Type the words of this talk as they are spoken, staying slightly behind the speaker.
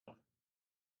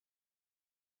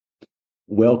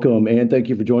Welcome, and thank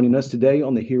you for joining us today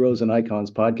on the Heroes and Icons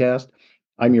podcast.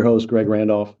 I'm your host, Greg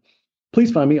Randolph.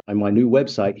 Please find me on my new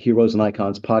website,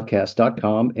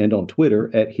 heroesandiconspodcast.com, and on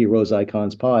Twitter at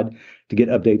HeroesIconsPod to get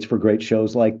updates for great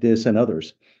shows like this and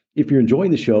others. If you're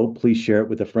enjoying the show, please share it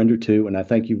with a friend or two, and I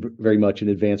thank you very much in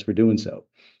advance for doing so.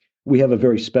 We have a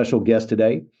very special guest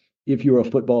today. If you're a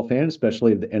football fan,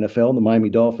 especially of the NFL and the Miami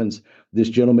Dolphins, this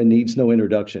gentleman needs no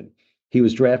introduction. He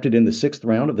was drafted in the sixth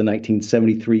round of the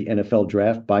 1973 NFL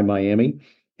Draft by Miami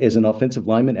as an offensive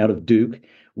lineman out of Duke,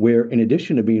 where in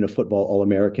addition to being a football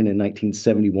All-American in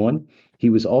 1971, he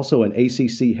was also an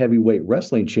ACC heavyweight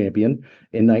wrestling champion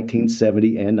in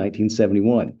 1970 and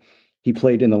 1971. He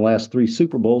played in the last three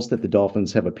Super Bowls that the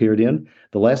Dolphins have appeared in,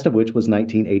 the last of which was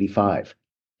 1985.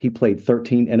 He played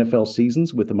 13 NFL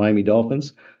seasons with the Miami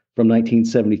Dolphins from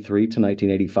 1973 to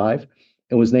 1985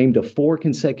 and was named to four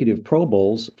consecutive Pro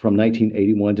Bowls from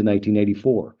 1981 to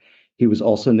 1984. He was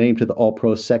also named to the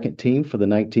All-Pro second team for the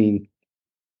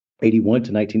 1981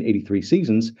 to 1983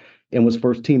 seasons and was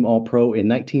first team All-Pro in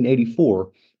 1984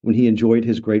 when he enjoyed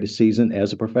his greatest season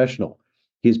as a professional.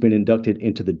 He has been inducted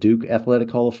into the Duke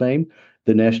Athletic Hall of Fame,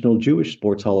 the National Jewish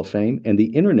Sports Hall of Fame, and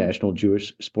the International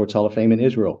Jewish Sports Hall of Fame in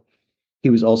Israel. He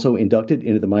was also inducted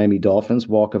into the Miami Dolphins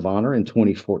Walk of Honor in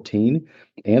 2014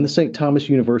 and the St. Thomas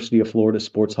University of Florida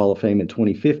Sports Hall of Fame in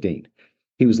 2015.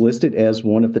 He was listed as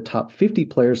one of the top 50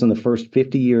 players in the first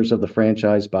 50 years of the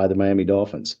franchise by the Miami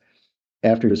Dolphins.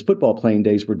 After his football playing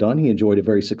days were done, he enjoyed a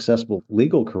very successful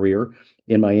legal career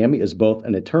in Miami as both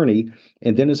an attorney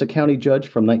and then as a county judge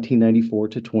from 1994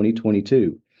 to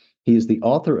 2022. He is the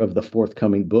author of the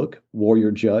forthcoming book, Warrior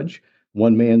Judge: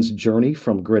 One Man's Journey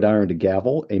from Gridiron to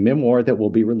Gavel, a memoir that will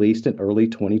be released in early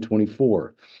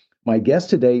 2024. My guest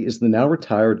today is the now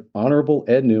retired Honorable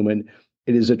Ed Newman.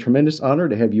 It is a tremendous honor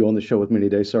to have you on the show with me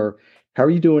today, sir. How are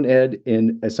you doing, Ed?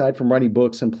 And aside from writing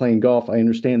books and playing golf, I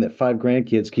understand that 5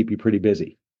 grandkids keep you pretty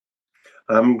busy.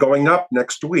 I'm going up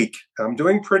next week. I'm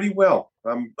doing pretty well.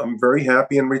 I'm very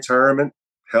happy in retirement.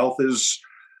 Health is,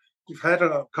 we've had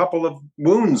a couple of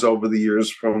wounds over the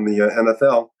years from the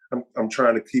NFL. I'm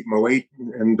trying to keep my weight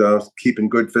and keep in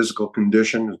good physical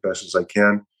condition as best as I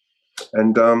can.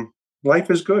 And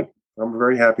life is good. I'm a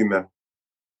very happy man.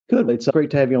 Good. It's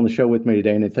great to have you on the show with me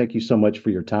today, and thank you so much for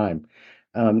your time.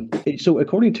 So,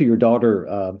 according to your daughter,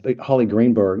 Holly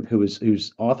Greenberg, who's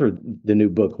authored the new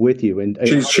book with you, and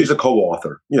she's a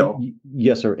co-author,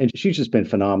 Yes, sir, and she's just been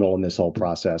phenomenal in this whole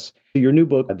process. Your new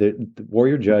book, the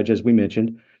Warrior Judge, as we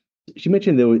mentioned, she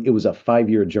mentioned that it was a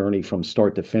 5-year journey from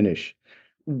start to finish.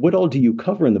 What all do you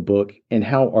cover in the book, and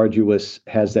how arduous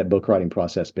has that book writing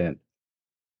process been?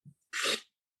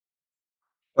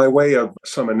 By way of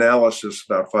some analysis,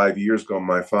 about 5 years ago,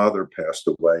 my father passed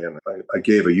away, and I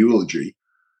gave a eulogy.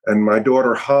 And my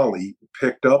daughter, Holly,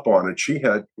 picked up on it.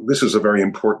 This is a very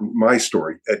important, my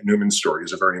story, Ed Newman's story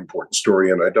is a very important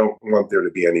story, and I don't want there to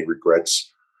be any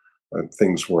regrets.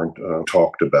 Things weren't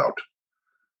talked about.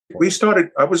 We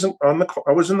started, I was in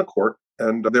the court,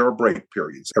 and there were break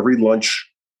periods. Every lunch,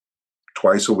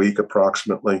 twice a week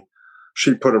approximately,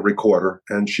 she'd put a recorder,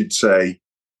 and she'd say,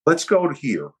 let's go to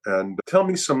here and tell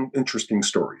me some interesting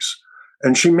stories.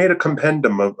 And she made a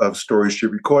compendium of stories. She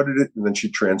recorded it, and then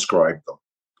she transcribed them.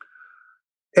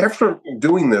 After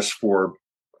doing this for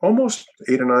almost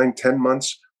 8 or 9, 10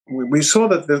 months, we saw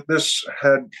that this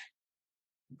had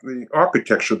the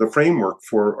architecture, the framework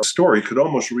for a story could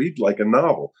almost read like a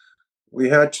novel. We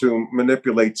had to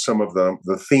manipulate some of the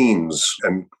themes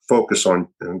and focus on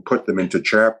and put them into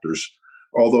chapters,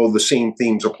 although the same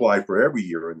themes apply for every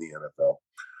year in the NFL.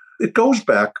 It goes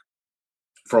back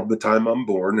from the time I'm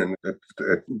born, and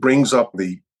it brings up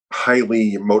the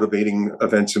highly motivating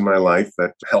events in my life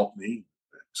that helped me.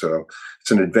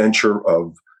 It's an adventure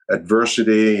of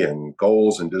adversity and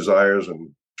goals and desires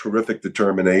and terrific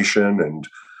determination. And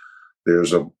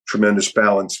there's a tremendous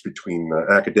balance between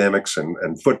academics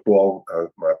and football.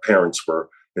 My parents were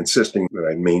insisting that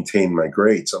I maintain my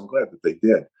grades. I'm glad that they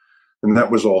did. And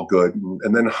that was all good.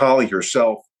 And then Holly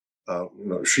herself,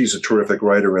 she's a terrific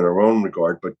writer in her own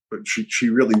regard, but she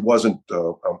really wasn't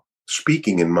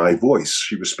speaking in my voice.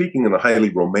 She was speaking in a highly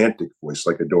romantic voice,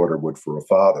 like a daughter would for a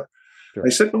father. Sure. I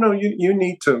said, no, you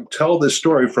need to tell this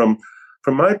story from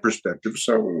my perspective.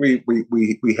 So we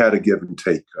had a give and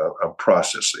take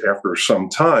process. After some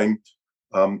time,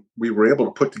 we were able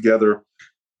to put together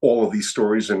all of these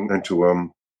stories into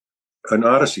an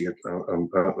odyssey.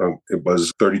 It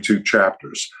was 32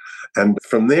 chapters. And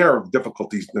from there,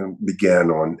 difficulties began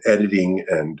on editing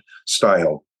and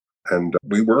style. And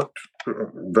we worked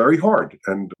very hard,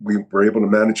 and we were able to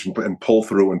manage and pull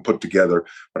through and put together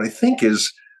what I think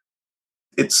is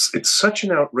it's such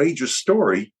an outrageous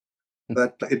story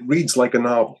that it reads like a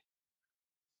novel.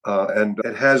 And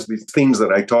it has these themes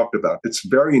that I talked about. It's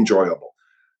very enjoyable.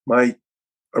 My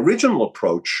original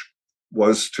approach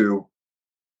was to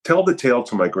tell the tale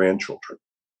to my grandchildren.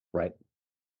 Right.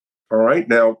 All right.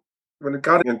 Now, when it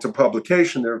got into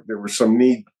publication, there was some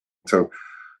need to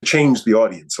change the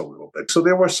audience a little bit. So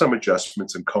there were some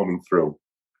adjustments in combing through.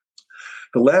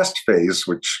 The last phase,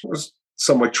 which was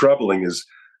somewhat troubling, is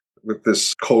with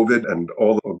this COVID and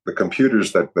all of the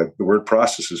computers that the word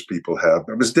processors people have,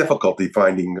 there was difficulty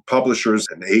finding publishers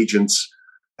and agents,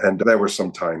 and there was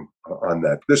some time on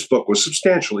that. This book was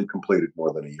substantially completed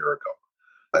more than a year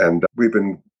ago, and we've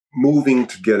been moving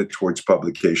to get it towards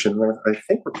publication, and I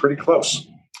think we're pretty close.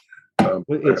 I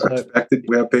expected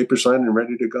we have paper signed and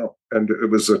ready to go, and it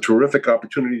was a terrific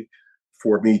opportunity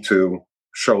for me to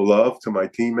show love to my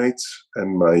teammates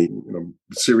and my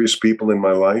serious people in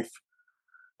my life.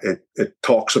 It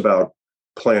talks about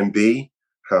Plan B,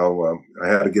 how I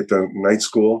had to get to night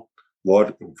school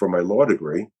for my law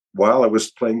degree while I was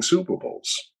playing Super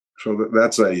Bowls. So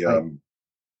that's a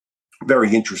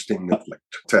very interesting conflict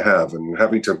to have, and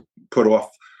having to put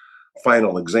off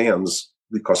final exams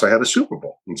because I had a Super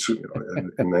Bowl in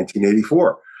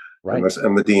 1984. Right.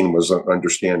 And the dean was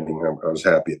understanding. I was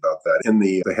happy about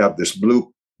that. They have this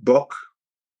blue book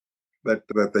that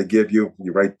they give you.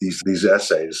 You write these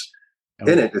essays.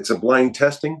 In it, it's a blind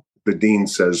testing. The dean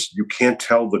says, you can't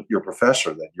tell your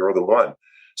professor that you're the one.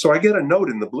 So I get a note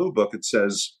in the blue book. It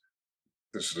says,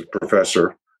 this is a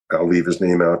professor. I'll leave his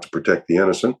name out to protect the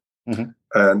innocent. Mm-hmm.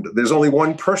 And there's only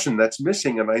one person that's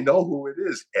missing, and I know who it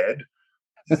is, Ed.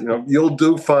 You'll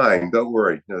do fine. Don't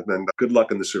worry. And good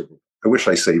luck in the Super Bowl. I wish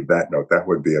I saved that note. That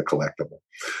would be a collectible.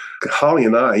 Holly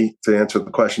and I, to answer the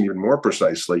question even more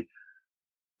precisely,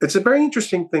 it's a very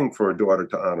interesting thing for a daughter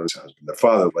to honor her husband, the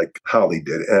father, like Holly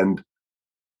did. And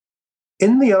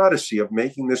in the odyssey of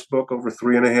making this book over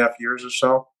 3.5 years or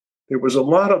so, there was a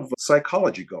lot of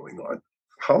psychology going on.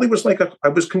 Holly was like, I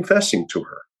was confessing to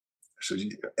her.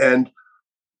 And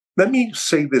let me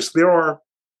say this,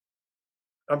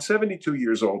 I'm 72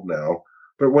 years old now,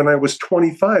 but when I was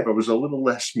 25, I was a little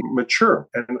less mature.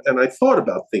 And I thought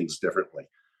about things differently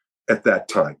at that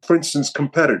time. For instance,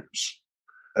 competitors.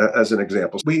 As an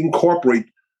example, we incorporate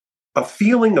a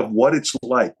feeling of what it's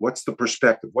like. What's the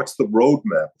perspective? What's the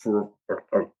roadmap for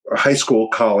a high school,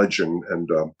 college, and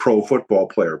pro football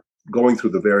player going through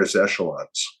the various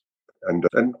echelons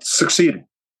and succeeding?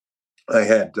 I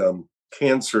had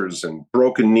cancers and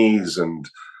broken knees, and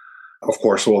of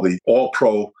course, all the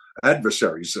all-pro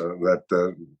adversaries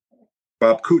that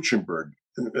Bob Kuechenberg,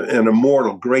 an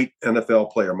immortal, great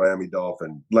NFL player, Miami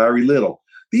Dolphin, Larry Little.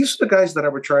 These are the guys that I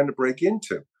were trying to break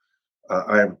into.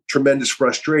 I have tremendous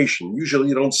frustration. Usually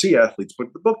you don't see athletes,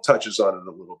 but the book touches on it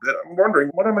a little bit. I'm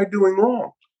wondering, what am I doing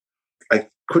wrong? I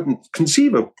couldn't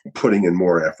conceive of putting in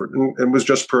more effort, and it was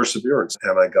just perseverance,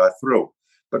 and I got through.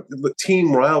 But the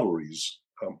team rivalries,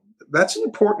 that's an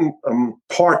important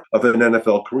part of an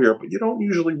NFL career, but you don't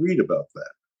usually read about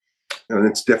that. And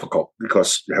it's difficult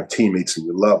because you have teammates and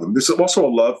you love them. There's also a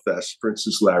love fest, for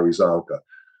instance, Larry Zonka,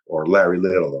 or Larry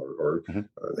Little, or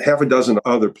half a dozen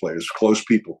other players, close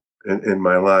people in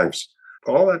my lives.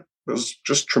 All that was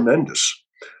just tremendous.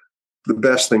 The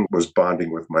best thing was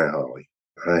bonding with my Holly.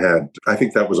 I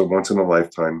think that was a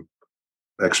once-in-a-lifetime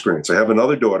experience. I have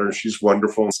another daughter. She's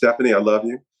wonderful. Stephanie, I love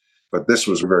you. But this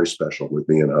was very special with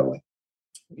me and Holly.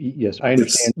 Yes, I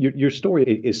understand. Your story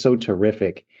is so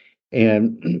terrific.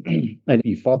 And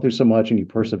you fought through so much and you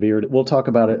persevered. We'll talk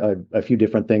about a few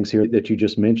different things here that you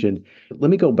just mentioned.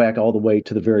 Let me go back all the way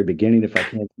to the very beginning, if I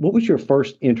can. What was your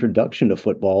first introduction to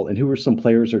football, and who were some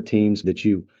players or teams that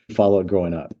you followed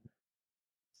growing up?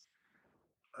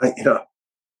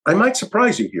 I might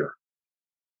surprise you here.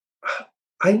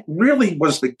 I really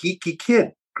was the geeky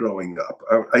kid growing up.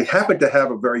 I happened to have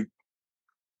a very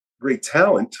great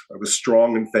talent. I was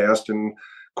strong and fast and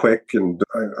quick, and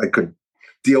I could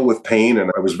deal with pain,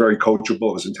 and I was very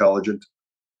coachable. I was intelligent.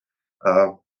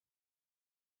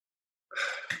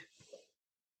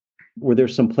 Were there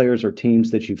some players or teams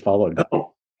that you followed?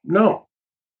 No.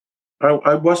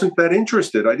 I wasn't that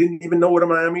interested. I didn't even know what a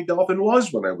Miami Dolphin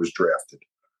was when I was drafted.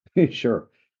 Sure.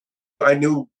 I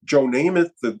knew Joe Namath,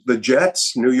 the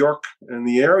Jets, New York and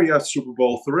the area, Super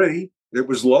Bowl III. It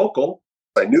was local.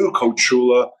 I knew Coach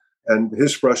Shula and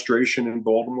his frustration in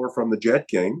Baltimore from the Jet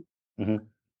game. Mm-hmm.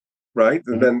 Right.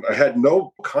 And then I had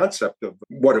no concept of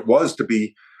what it was to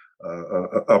be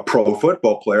a pro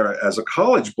football player. As a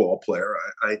college ball player,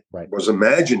 I was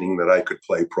imagining that I could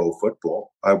play pro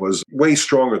football. I was way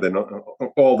stronger than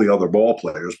all the other ball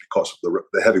players because of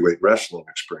the heavyweight wrestling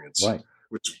experience,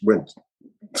 which went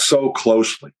so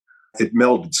closely It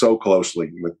melded so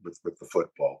closely with the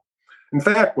football. In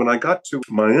fact, when I got to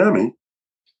Miami,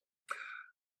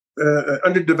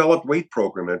 underdeveloped weight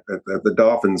program at the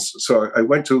Dolphins. So I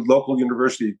went to local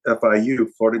university, FIU,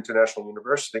 Florida International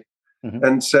University,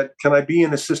 and said, "Can I be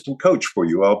an assistant coach for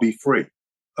you? I'll be free.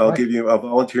 I'll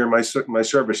volunteer my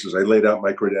services." I laid out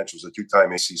my credentials, a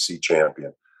 2-time ACC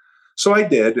champion. So I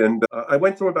did, and I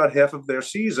went through about half of their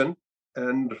season,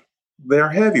 and their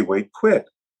heavyweight quit.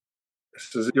 He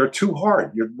says, "You're too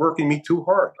hard. You're working me too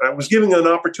hard." I was giving an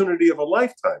opportunity of a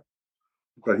lifetime,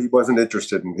 but he wasn't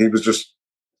interested, and he was just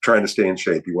trying to stay in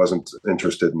shape. He wasn't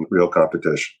interested in real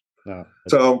competition. No.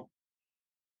 So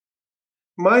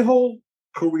my whole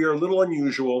career, a little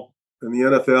unusual in the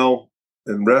NFL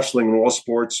and wrestling and all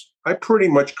sports. I pretty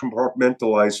much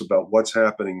compartmentalize about what's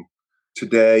happening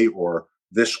today or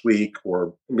this week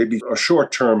or maybe a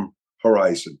short-term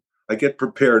horizon. I get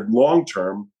prepared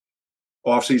long-term,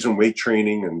 off-season weight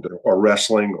training and or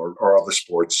wrestling or other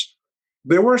sports.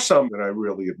 There were some that I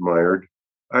really admired.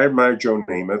 I admired Joe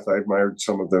Namath. I admired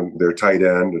some of them, their tight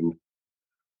end. And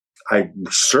I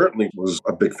certainly was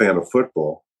a big fan of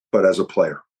football, but as a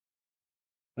player.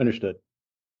 Understood.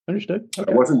 Okay.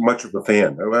 I wasn't much of a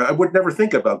fan. I would never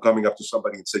think about coming up to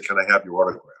somebody and say, "Can I have your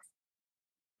autograph?"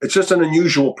 It's just an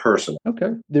unusual person.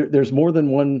 Okay. There's more than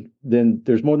one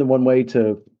way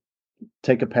to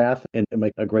take a path and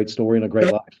make a great story and a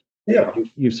great life. Yeah.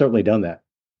 You've certainly done that.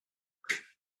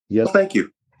 Yes. Well, thank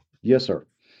you. Yes, sir.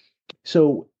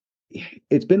 So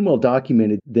it's been well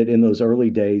documented that in those early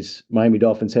days, Miami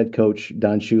Dolphins head coach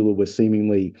Don Shula was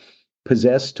seemingly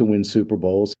possessed to win Super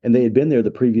Bowls, and they had been there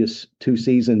the previous two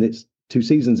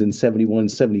seasons in 71,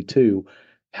 72.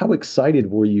 How excited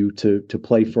were you to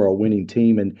play for a winning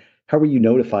team, and how were you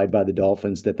notified by the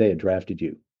Dolphins that they had drafted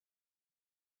you?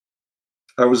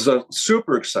 I was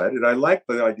super excited. I liked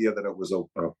the idea that it was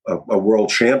a world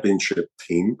championship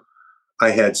team.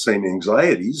 I had same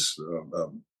anxieties.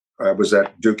 I was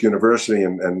at Duke University,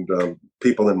 and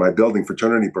people in my building,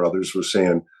 fraternity brothers, were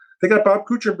saying, "They got Bob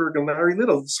Kuechenberg and Larry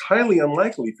Little. It's highly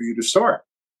unlikely for you to start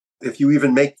if you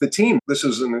even make the team. This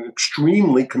is an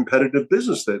extremely competitive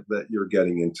business that you're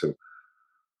getting into."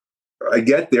 I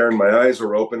get there, and my eyes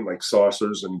are open like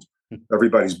saucers, and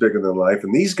everybody's bigger than life.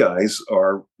 And these guys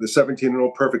are the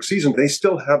 17-0 perfect season. They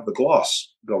still have the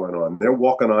gloss going on. They're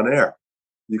walking on air.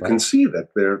 You can see that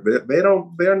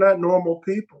they're not normal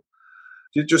people.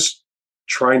 You just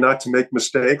try not to make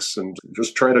mistakes and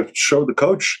just try to show the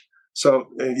coach. So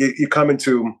you come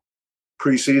into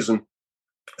preseason,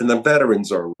 and the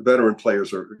veteran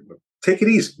players are, "Take it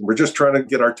easy. We're just trying to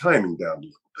get our timing down a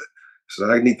little bit."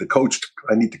 So I need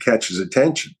to catch his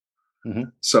attention.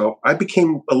 So I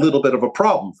became a little bit of a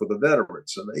problem for the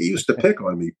veterans, and they used to pick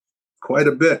on me quite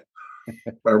a bit.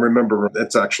 I remember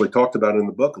it's actually talked about in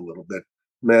the book a little bit.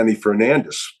 Manny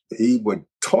Fernandez, he would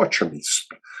torture me.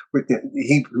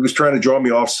 He was trying to draw me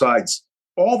off sides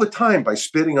all the time by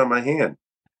spitting on my hand.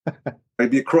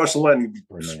 I'd be across the line, he'd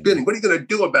be spitting. "What are you going to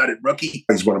do about it, rookie?"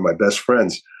 He's one of my best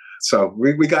friends. So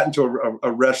we got into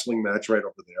a wrestling match right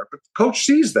over there. But the coach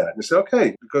sees that and says,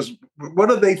 "Okay," because what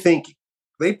are they thinking?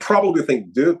 They probably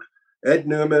think Duke, Ed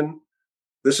Newman,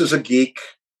 this is a geek.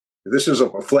 This is a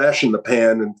flash in the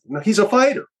pan. And he's a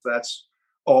fighter. That's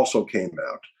also came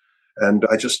out. And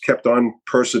I just kept on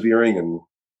persevering and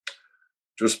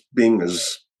just being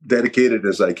as dedicated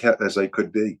as I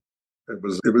could be.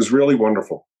 It was really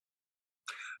wonderful.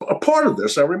 A part of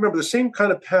this, I remember the same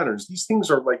kind of patterns. These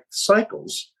things are like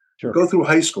cycles. Sure. Go through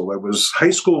high school. It was high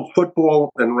school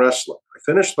football and wrestling. I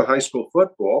finished the high school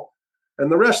football,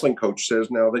 and the wrestling coach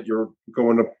says, "Now that you're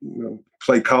going to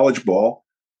play college ball,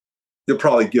 you'll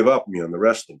probably give up me on the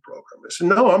wrestling program." I said,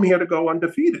 "No, I'm here to go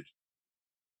undefeated."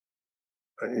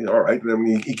 All right. I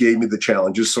mean, he gave me the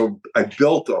challenges. So I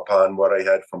built upon what I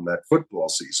had from that football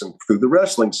season through the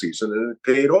wrestling season, and it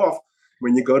paid off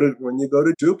when you go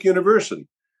to Duke University.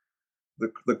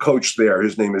 The coach there,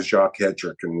 his name is Jacques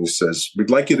Hedrick, and he says,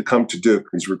 "We'd like you to come to Duke."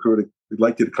 He's recruiting. "We'd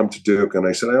like you to come to Duke." And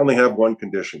I said, "I only have one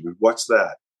condition." "What's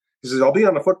that?" He says, "I'll be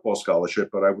on a football scholarship,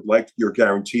 but I would like your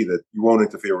guarantee that you won't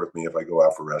interfere with me if I go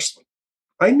out for wrestling."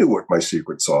 I knew what my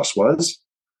secret sauce was.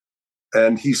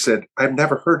 And he said, "I've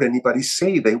never heard anybody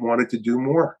say they wanted to do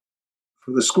more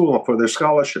for the school, for their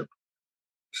scholarship."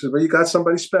 He said, "Well, you got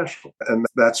somebody special." And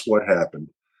that's what happened.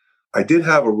 I did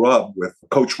have a rub with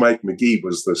Coach Mike McGee,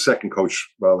 was the second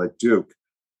coach while at Duke.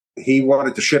 He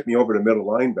wanted to ship me over to middle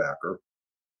linebacker.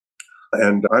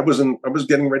 And I was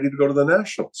getting ready to go to the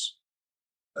Nationals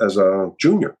as a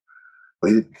junior.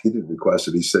 He didn't request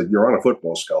it. He said, "You're on a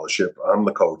football scholarship. I'm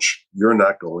the coach. You're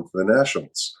not going to the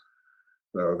Nationals."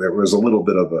 There was a little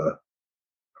bit of a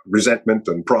resentment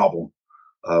and problem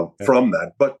Okay. from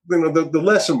that. But the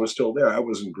lesson was still there. I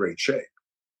was in great shape.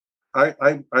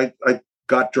 I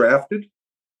got drafted,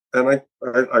 and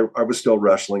I was still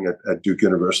wrestling at Duke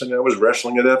University. I was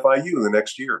wrestling at FIU the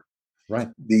next year. Right.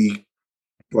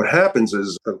 What happens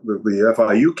is the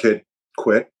FIU kid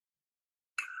quit,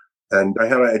 and I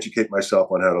had to educate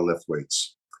myself on how to lift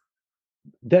weights.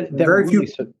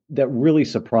 That really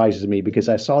surprises me, because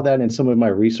I saw that in some of my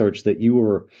research that you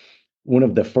were one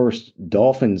of the first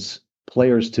Dolphins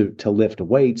players to lift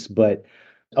weights. But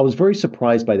I was very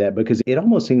surprised by that, because it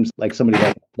almost seems like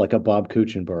somebody like a Bob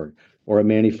Kuechenberg or a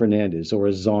Manny Fernandez or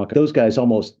a Zonk. Those guys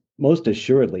most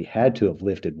assuredly had to have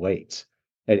lifted weights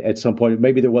at some point.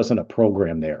 Maybe there wasn't a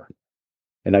program there,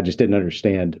 and I just didn't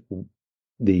understand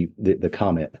the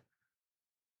comment.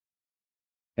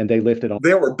 And they lifted on.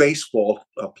 There were baseball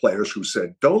players who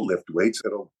said, "Don't lift weights;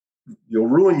 you'll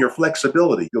ruin your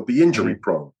flexibility. You'll be injury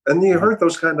prone." And you heard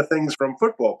those kind of things from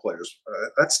football players.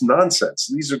 That's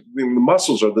nonsense. The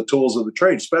muscles are the tools of the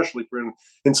trade, especially for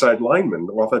inside linemen,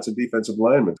 offensive, defensive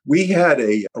linemen. We had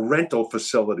a rental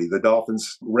facility. The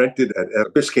Dolphins rented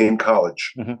at Biscayne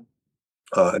College,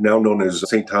 now known as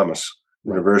St. Thomas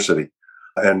University.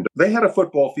 And they had a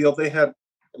football field. They had a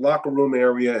locker room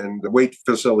area and the weight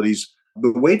facilities.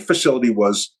 The weight facility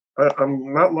was,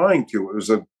 I'm not lying to you, it was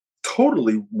a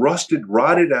totally rusted,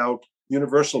 rotted out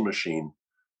universal machine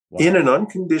in an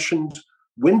unconditioned,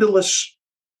 windowless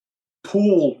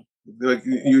pool. Like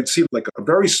you'd see like a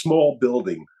very small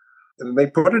building, and they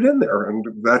put it in there, and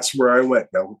that's where I went.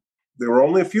 Now, there were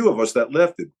only a few of us that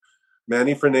lifted.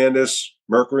 Manny Fernandez,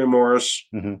 Mercury Morris,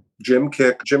 Jim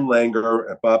Kick, Jim Langer,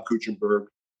 and Bob Kuechenberg.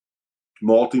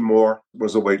 Malty Moore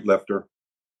was a weightlifter.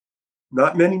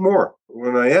 Not many more.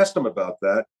 When I asked him about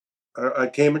that, I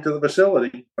came into the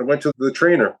facility. I went to the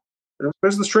trainer.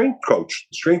 Where's the strength coach?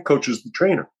 The strength coach is the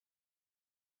trainer.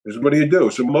 He said, what do you do?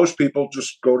 So most people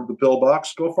just go to the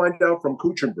pillbox, go find out from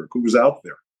Kuechenberg, who was out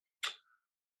there.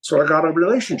 So I got a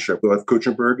relationship with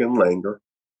Kuechenberg and Langer,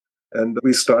 and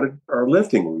we started our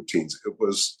lifting routines. It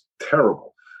was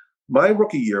terrible. My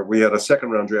rookie year, we had a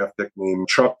second-round draft pick named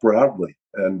Chuck Bradley,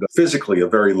 and physically a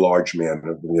very large man.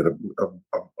 He had a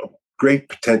great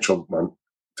potential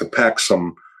to pack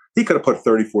some. He could have put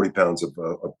 30, 40 pounds of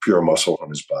pure muscle on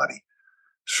his body.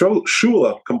 So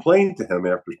Shula complained to him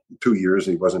after 2 years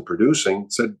he wasn't producing,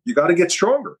 said, you got to get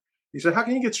stronger. He said, how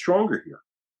can you get stronger here?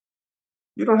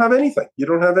 You don't have anything. You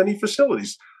don't have any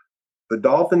facilities. The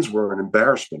Dolphins were an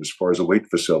embarrassment as far as a weight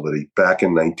facility back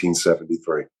in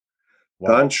 1973.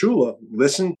 Wow. Don Shula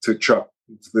listened to Chuck,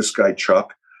 this guy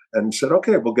Chuck, and said,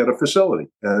 okay, we'll get a facility.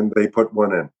 And they put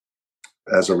one in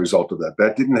as a result of that.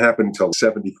 That didn't happen until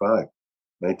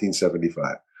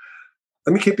 1975.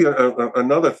 Let me keep you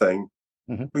another thing.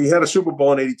 We had a Super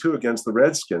Bowl in '82 against the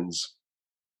Redskins,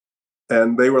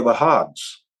 and they were the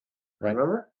Hogs. Right.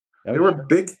 Remember? They were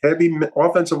big, heavy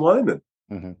offensive linemen.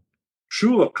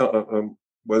 Shula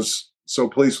was so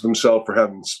pleased with himself for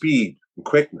having speed and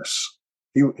quickness.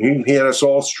 He had us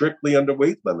all strictly under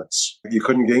weight limits. You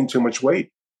couldn't gain too much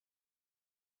weight.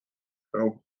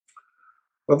 So,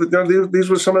 well, these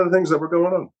were some of the things that were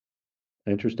going on.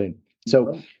 Interesting.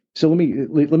 So let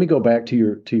me go back to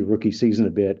your rookie season a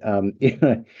bit.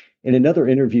 In another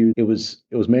interview, it was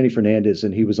Manny Fernandez,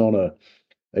 and he was on a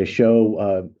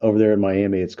show over there in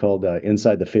Miami. It's called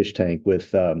Inside the Fish Tank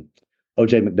with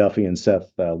O.J. McDuffie and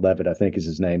Seth Levitt, I think is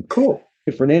his name. Cool.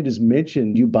 Fernandez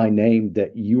mentioned you by name,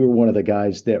 that you were one of the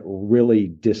guys that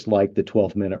really disliked the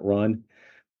 12-minute run.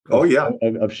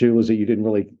 Of Shula's, that you didn't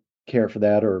really care for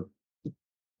that, or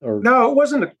no, it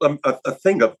wasn't a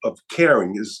thing of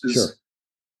caring. Sure.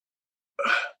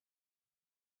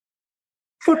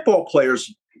 Football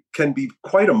players can be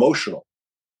quite emotional.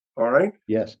 All right.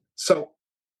 Yes. So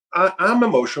I'm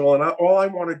emotional, and all I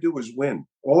want to do is win.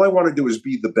 All I want to do is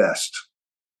be the best.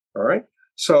 All right.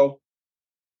 So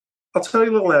I'll tell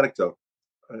you a little anecdote,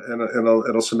 and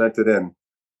it'll cement it in.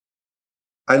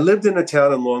 I lived in a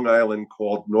town in Long Island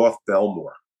called North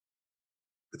Belmore.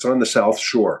 It's on the South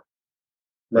Shore.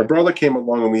 My brother came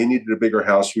along, and we needed a bigger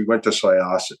house. We went to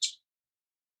Syosset.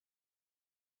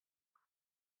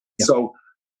 Yeah. So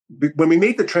when we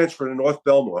made the transfer to North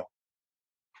Belmore,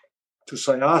 to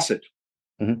Syosset,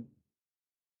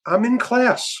 I'm in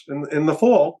class in the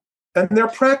fall, and they're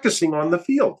practicing on the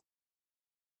field.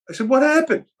 I said, what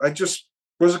happened? I just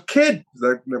was a kid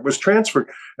that was transferred.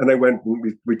 And I went,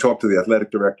 we talked to the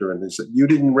athletic director, and they said, you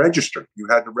didn't register. You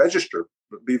had to register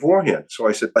beforehand. So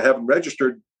I said, I haven't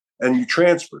registered, and you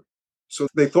transferred. So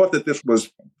they thought that this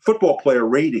was football player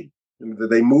rating, and that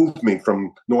they moved me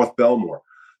from North Belmore.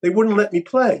 They wouldn't let me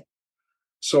play.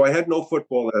 So I had no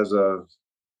football as an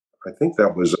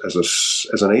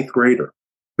eighth grader.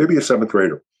 maybe a seventh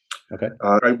grader. Okay.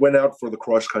 I went out for the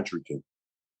cross country team.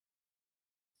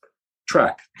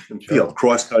 Track and field,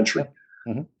 cross country.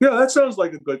 Yeah. Mm-hmm. Yeah, that sounds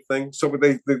like a good thing. So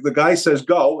the guy says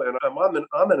go, and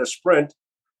I'm in a sprint,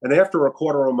 and after a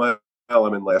quarter of a mile,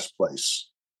 I'm in last place.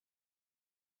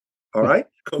 All right?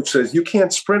 Coach says, you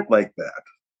can't sprint like that.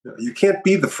 You can't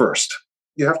be the first.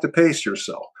 You have to pace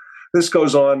yourself. This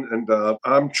goes on, and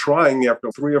I'm trying after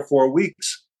 3 or 4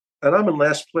 weeks, and I'm in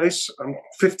last place. I'm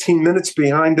 15 minutes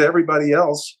behind everybody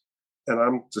else, and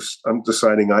I'm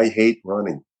deciding I hate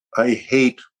running. I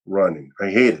hate running. I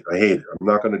hate it. I'm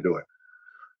not going to do it.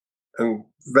 And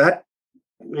that,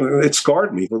 it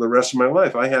scarred me for the rest of my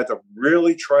life. I had to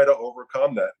really try to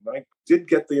overcome that. And I did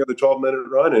get the 12-minute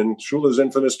run in Shula's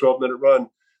infamous 12-minute run,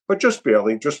 but just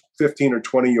barely, just 15 or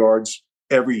 20 yards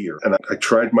every year. And I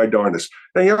tried my darndest.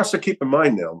 Now, you also keep in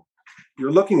mind now,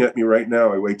 you're looking at me right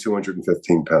now, I weigh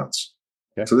 215 pounds.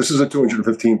 Okay. So this is a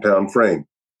 215-pound frame.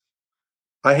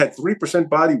 I had 3%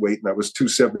 body weight, and I was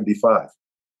 275.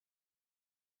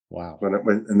 Wow.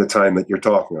 When in the time that you're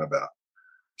talking about.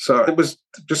 So it was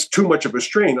just too much of a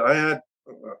strain. I had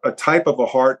a type of a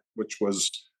heart which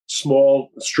was small,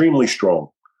 extremely strong,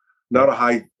 not a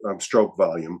high stroke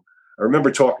volume. I remember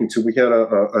we had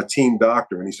a team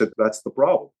doctor, and he said, that's the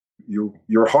problem.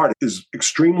 Your heart is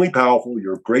extremely powerful.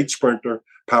 You're a great sprinter,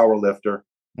 power lifter,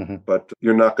 but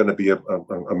you're not going to be a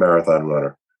marathon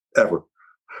runner, ever.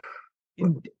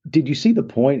 Did you see the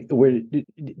point where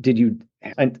did you,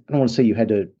 I don't want to say you had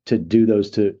to do those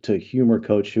to humor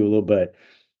Coach Shula, but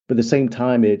at the same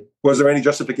time, was there any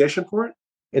justification for it?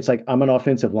 It's like, I'm an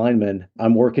offensive lineman.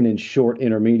 I'm working in short,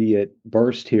 intermediate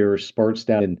burst here, spurts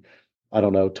down in, I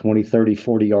don't know, 20, 30,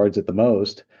 40 yards at the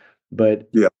most. But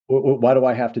yeah, why do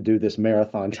I have to do this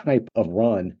marathon type of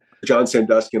run? John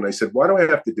Sandusky, and I said, why do I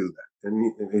have to do that?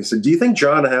 And he said, do you think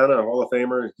John Hanna, a Hall of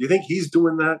Famer, do you think he's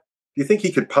doing that? Do you think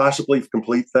he could possibly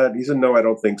complete that? He said, no, I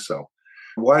don't think so.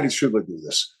 Why did Shula do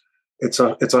this? It's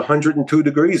 102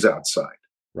 degrees outside.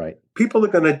 Right. People are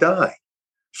going to die.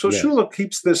 So yes. Shula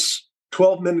keeps this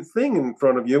 12-minute thing in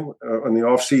front of you in the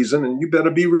off season, and you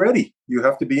better be ready. You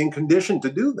have to be in condition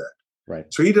to do that. Right.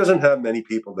 So he doesn't have many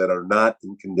people that are not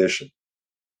in condition.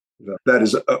 That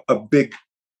is a big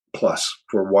plus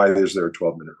for why there's their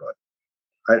 12-minute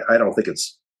run. I don't think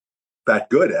it's that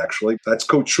good, actually. That's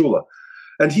Coach Shula.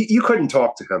 And you couldn't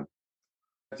talk to him.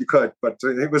 You could, but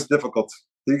it was difficult.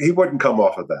 He wouldn't come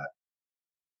off of that.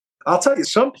 I'll tell you,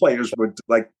 some players would,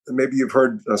 like, maybe you've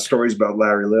heard stories about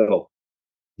Larry Little.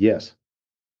 Yes.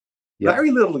 Yep. Larry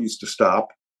Little used to stop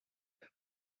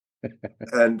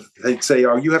and they'd say,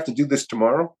 oh, you have to do this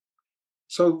tomorrow?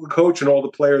 So the coach and all the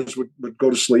players would go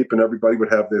to sleep, and everybody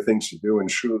would have their things to do. And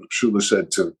Shula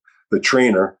said to the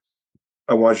trainer,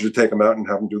 I want you to take them out and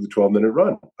have them do the 12-minute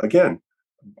run again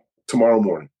tomorrow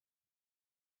morning.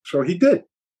 So he did.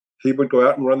 He would go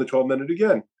out and run the 12-minute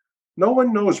again. No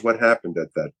one knows what happened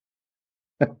at that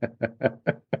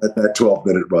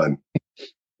 12-minute run.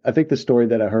 I think the story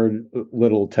that I heard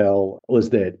Little tell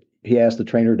was that he asked the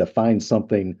trainer to find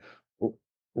something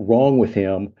wrong with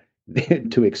him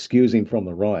to excuse him from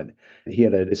the run. He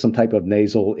had some type of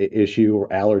nasal issue or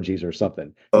allergies or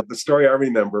something. The story I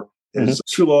remember is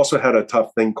Shula also had a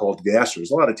tough thing called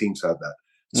gassers. A lot of teams have that.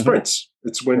 Sprints.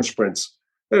 It's wind sprints.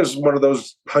 It was one of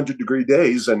those 100-degree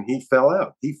days, and he fell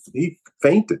out. He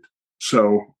fainted.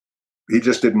 So he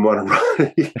just didn't want to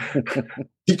run.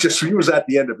 He was at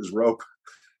the end of his rope.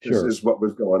 Sure. Is what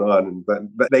was going on, and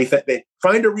but they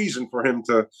find a reason for him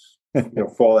to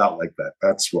fall out like that.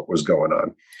 That's what was going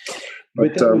on.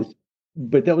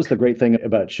 But that was the great thing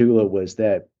about Shula was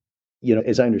that,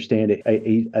 as I understand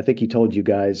it, I think he told you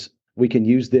guys, we can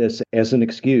use this as an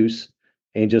excuse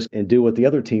and do what the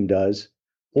other team does,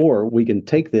 or we can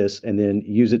take this and then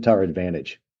use it to our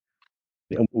advantage.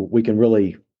 We can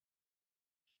really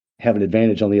have an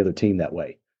advantage on the other team that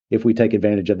way. If we take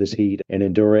advantage of this heat and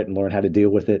endure it and learn how to deal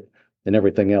with it and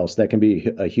everything else, that can be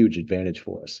a huge advantage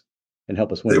for us and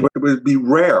help us win. It would be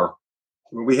rare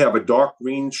when we have a dark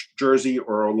green jersey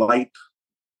or a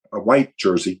white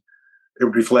jersey.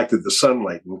 It reflected the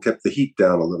sunlight and kept the heat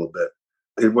down a little bit.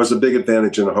 It was a big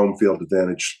advantage and a home field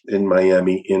advantage in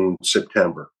Miami in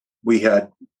September. We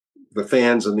had the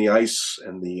fans and the ice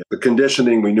and the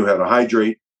conditioning. We knew how to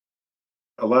hydrate.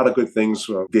 A lot of good things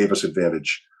gave us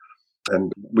advantage.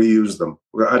 And we used them.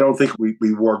 I don't think we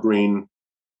wore green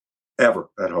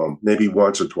ever at home. Maybe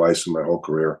once or twice in my whole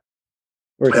career.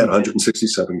 I had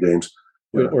 167 games.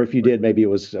 Or if you did, maybe it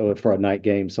was for a night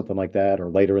game, something like that,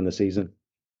 or later in the season.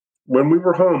 When we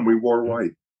were home, we wore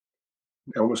white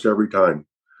almost every time.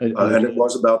 And it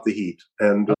was about the heat.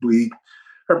 And we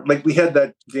had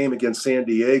that game against San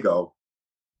Diego.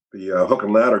 the hook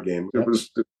and ladder game. It Yep.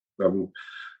 was um,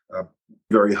 uh,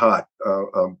 very hot.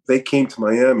 They came to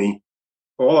Miami.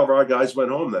 All of our guys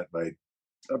went home that night.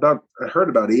 I heard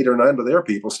about 8 or 9 of their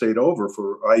people stayed over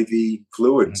for IV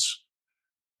fluids.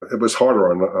 It was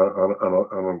harder on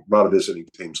a lot of visiting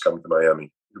teams coming to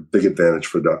Miami. Big advantage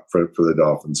for the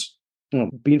Dolphins. Well,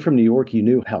 being from New York, you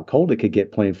knew how cold it could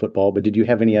get playing football, but did you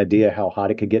have any idea how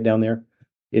hot it could get down there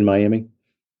in Miami?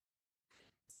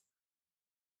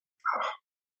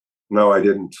 No, I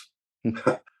didn't.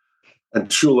 And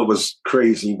Shula was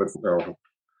crazy with, with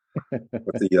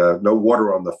the no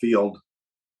water on the field.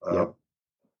 Yep.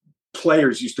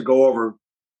 Players used to go over.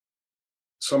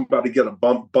 Somebody get a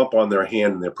bump on their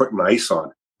hand, and they're putting ice on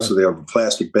it. So they have a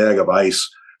plastic bag of ice.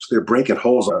 So they're breaking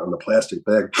holes on the plastic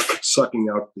bag, sucking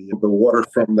out the water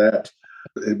from that.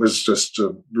 It was just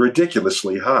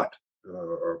ridiculously hot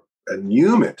and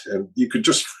humid, and you could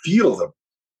just feel the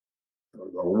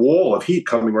wall of heat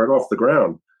coming right off the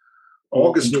ground.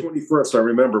 August 21st, I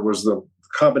remember, was the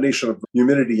combination of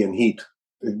humidity and heat.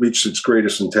 It reached its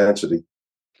greatest intensity.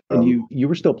 And you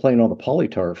were still playing on the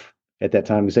polyturf at that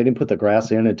time because they didn't put the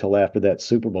grass in until after that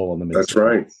Super Bowl in the mid. That's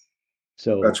right.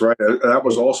 So that's right. That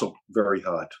was also very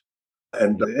hot.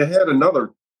 And it had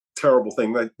another terrible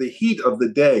thing. Like the heat of the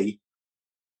day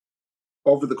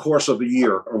over the course of the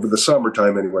year, over the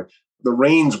summertime anyway, the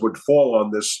rains would fall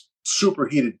on this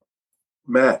superheated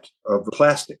mat of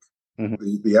plastic,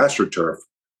 the AstroTurf.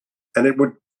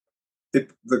 And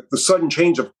the sudden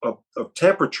change of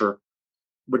temperature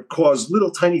would cause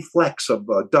little tiny flecks of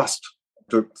dust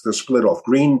to split off.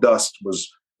 Green dust was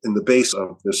in the base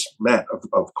of this mat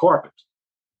of carpet.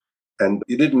 And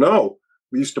you didn't know.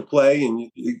 We used to play,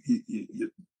 and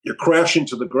you crash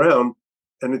into the ground,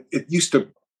 and it used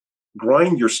to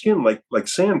grind your skin like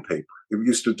sandpaper. It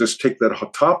used to just take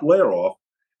that top layer off,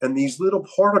 and these little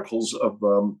particles of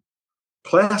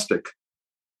plastic,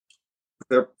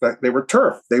 they were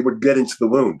turf. They would get into the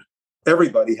wound.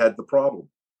 Everybody had the problem.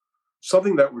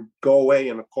 Something that would go away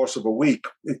in the course of a week.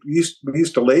 We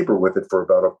used to labor with it for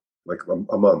about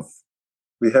a month.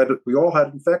 We all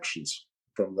had infections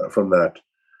from that.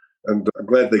 And I'm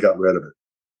glad they got rid of it.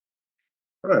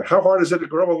 All right. How hard is it to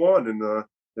grow a lawn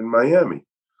in Miami?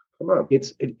 Come on.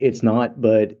 It's not,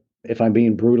 but if I'm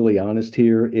being brutally honest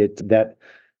here,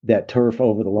 that turf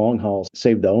over the long haul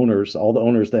saved the owners, all the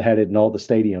owners that had it in all the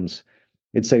stadiums.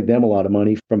 It saved them a lot of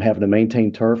money from having to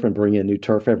maintain turf and bring in new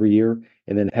turf every year,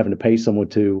 and then having to pay someone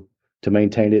to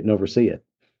maintain it and oversee it.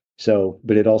 So,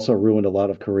 but it also ruined a lot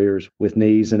of careers with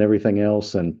knees and everything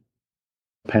else, and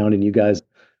pounding you guys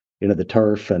into the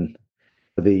turf. And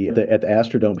at the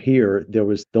Astrodome here, there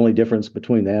was the only difference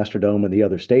between the Astrodome and the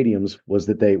other stadiums was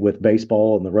that with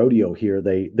baseball and the rodeo here,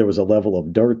 there was a level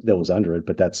of dirt that was under it,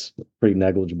 but that's pretty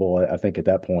negligible, I think, at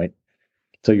that point.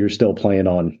 So you're still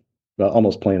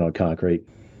almost playing on concrete.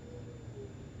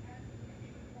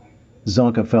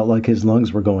 Zonka felt like his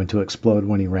lungs were going to explode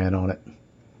when he ran on it.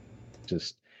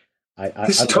 His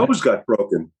toes got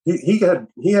broken. He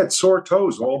had sore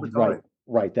toes all the time.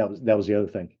 Right. That was the other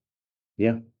thing.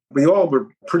 Yeah. We all were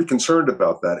pretty concerned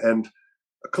about that. And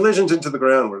collisions into the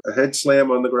ground, a head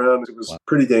slam on the ground, it was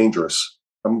pretty dangerous.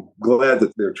 I'm glad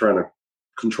that they're trying to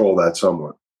control that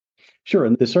somewhat. Sure.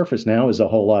 And the surface now is a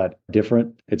whole lot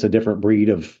different. It's a different breed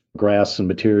of grass and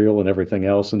material and everything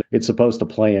else. And it's supposed to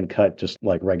play and cut just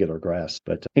like regular grass.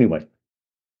 But anyway.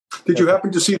 Did you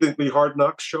happen to see the Hard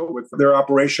Knocks show with their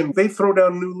operation? They throw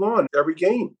down new lawn every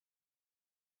game.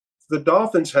 The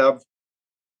Dolphins have,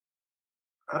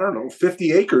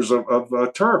 50 acres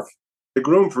of turf. They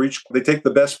groom for each. They take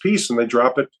the best piece and they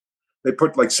drop it. They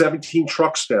put like 17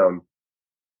 trucks down.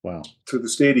 Wow. To the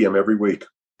stadium every week.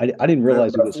 I didn't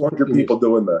realize it was 400 people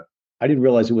doing that. I didn't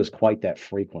realize it was quite that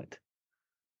frequent.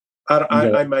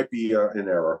 I might be in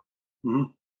error. Mm-hmm.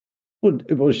 Well,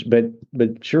 it was, but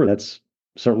sure, that's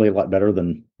certainly a lot better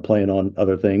than playing on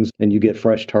other things. And you get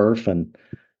fresh turf, and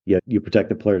you protect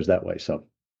the players that way. So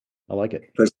I like it.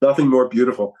 There's nothing more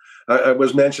beautiful. I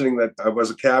was mentioning that I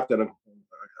was a captain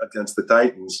against the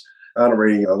Titans,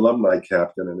 honorary alumni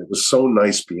captain, and it was so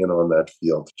nice being on that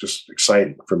field. Just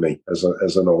exciting for me as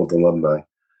an old alumni,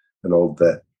 an old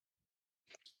vet.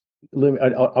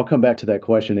 I'll come back to that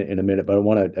question in a minute, but I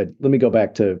want to let me go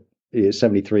back to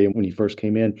 73 and when you first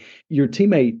came in. Your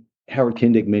teammate Howard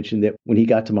Kindick mentioned that when he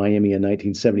got to Miami in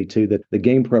 1972, that the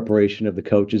game preparation of the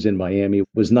coaches in Miami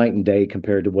was night and day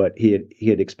compared to what he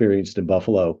had experienced in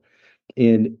Buffalo.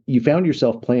 And you found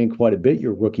yourself playing quite a bit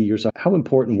your rookie year. So how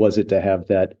important was it to have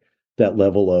that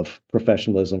level of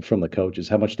professionalism from the coaches?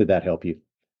 How much did that help you?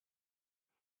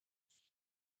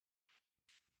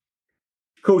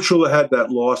 Coach Shula had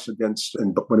that loss when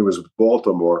he was with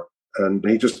Baltimore. And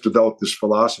he just developed this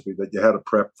philosophy that you had to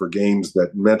prep for games,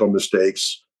 that mental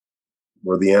mistakes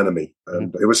were the enemy.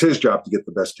 And it was his job to get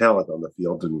the best talent on the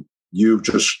field, and you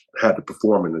just had to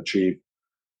perform and achieve.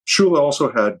 Shula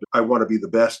also had, I want to be the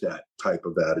best at type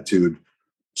of attitude.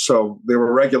 So there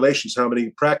were regulations how many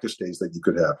practice days that you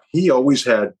could have. He always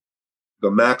had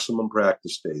the maximum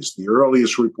practice days, the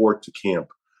earliest report to camp,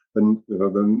 the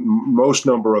most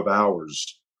number of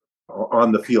hours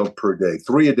on the field per day,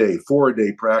 3 a day, 4 a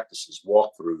day practices,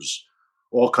 walkthroughs,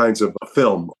 all kinds of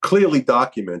film, clearly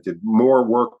documented, more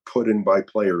work put in by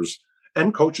players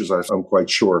and coaches, I'm quite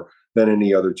sure, than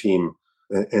any other team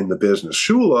in the business.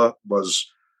 Shula was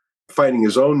fighting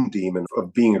his own demon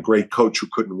of being a great coach who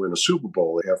couldn't win a Super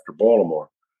Bowl after Baltimore.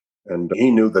 And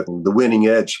he knew that the winning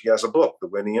edge, he has a book, The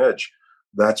Winning Edge.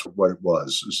 That's what it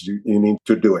was. You need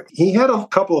to do it. He had a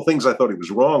couple of things I thought he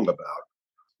was wrong about.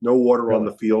 No water on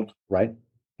the field. Right.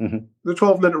 The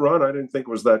 12-minute run, I didn't think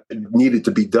it needed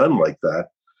to be done like that.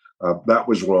 That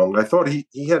was wrong. I thought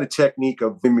he had a technique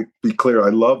of, let me be clear, I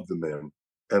loved the man,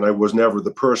 and I was never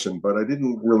the person, but I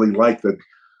didn't really like that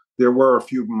there were a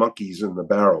few monkeys in the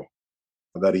barrel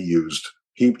that he used.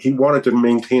 He wanted to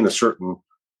maintain a certain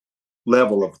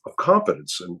level of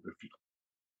confidence. And if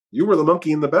you were the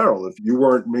monkey in the barrel if you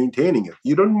weren't maintaining it.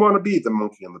 You didn't want to be the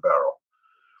monkey in the barrel.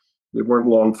 They weren't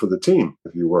long for the team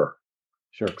if you were.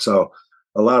 Sure. So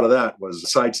a lot of that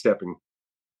was sidestepping.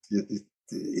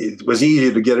 It was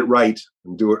easier to get it right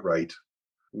and do it right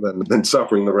than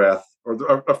suffering the wrath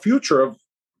or a future of,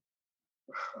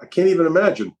 I can't even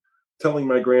imagine telling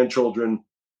my grandchildren,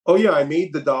 oh yeah, I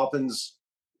made the Dolphins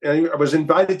and I was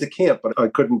invited to camp, but I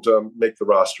couldn't make the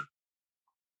roster.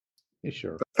 Yeah,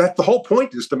 sure. That the whole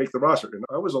point is to make the roster. And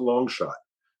I was a long shot.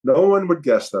 No one would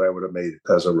guess that I would have made it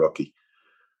as a rookie.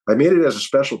 I made it as a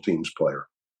special teams player.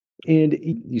 And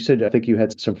you said, I think you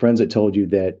had some friends that told you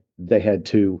that they had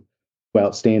two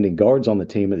outstanding guards on the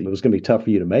team, and it was going to be tough for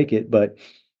you to make it. But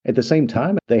at the same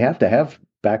time, they have to have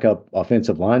backup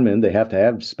offensive linemen. They have to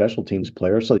have special teams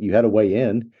players. So you had a way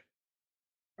in.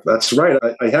 That's right.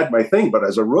 I had my thing. But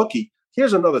as a rookie,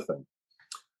 here's another thing.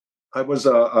 I was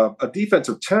a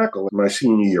defensive tackle in my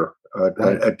senior year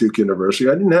at Duke University.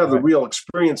 I didn't have the real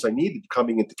experience I needed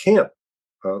coming into camp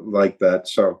like that.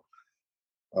 So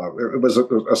it was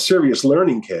a serious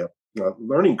learning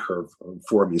curve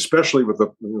for me, especially with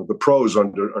the pros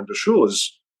under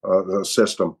Shula's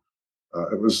system.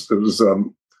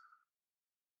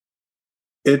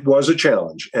 It was a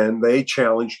challenge, and they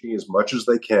challenged me as much as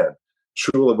they can.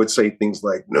 Shula would say things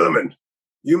like, Newman,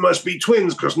 you must be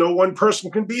twins because no one person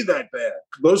can be that bad.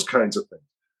 Those kinds of things.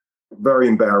 Very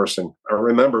embarrassing. I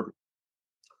remember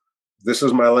this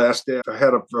is my last day. I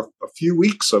had a few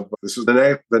weeks of this is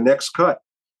the next cut.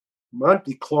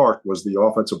 Monty Clark was the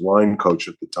offensive line coach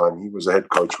at the time. He was a head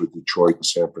coach with Detroit and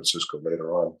San Francisco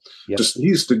later on. Yep. He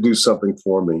used to do something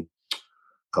for me.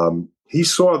 He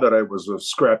saw that I was a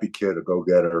scrappy kid, a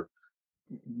go-getter.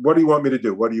 What do you want me to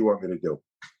do? What do you want me to do?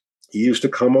 He used to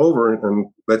come over and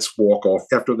let's walk off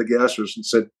after the gassers and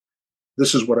said,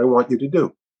 this is what I want you to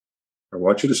do. I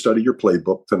want you to study your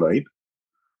playbook tonight.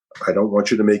 I don't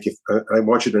want you to make it. I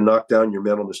want you to knock down your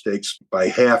mental mistakes by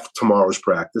half tomorrow's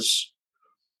practice.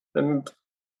 And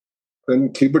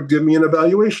then he would give me an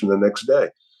evaluation the next day.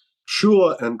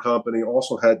 Shula and company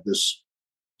also had this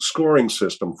scoring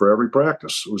system for every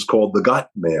practice. It was called the Got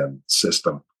Man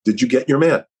system. Did you get your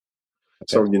man? Okay.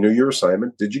 So you knew your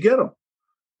assignment. Did you get him?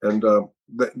 And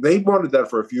they wanted that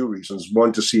for a few reasons.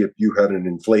 One, to see if you had an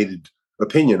inflated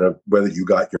opinion of whether you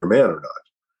got your man or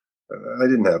not. I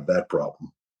didn't have that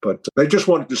problem. But they just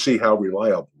wanted to see how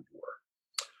reliable you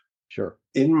were. Sure.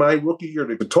 In my rookie year,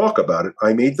 to talk about it,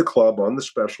 I made the club on the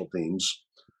special teams.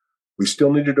 We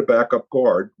still needed a backup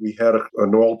guard. We had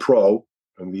an all-pro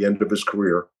at the end of his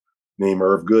career named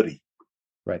Irv Goody.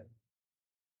 Right.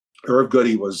 Irv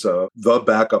Goody was the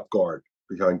backup guard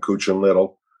behind Cooch and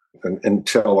Little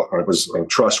until I was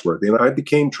trustworthy. And I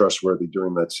became trustworthy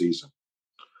during that season.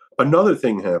 Another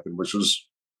thing happened, which was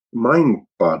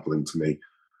mind-boggling to me.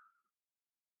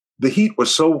 The heat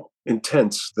was so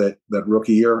intense that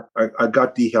rookie year, I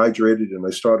got dehydrated and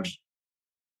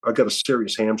I got a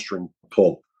serious hamstring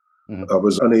pull. Mm-hmm. I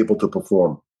was unable to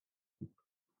perform.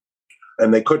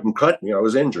 And they couldn't cut me. I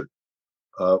was injured.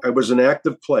 I was an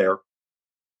active player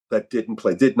that did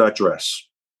not dress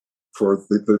for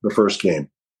the first game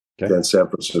against San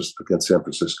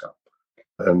Francisco.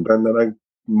 And then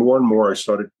more and more I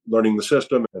started learning the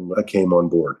system and I came on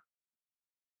board.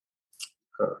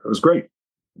 It was great.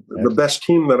 Absolutely. The best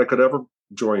team that I could ever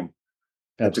join.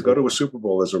 And to go to a Super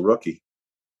Bowl as a rookie.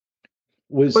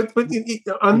 But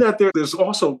on that, there's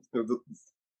also,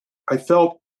 I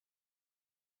felt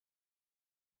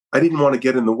I didn't want to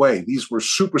get in the way. These were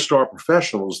superstar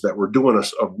professionals that were doing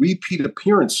a repeat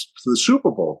appearance to the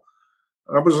Super Bowl.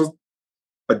 I was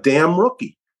a damn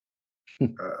rookie.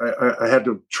 I had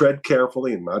to tread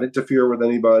carefully and not interfere with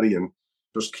anybody and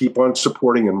just keep on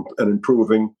supporting and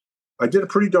improving. I did a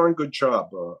pretty darn good job.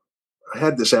 I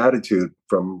had this attitude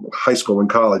from high school and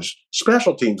college.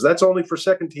 Special teams, that's only for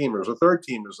second teamers or third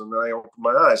teamers. And then I opened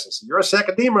my eyes and said, you're a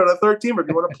second teamer and a third teamer. If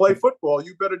you want to play football,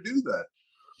 you better do that.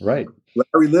 Right.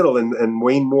 Larry Little and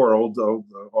Wayne Moore, old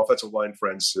offensive line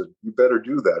friends, said, you better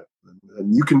do that.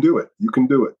 And you can do it. You can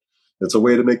do it. It's a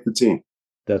way to make the team.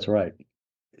 That's right.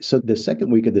 So the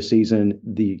second week of the season,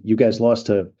 you guys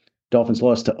Dolphins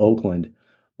lost to Oakland.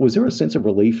 Was there a sense of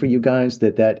relief for you guys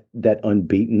that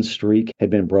unbeaten streak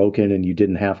had been broken and you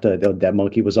didn't have to, that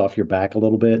monkey was off your back a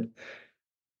little bit?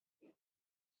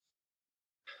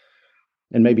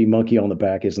 And maybe monkey on the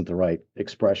back isn't the right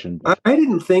expression. I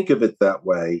didn't think of it that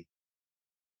way.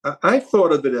 I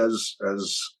thought of it as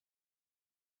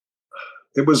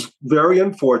it was very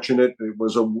unfortunate.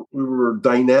 We were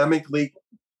dynamically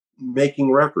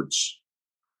making records,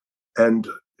 and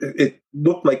it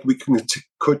looked like we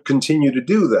could continue to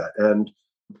do that. And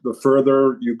the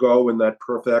further you go in that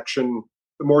perfection,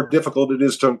 the more difficult it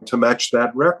is to match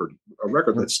that record, a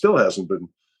record that still hasn't been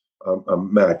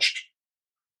matched.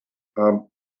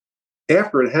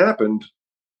 After it happened,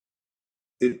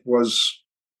 it was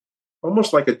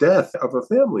almost like a death of a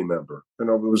family member. It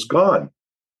was gone.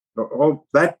 All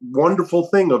that wonderful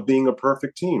thing of being a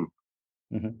perfect team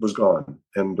was gone,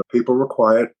 and people were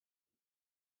quiet.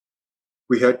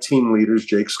 We had team leaders,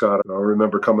 Jake Scott. I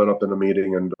remember coming up in a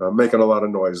meeting and making a lot of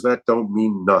noise. That don't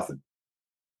mean nothing,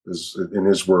 is in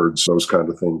his words, those kind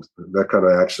of things, that kind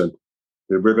of accent.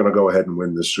 We're going to go ahead and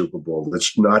win this Super Bowl.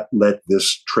 Let's not let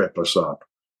this trip us up.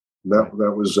 That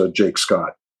was Jake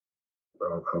Scott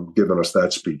giving us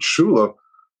that speech. Shula,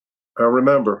 I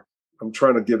remember, I'm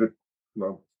trying to give it,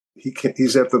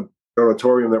 he's at the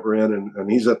auditorium that we're in, and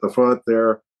he's at the front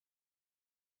there.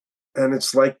 And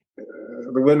it's like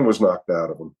the wind was knocked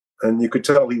out of him. And you could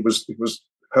tell he was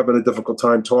having a difficult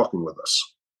time talking with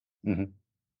us. Mm-hmm.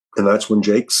 And that's when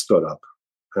Jake stood up.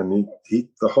 And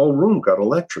the whole room got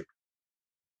electric.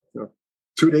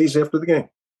 2 days after the game.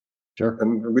 Sure.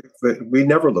 And we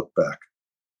never looked back.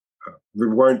 We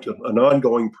weren't an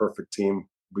ongoing perfect team.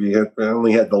 We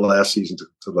only had the last season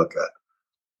to look at.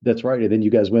 That's right. And then you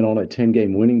guys went on a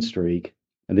 10-game winning streak,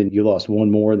 and then you lost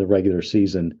one more in the regular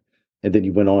season. And then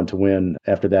you went on to win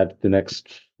after that, the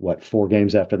next, 4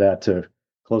 games after that to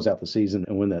close out the season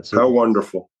and win that season. How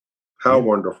wonderful. How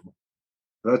wonderful.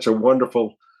 That's a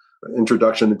wonderful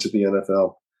introduction into the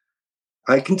NFL.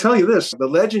 I can tell you this, the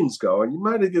legends go, and you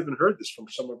might have even heard this from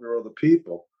some of your other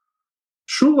people.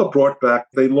 Shula brought back,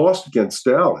 they lost against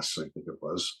Dallas, I think it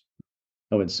was.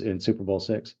 Oh, in Super Bowl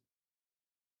VI.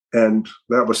 And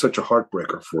that was such a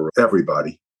heartbreaker for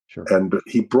everybody. Sure. And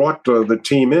he brought the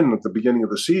team in at the beginning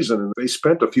of the season, and they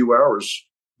spent a few hours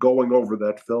going over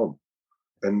that film.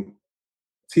 And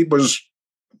he was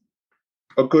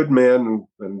a good man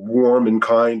and warm and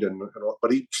kind,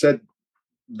 but he said,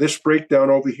 this breakdown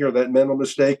over here, that mental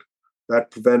mistake,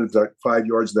 that prevented the 5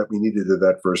 yards that we needed at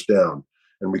that first down.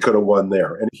 And we could have won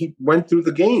there. And he went through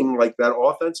the game like that,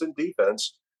 offense and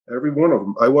defense, every one of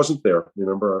them. I wasn't there.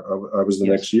 Remember, I was the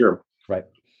next year. Right.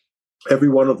 Every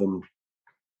one of them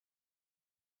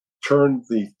turned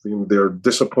their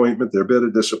disappointment, their bit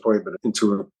of disappointment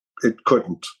into it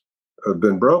couldn't have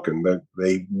been broken.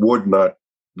 They would not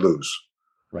lose.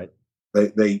 Right.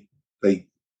 They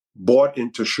bought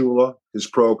into Shula, his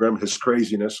program, his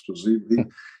craziness,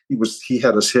 because he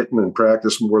had us hitting in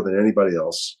practice more than anybody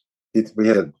else. We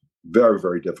had very,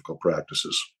 very difficult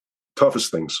practices, toughest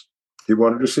things. He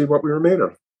wanted to see what we were made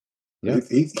of. Yeah.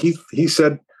 He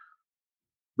said,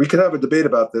 we can have a debate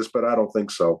about this, but I don't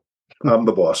think so. I'm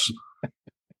the boss.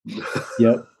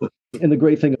 Yeah. And the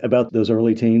great thing about those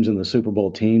early teams and the Super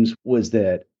Bowl teams was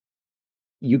that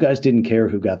you guys didn't care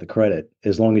who got the credit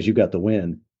as long as you got the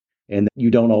win. And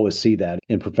you don't always see that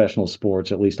in professional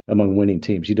sports, at least among winning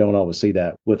teams. You don't always see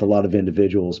that with a lot of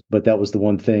individuals. But that was the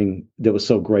one thing that was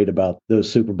so great about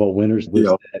those Super Bowl winners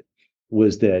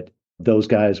was that those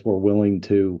guys were willing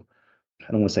to,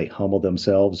 I don't want to say humble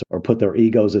themselves or put their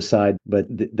egos aside, but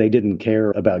they didn't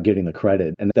care about getting the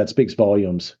credit. And that speaks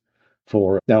volumes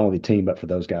for not only the team, but for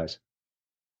those guys.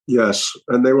 Yes.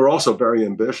 And they were also very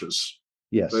ambitious.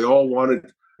 Yes. They all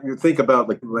wanted... You think about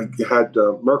like you had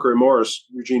Mercury Morris,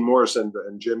 Eugene Morris, and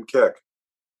Jim Kick,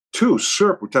 2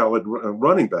 super talented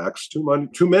running backs, too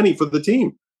many for the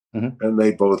team, and they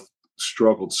both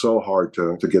struggled so hard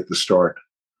to get the start.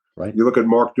 Right. You look at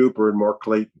Mark Duper and Mark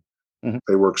Clayton; Mhm.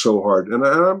 They work so hard. And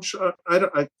I'm sure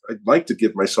I'd like to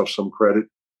give myself some credit.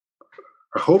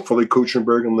 Hopefully,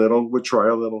 Kuchenberg and Little would try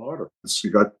a little harder.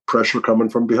 You got pressure coming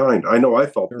from behind. I know I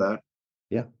felt Sure. that.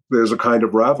 Yeah. There's a kind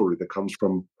of rivalry that comes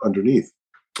from underneath.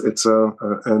 It's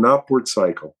an upward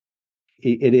cycle.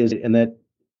 It is. And that,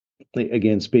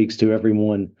 again, speaks to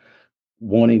everyone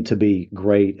wanting to be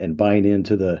great and buying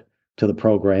into the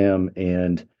program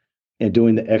and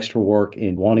doing the extra work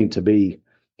and wanting to be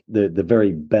the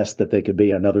very best that they could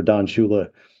be. Another Don Shula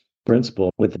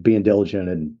principle with being diligent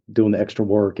and doing the extra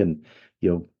work and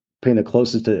paying the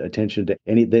closest attention to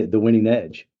the winning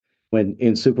edge. When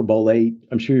in Super Bowl VIII,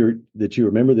 I'm sure that you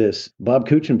remember this. Bob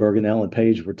Kuchenberg and Alan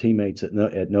Page were teammates at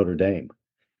Notre Dame,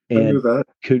 I knew and that.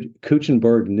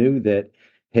 Kuchenberg knew that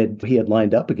he had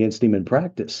lined up against him in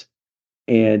practice.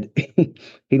 And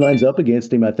he lines up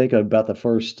against him, I think, about the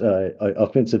first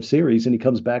offensive series, and he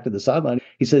comes back to the sideline.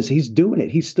 He says he's doing it.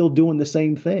 He's still doing the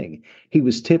same thing. He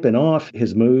was tipping off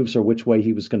his moves or which way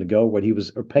he was going to go,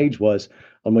 or Page was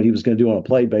on what he was going to do on a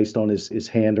play based on his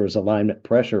hand or his alignment,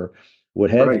 pressure, what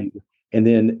have Right. you. And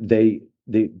then they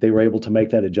were able to make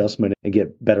that adjustment and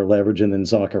get better leverage. And then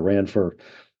Zonka ran for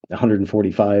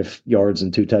 145 yards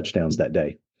and 2 touchdowns that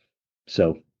day.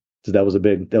 So that was a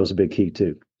big key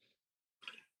too.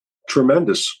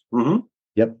 Tremendous. Mm-hmm.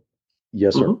 Yep.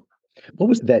 Yes, sir. Mm-hmm. What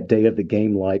was that day of the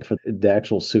game like for the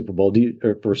actual Super Bowl?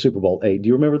 For Super Bowl VIII? Do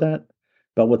you remember that?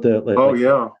 About what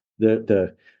Yeah.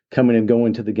 the coming and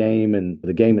going to the game and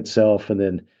the game itself, and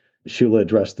then Shula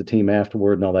addressed the team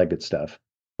afterward and all that good stuff.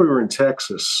 We were in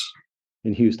Texas,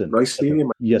 In Houston. Rice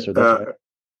Stadium. Yes, sir. That's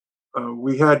right.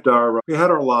 We had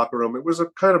our locker room. It was a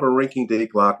kind of a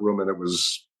rinky-dink locker room, and it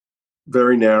was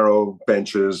very narrow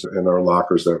benches in our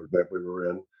lockers that we were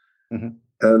in. Mm-hmm.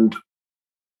 And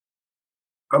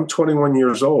I'm 21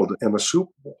 years old in a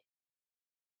Super Bowl.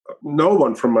 No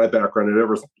one from my background had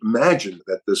ever imagined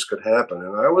that this could happen.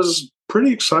 And I was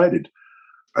pretty excited.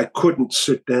 I couldn't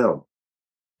sit down.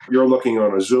 You're looking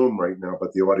on a Zoom right now,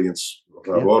 but the audience was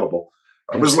not audible.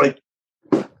 I was like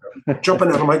jumping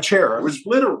out of my chair. I was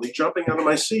literally jumping out of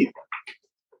my seat.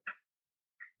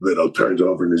 Little turns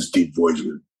over in his deep voice,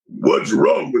 "What's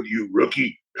wrong with you,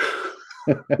 rookie?"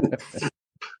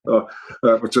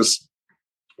 Just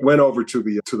went over to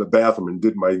the bathroom and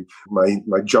did my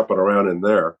jumping around in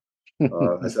there.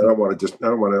 I said, I don't want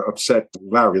to upset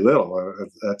Larry Little.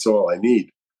 That's all I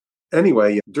need.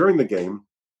 Anyway, during the game,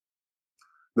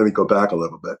 let me go back a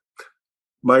little bit.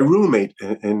 My roommate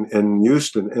in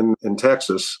Houston, in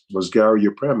Texas, was Gary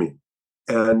Upremian.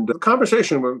 And the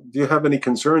conversation, do you have any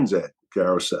concerns, Ed?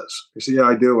 Gary says. I said, yeah,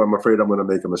 I do. I'm afraid I'm going to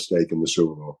make a mistake in the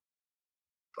Super Bowl.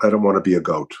 I don't want to be a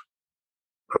goat.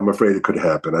 I'm afraid it could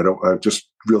happen. I just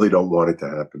really don't want it to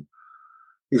happen.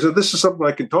 He said, this is something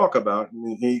I can talk about.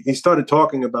 And he started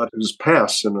talking about his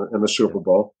pass in the Super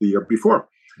Bowl the year before.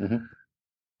 Mm-hmm.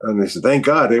 And he said, thank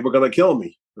God they were going to kill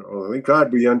me. Thank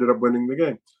God we ended up winning the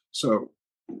game. So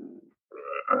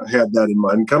I had that in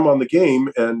mind. Come on the game,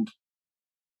 and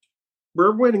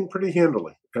we're winning pretty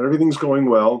handily. And everything's going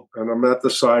well. And I'm at the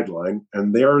sideline,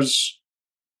 and there's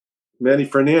Manny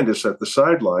Fernandez at the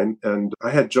sideline. And I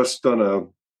had just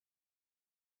done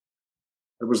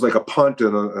it was like a punt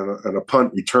and a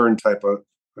punt return type of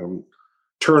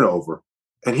turnover.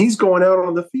 And he's going out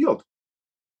on the field.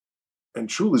 And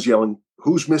Shula's yelling,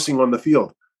 who's missing on the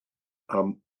field?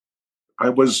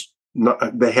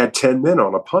 They had 10 men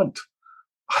on a punt.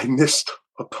 I missed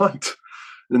a punt.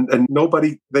 And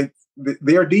nobody,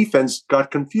 their defense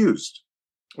got confused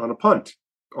on a punt,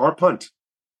 our punt.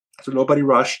 So nobody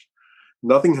rushed.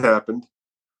 Nothing happened.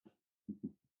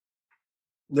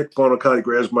 Nick Bonacotti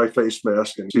grabs my face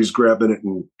mask and he's grabbing it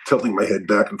and tilting my head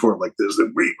back and forth like this.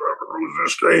 And we lose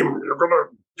this game. You're gonna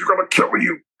kill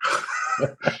you.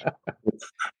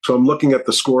 So I'm looking at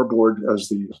the scoreboard as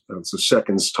the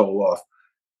seconds toll off.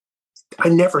 I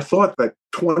never thought that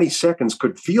 20 seconds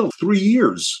could feel 3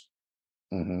 years.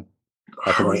 Mm-hmm.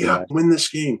 Hurry up, win this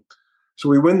game. So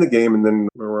we win the game, and then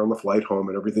we're on the flight home,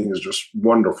 and everything is just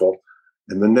wonderful.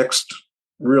 And the next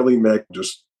really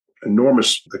just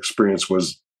enormous experience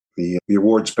was the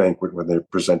awards banquet when they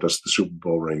present us the Super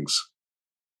Bowl rings.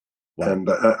 Wow. And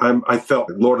I felt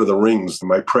like Lord of the Rings,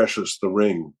 my precious, the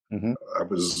ring. Mm-hmm.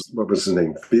 What was his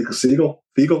name?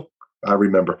 Fiegel? I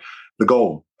remember. The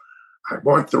goal. I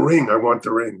want the ring. I want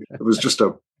the ring. It was just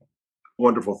a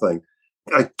wonderful thing.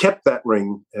 I kept that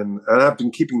ring, and I've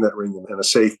been keeping that ring in a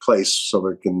safe place so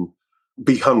I can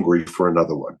be hungry for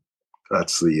another one.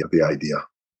 That's the idea.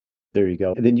 There you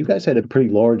go. And then you guys had a pretty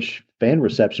large fan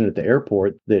reception at the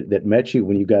airport that met you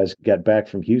when you guys got back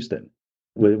from Houston.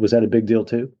 Was that a big deal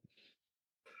too?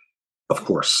 Of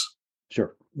course.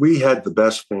 Sure. We had the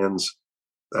best fans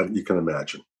that you can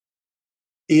imagine.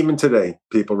 Even today,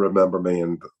 people remember me,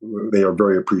 and they are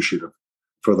very appreciative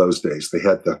for those days. They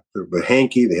had the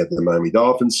hanky, they had the Miami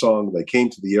Dolphins song. They came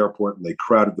to the airport and they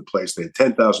crowded the place. They had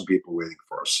 10,000 people waiting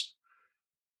for us.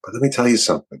 But let me tell you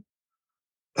something.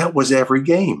 That was every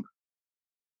game.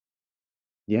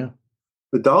 Yeah.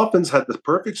 The Dolphins had the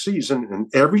perfect season, and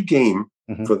every game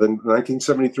for the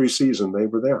 1973 season, they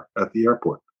were there at the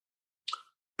airport.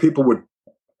 People would,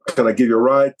 can I give you a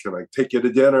ride? Can I take you to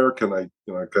dinner?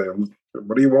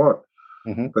 What do you want?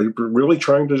 They were really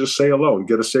trying to just say hello and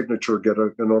get a signature, get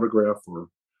an autograph, or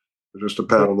just a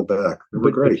pat on the back. They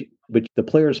were great. But the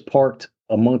players parked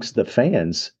amongst the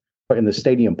fans in the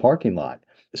stadium parking lot.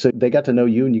 So they got to know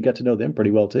you and you got to know them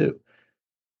pretty well too.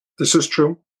 This is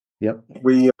true. Yep.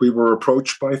 We were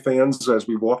approached by fans as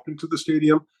we walked into the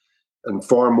stadium, and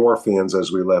far more fans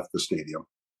as we left the stadium.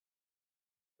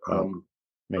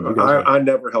 I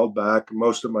never held back.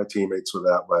 Most of my teammates were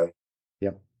that way.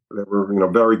 Yep. They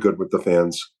were, very good with the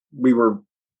fans. We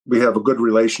have a good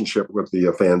relationship with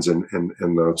the fans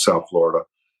in South Florida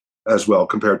as well,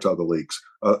 compared to other leagues,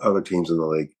 other teams in the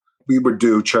league. We would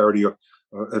do charity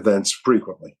events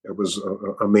frequently. It was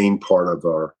a main part of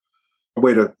our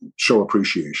way to show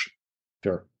appreciation.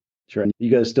 Sure. And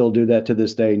you guys still do that to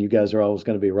this day, and you guys are always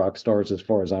going to be rock stars as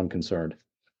far as I'm concerned.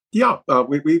 Yeah,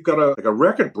 we've got a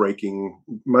record-breaking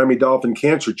Miami Dolphin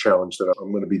Cancer Challenge that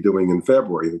I'm going to be doing in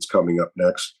February that's coming up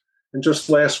next. And just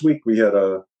last week, we had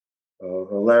a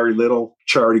Larry Little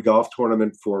charity golf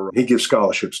tournament he gives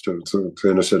scholarships to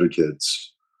inner city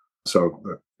kids. So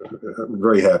I'm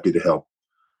very happy to help.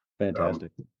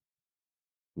 Fantastic.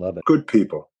 Love it. Good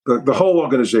people. The whole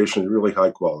organization is really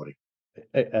high quality.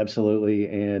 Absolutely.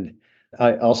 And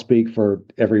I'll speak for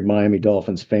every Miami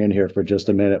Dolphins fan here for just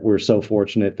a minute. We're so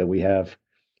fortunate that we have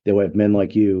men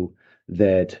like you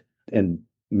and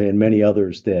many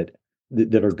others that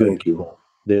are good people.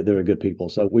 That are good people.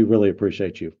 So we really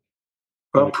appreciate you.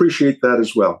 I appreciate that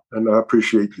as well. And I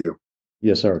appreciate you.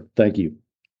 Yes, sir. Thank you.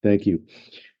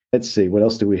 Let's see, what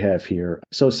else do we have here?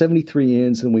 So 73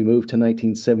 ends and we move to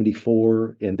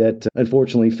 1974, and that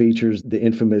unfortunately features the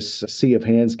infamous Sea of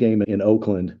Hands game in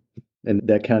Oakland. And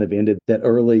that kind of ended that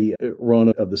early run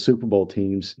of the Super Bowl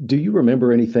teams. Do you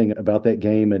remember anything about that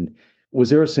game? And was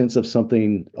there a sense of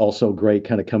something also great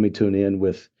kind of coming to an end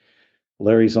with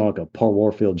Larry Zonka, Paul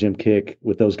Warfield, Jim Kick,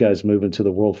 with those guys moving to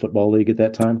the World Football League at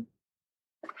that time?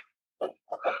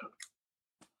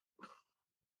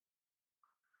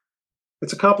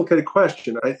 It's a complicated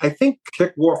question. I think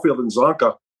Kick, Warfield, and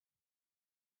Zonka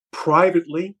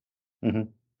privately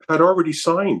had already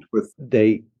signed with.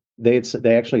 They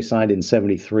actually signed in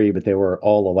 73, but they were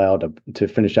all allowed to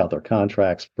finish out their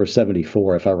contracts for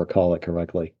 74, if I recall it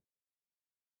correctly.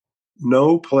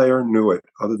 No player knew it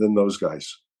other than those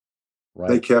guys. Right.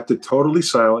 They kept it totally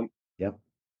silent. Yep.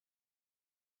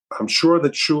 I'm sure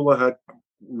that Shula had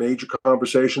major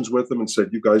conversations with them and said,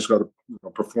 "You guys got to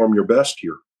perform your best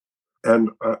here."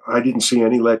 And I didn't see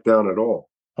any letdown at all.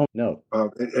 Oh, no.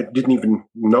 It didn't even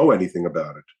know anything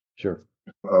about it. Sure.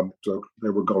 So they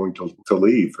were going to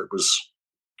leave. It was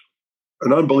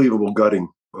an unbelievable gutting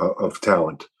of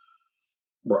talent,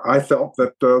 where I felt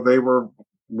that they were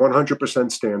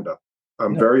 100% stand-up.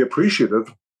 I'm very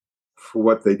appreciative for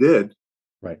what they did.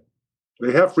 Right.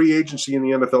 They have free agency in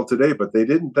the NFL today, but they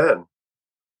didn't then.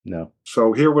 No.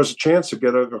 So here was a chance to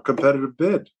get a competitive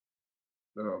bid.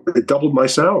 It doubled my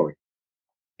salary.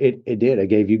 It did. It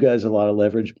gave you guys a lot of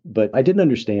leverage, but I didn't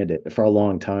understand it for a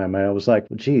long time. I was like,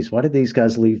 well, geez, why did these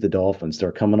guys leave the Dolphins?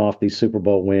 They're coming off these Super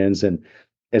Bowl wins. And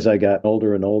as I got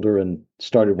older and older and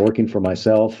started working for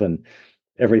myself and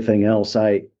everything else,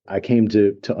 I came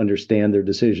to understand their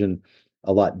decision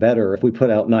a lot better. If we put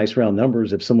out nice round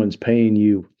numbers, if someone's paying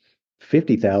you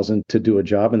 $50,000 to do a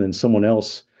job and then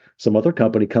some other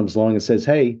company comes along and says,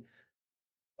 hey,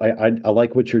 I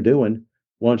like what you're doing.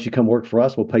 Why don't you come work for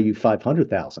us? We'll pay you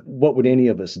 $500,000. What would any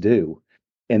of us do?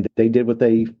 And they did what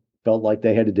they felt like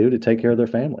they had to do to take care of their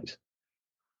families.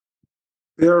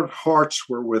 Their hearts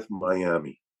were with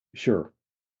Miami. Sure.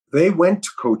 They went to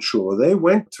Coach Shula. They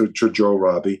went to Joe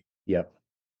Robbie. Yep.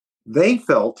 They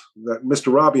felt that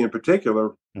Mr. Robbie in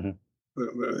particular,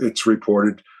 it's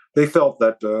reported, they felt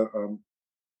that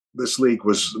this league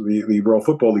the World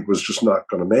Football League was just not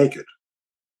going to make it.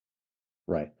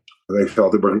 Right. They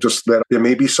felt that there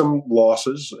may be some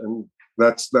losses, and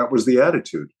that was the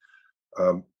attitude.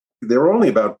 There were only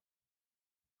about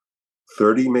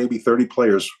 30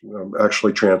 players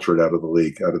actually transferred out of the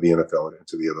league, out of the NFL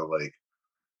into the other league.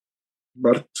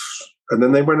 And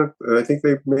then they went. I think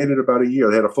they made it about a year.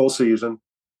 They had a full season,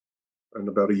 and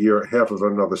about a year, half of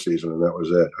another season, and that was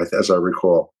it, as I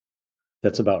recall.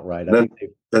 That's about right.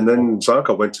 And then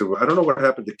Zonka went to, I don't know what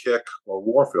happened to Kick or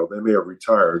Warfield. They may have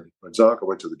retired, but Zonka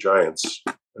went to the Giants.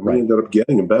 And we ended up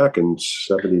getting him back in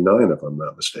 79, if I'm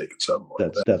not mistaken.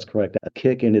 That's correct.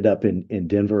 Kick ended up in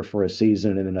Denver for a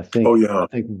season, and then I think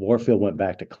Warfield went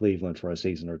back to Cleveland for a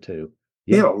season or two.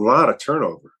 He had a lot of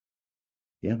turnover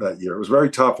Yeah. that year. It was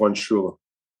very tough on Shula.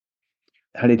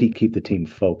 How did he keep the team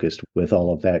focused with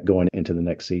all of that going into the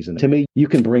next season? To me, you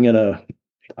can bring in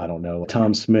I don't know,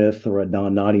 Tom Smith or a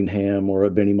Don Nottingham or a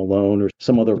Benny Malone or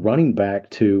some other running back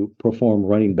to perform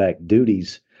running back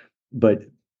duties. But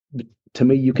to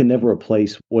me, you can never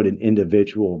replace what an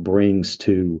individual brings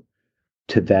to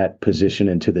that position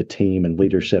and to the team and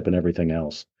leadership and everything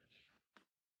else.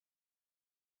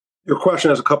 Your question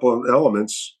has a couple of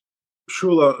elements.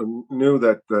 Shula knew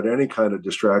that any kind of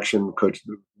distraction could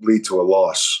lead to a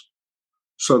loss.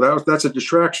 So that's a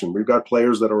distraction. We've got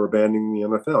players that are abandoning the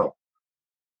NFL.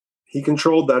 He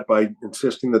controlled that by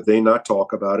insisting that they not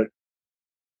talk about it.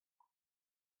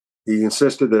 He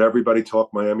insisted that everybody talk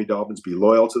Miami Dolphins, be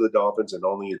loyal to the Dolphins, and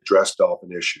only address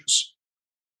Dolphin issues.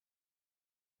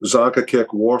 Zonka,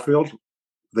 Kick, Warfield,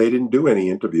 they didn't do any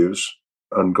interviews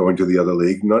on going to the other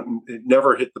league. It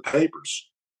never hit the papers.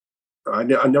 I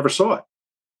never saw it.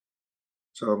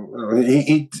 So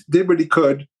he did what he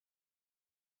could.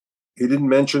 He didn't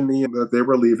mention that they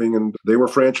were leaving, and they were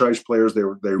franchise players. They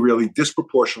really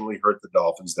disproportionately hurt the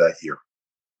Dolphins that year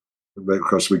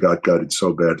because we got gutted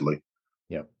so badly.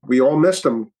 Yeah, we all missed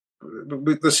him.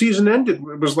 The season ended.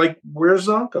 It was like, where's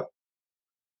Zonka?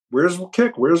 Where's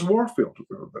Kick? Where's Warfield?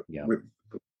 Yeah.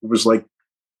 It was like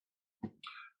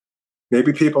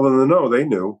maybe people in the know, they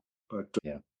knew, but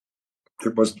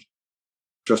it was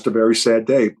just a very sad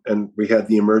day. And we had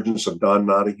the emergence of Don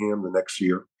Nottingham the next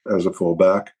year as a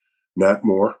fullback, Nat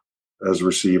Moore as a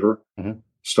receiver,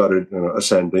 started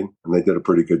ascending, and they did a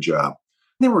pretty good job.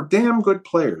 They were damn good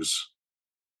players,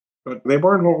 but they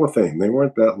weren't Hall of Fame. They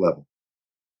weren't that level.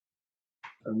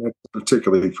 And that's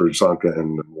particularly for Zonka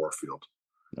and Warfield.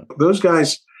 No. Those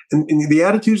guys, and the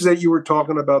attitudes that you were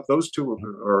talking about, those two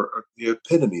are the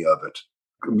epitome of it.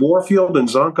 Warfield and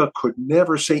Zonka could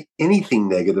never say anything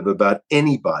negative about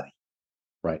anybody.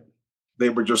 Right. They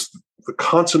were just the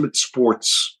consummate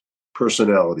sports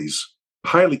personalities,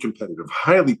 highly competitive,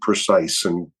 highly precise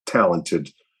and talented,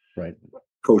 right,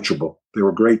 coachable. They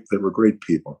were great. They were great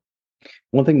people.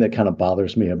 One thing that kind of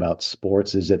bothers me about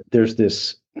sports is that there's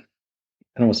this, I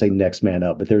don't want to say next man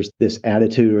up, but there's this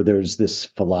attitude or there's this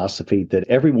philosophy that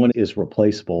everyone is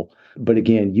replaceable. But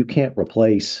again, you can't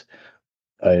replace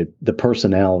the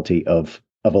personality of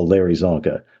a Larry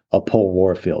Zonka, a Paul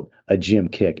Warfield, a Jim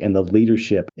Kick, and the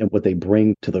leadership and what they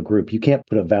bring to the group. You can't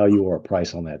put a value or a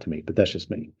price on that to me, but that's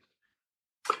just me.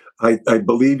 I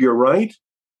believe you're right.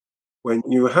 When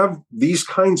you have these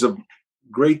kinds of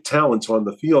great talents on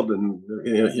the field and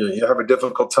you have a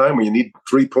difficult time when you need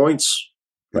 3 points,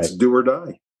 it's do or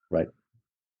die. Right.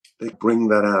 They bring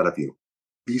that out of you.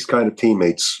 These kind of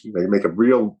teammates, they make a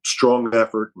real strong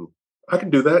effort. And I can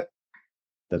do that.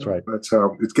 That's right. That's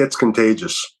how it gets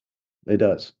contagious. It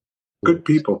does. Good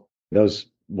people. That was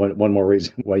one more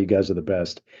reason why you guys are the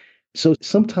best. So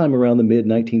sometime around the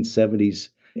mid-1970s,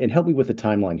 and help me with the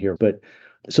timeline here, but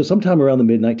so sometime around the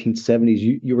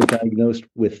mid-1970s, you were diagnosed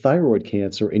with thyroid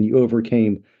cancer and you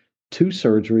overcame 2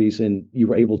 surgeries and you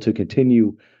were able to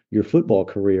continue your football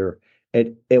career.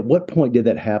 At what point did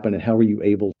that happen and how were you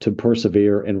able to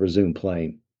persevere and resume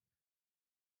playing?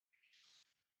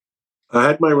 I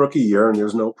had my rookie year and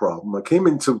there's no problem. I came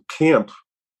into camp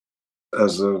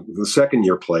as the second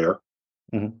year player.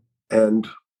 And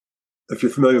if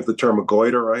you're familiar with the term a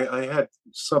goiter, I had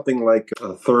something like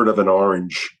a third of an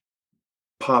orange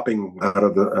popping out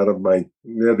of my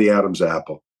near the Adam's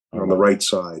apple on the right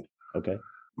side. Okay.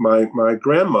 My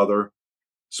grandmother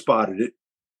spotted it.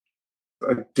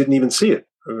 I didn't even see it.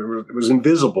 It was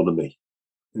invisible to me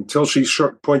until she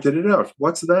pointed it out.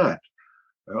 What's that?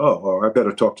 Oh, I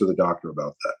better talk to the doctor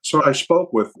about that. So I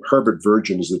spoke with Herbert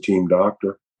Virgin as the team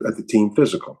doctor at the team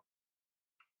physical.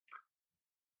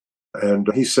 And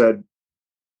he said,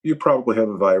 you probably have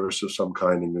a virus of some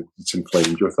kind and it's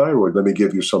inflamed your thyroid. Let me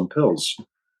give you some pills.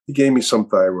 He gave me some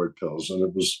thyroid pills and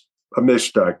it was a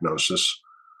misdiagnosis.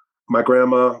 My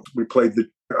grandma,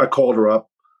 I called her up.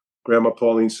 Grandma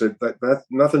Pauline said that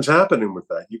nothing's happening with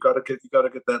that. You got to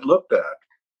get that looked at.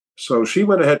 So she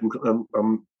went ahead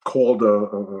and called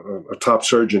a top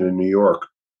surgeon in New York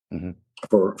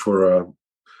for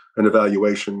an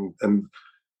evaluation, and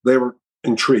they were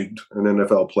intrigued. An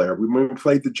NFL player. We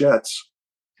played the Jets.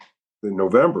 in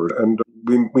November, and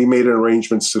we made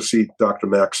arrangements to see Dr.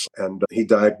 Max, and he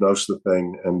diagnosed the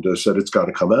thing and said it's got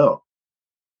to come out.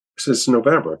 He says, it's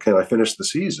November. Can I finish the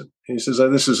season? He says,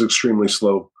 this is extremely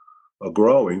slow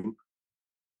growing.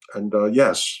 And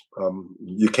yes,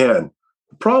 you can.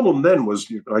 The problem then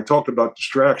was, I talked about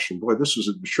distraction. Boy, this was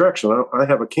a distraction. I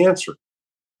have a cancer,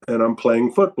 and I'm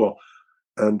playing football.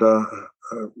 And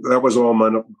that was all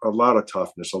a lot of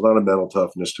toughness, a lot of mental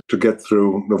toughness to get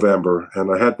through November.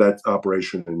 And I had that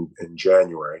operation in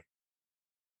January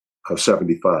of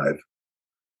 75.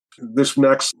 This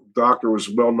next doctor was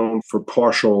well known for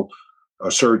partial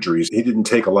surgeries. He didn't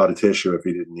take a lot of tissue if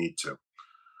he didn't need to.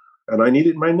 And I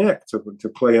needed my neck to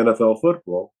play NFL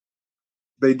football.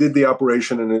 They did the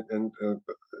operation, and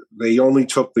they only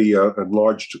took the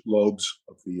enlarged lobes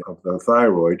of the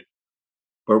thyroid.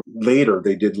 But later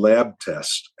they did lab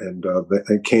tests, and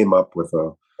they came up with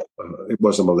it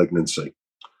was a malignancy.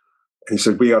 He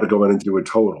said, we got to go in and do a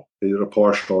total. They did a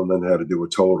partial and then had to do a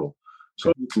total.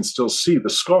 So you can still see the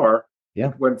scar. Yeah.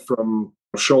 It went from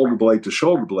shoulder blade to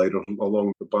shoulder blade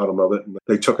along the bottom of it. And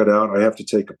they took it out. I have to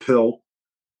take a pill.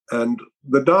 And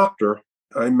the doctor,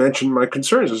 I mentioned my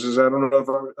concerns. He says, I don't know if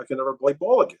I can ever play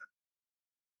ball again.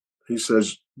 He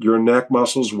says, your neck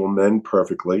muscles will mend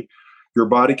perfectly. Your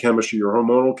body chemistry, your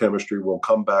hormonal chemistry will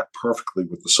come back perfectly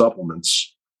with the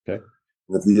supplements. Okay.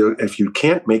 If you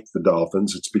can't make the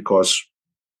Dolphins, it's because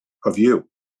of you.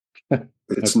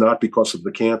 It's not because of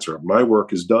the cancer. My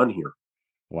work is done here.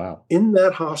 Wow. In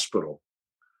that hospital,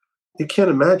 you can't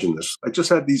imagine this. I just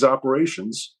had these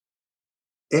operations.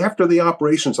 After the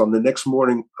operations, on the next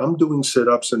morning, I'm doing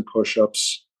sit-ups and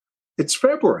push-ups. It's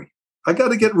February. I got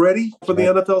to get ready for the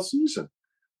NFL season.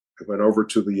 I went over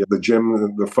to the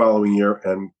gym the following year,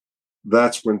 and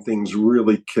that's when things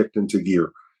really kicked into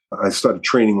gear. I started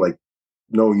training like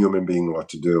no human being ought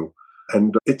to do.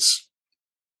 And it's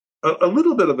a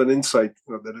little bit of an insight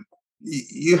that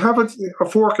you have a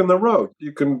fork in the road.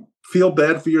 You can feel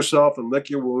bad for yourself and lick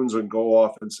your wounds and go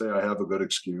off and say, I have a good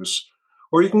excuse.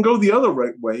 Or you can go the other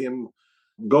right way and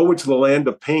go into the land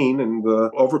of pain and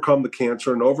overcome the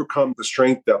cancer and overcome the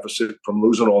strength deficit from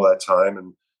losing all that time.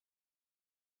 And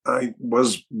I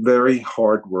was very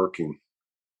hardworking.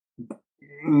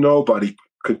 Nobody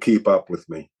could keep up with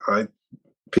me.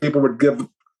 People would give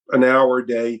an hour a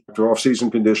day for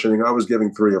off-season conditioning. I was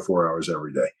giving 3 or 4 hours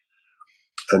every day.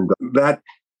 And that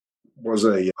was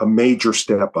a major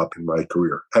step up in my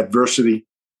career. Adversity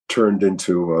turned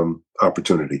into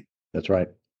opportunity. That's right.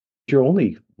 You're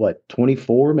only,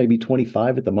 24, maybe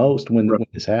 25 at the most when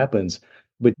this happens.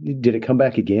 But did it come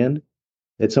back again?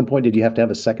 At some point, did you have to have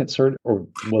a second surgery, or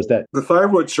was that? The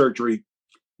thyroid surgery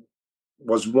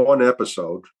was one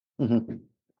episode. Mm-hmm.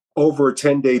 Over a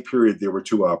 10-day period, there were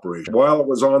 2 operations. While it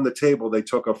was on the table, they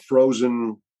took a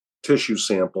frozen tissue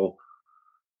sample,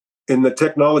 and the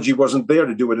technology wasn't there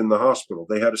to do it in the hospital.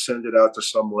 They had to send it out to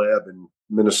some lab in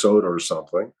Minnesota or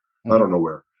something. Mm-hmm. I don't know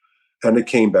where. And it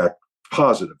came back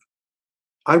positive.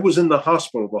 I was in the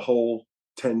hospital the whole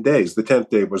 10 days. The 10th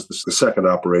day was the second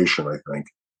operation, I think.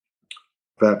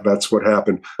 That's what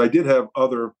happened. I did have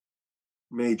other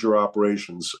major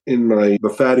operations in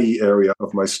the fatty area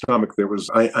of my stomach.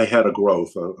 I had a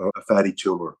growth, a fatty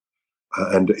tumor,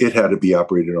 and it had to be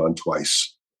operated on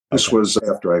twice. This was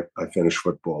after I finished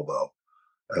football,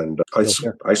 though, and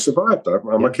I survived.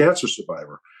 I'm a cancer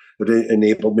survivor. It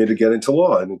enabled me to get into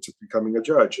law and into becoming a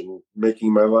judge and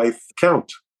making my life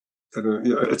count. And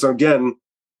it's again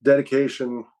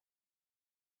dedication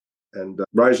and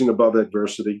rising above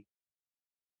adversity.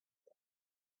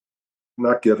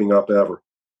 Not giving up ever,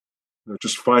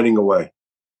 just finding a way.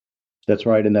 That's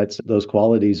right, and those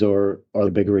qualities are the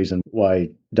big reason why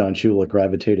Don Shula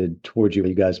gravitated towards you.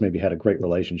 You guys maybe had a great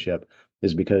relationship,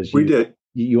 is because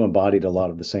you embodied a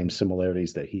lot of the same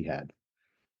similarities that he had.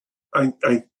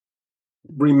 I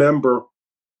remember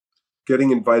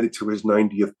getting invited to his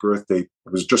 90th birthday.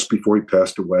 It was just before he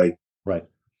passed away. Right.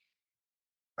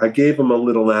 I gave him a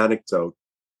little anecdote.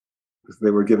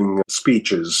 They were giving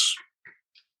speeches.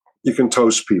 You can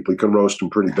toast people. You can roast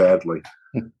them pretty badly.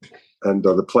 And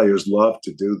the players love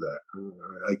to do that.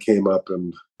 I came up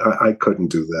and I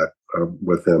couldn't do that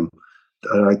with him.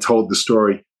 And I told the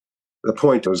story. The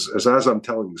point was, as I'm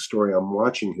telling the story, I'm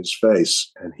watching his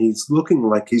face, and he's looking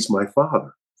like he's my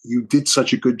father. You did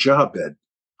such a good job, Ed.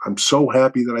 I'm so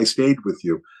happy that I stayed with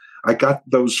you. I got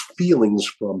those feelings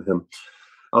from him.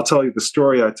 I'll tell you the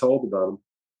story I told about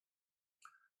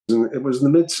him. It was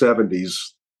in the mid-'70s.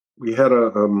 We had a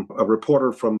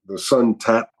reporter from the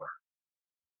Sun-Tatler.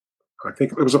 I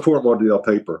think it was a Fort Lauderdale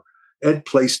paper. Ed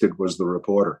Plasted was the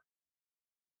reporter.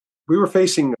 We were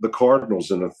facing the Cardinals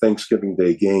in a Thanksgiving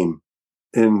Day game.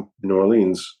 in New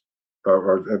Orleans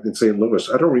or in St. Louis.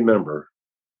 I don't remember.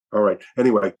 All right.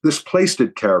 Anyway, this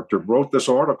Playstead character wrote this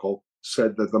article,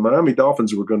 said that the Miami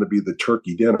Dolphins were going to be the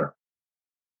turkey dinner.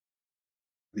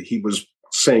 He was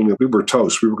saying that we were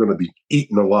toast. We were going to be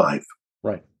eaten alive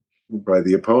Right. by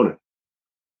the opponent.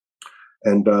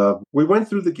 And we went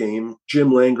through the game. Jim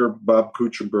Langer, Bob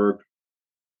Kuchenberg,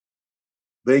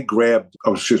 they grabbed,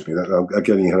 excuse me, I'm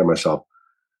getting ahead of myself.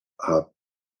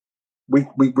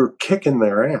 We were kicking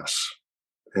their ass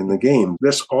in the game.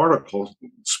 This article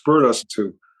spurred us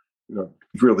to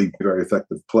really very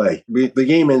effective play. The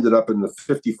game ended up in the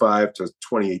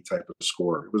 55-28 type of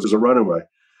score. It was a runaway.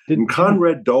 And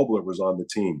Conrad Dobler was on the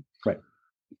team. Right.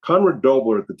 Conrad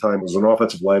Dobler at the time was an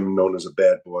offensive lineman known as a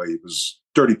bad boy. He was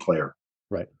a dirty player.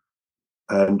 Right.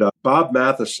 And Bob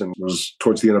Matheson was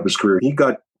towards the end of his career. He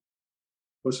got,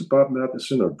 was it Bob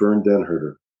Matheson or Vern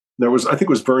Denherter? No, I think it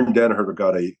was Vern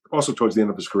Denherter also towards the end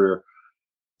of his career,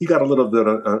 he got a little bit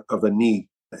of a knee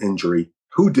injury.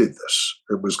 Who did this?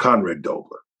 It was Conrad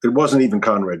Dobler. It wasn't even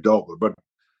Conrad Dobler, but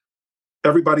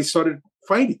everybody started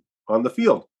fighting on the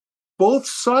field. Both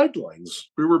sidelines,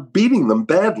 we were beating them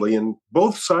badly, and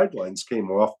both sidelines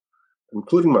came off,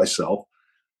 including myself.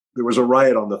 There was a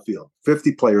riot on the field.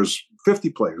 50 players,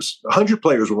 100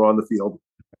 players were on the field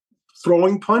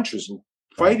throwing punches and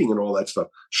fighting and all that stuff.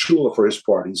 Shula, for his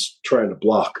part, he's trying to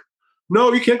block.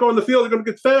 No, you can't go on the field. You're going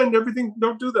to get fanned. Everything,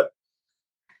 don't do that.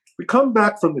 We come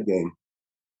back from the game.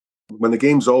 When the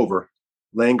game's over,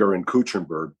 Langer and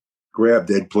Kuchenberg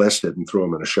grabbed Ed Playstead and threw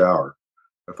him in a shower.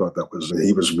 I thought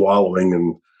he was wallowing,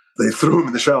 and they threw him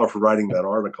in the shower for writing that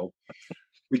article.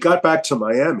 We got back to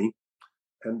Miami,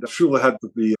 and Shula had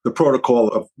the protocol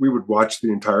of we would watch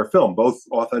the entire film, both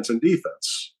offense and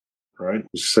defense, right?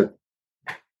 He said,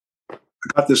 I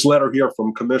got this letter here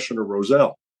from Commissioner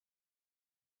Rozelle.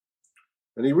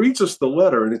 And he reads us the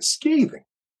letter, and it's scathing.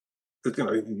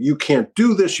 You can't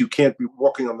do this. You can't be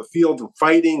walking on the field and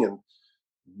fighting, and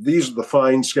these are the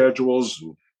fine schedules,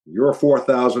 and you're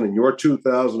 4,000 and you're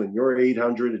 2,000 and you're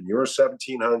 800 and you're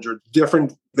 1,700.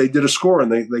 Different. They did a score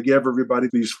and they gave everybody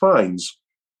these fines.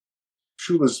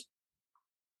 Shula's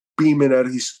beaming at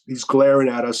us. He's glaring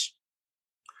at us.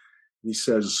 He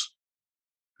says,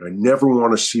 I never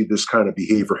want to see this kind of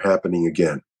behavior happening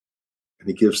again. And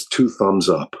he gives 2 thumbs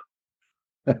up.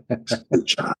 Good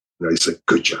job. And I said,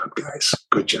 good job, guys.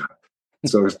 Good job.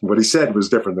 So what he said was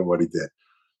different than what he did.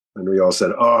 And we all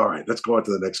said, all right, let's go on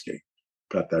to the next game.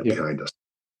 Got that behind us.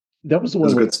 That was the one.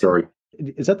 It was a good story.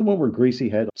 Is that the one where Greasy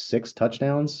had 6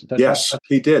 touchdowns? Yes,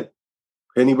 he did.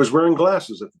 And he was wearing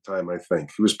glasses at the time, I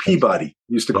think. He was Peabody.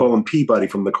 We used to call him Peabody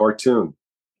from the cartoon.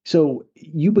 So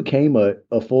you became a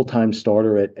full-time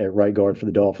starter at right guard for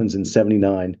the Dolphins in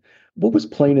 '79. What was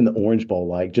playing in the Orange Bowl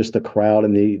like? Just the crowd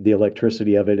and the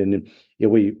electricity of it. And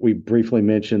we briefly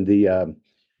mentioned the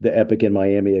epic in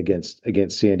Miami against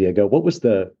San Diego. What was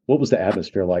the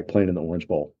atmosphere like playing in the Orange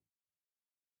Bowl?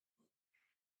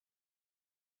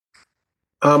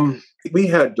 We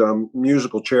had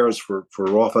musical chairs for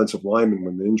offensive linemen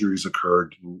when the injuries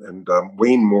occurred, and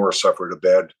Wayne Moore suffered a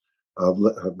bad,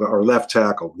 our left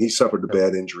tackle. He suffered a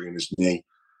bad injury in his knee,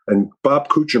 and Bob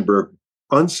Kuchenberg,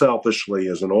 unselfishly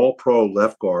as an All-Pro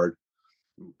left guard,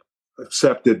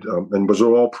 accepted and was an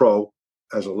All-Pro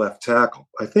as a left tackle.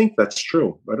 I think that's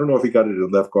true. I don't know if he got it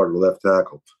at left guard or left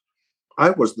tackle.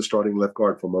 I was the starting left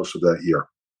guard for most of that year.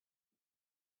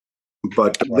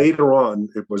 But later on,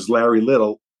 it was Larry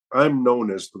Little. I'm known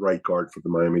as the right guard for the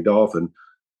Miami Dolphin.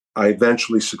 I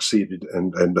eventually succeeded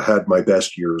and had my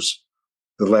best years.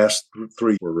 The last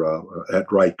 3 were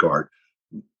at right guard.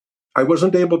 I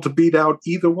wasn't able to beat out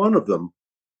either one of them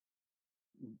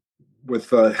with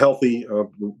healthy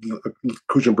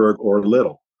Kuchenberg or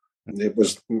Little. It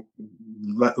was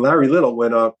Larry Little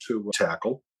went out to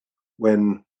tackle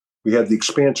when we had the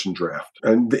expansion draft.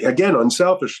 And again,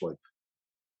 unselfishly,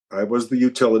 I was the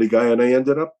utility guy, and I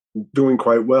ended up doing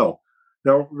quite well.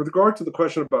 Now, with regard to the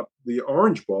question about the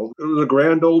Orange Bowl, it was a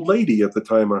grand old lady at the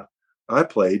time I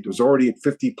played. It was already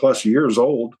 50-plus years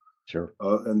old. Sure.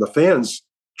 And the fans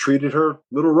treated her a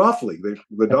little roughly.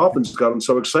 The Dolphins got them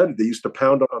so excited. They used to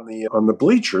pound on the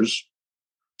bleachers,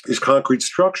 these concrete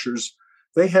structures.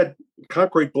 They had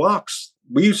concrete blocks.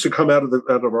 We used to come out of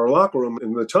our locker room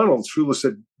in the tunnel. Shula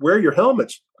said, wear your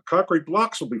helmets. Concrete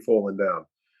blocks will be falling down.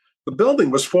 The building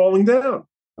was falling down.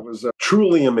 It was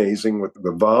truly amazing with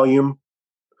the volume.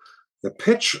 The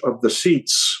pitch of the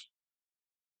seats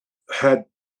had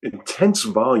intense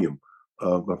volume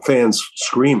of fans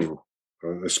screaming,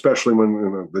 especially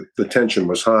when the tension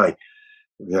was high.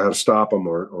 You had to stop them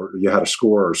or you had to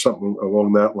score or something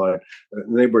along that line.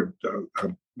 And they were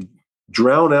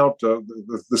drown out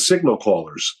the signal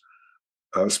callers,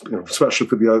 especially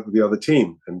for the other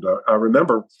team. And I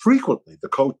remember frequently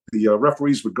the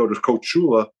referees would go to Coach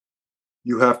Shula.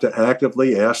 You have to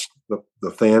actively ask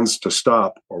the fans to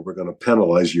stop, or we're going to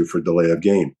penalize you for delay of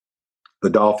game. The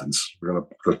Dolphins,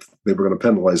 they were going to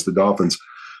penalize the Dolphins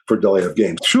for delay of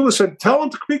game. Shula said, "Tell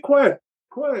them to be quiet,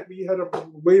 quiet." We had to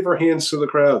wave our hands to the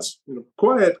crowds.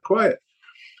 Quiet, quiet.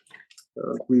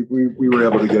 We were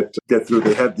able to get through.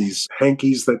 They had these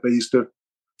hankies that they used to,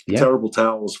 terrible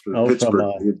towels for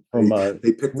Pittsburgh.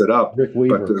 They picked it up, but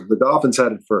the Dolphins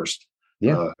had it first.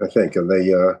 I think, and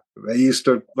they used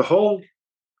to, the whole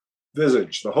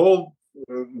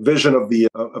vision of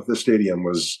the stadium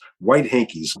was white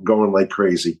hankies going like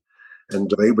crazy,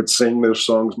 and they would sing their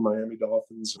songs, Miami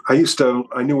Dolphins. I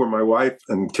knew where my wife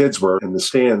and kids were in the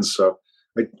stands, so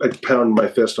I'd pound my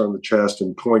fist on the chest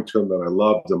and point to them that I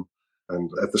loved them. And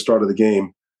at the start of the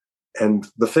game, and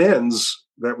the fans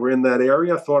that were in that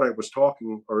area thought I was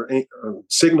talking or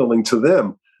signaling to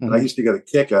them. And I used to get a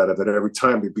kick out of it every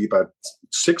time. There'd be about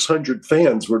 600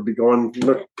 fans would be going,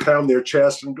 pound their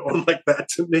chest and going like that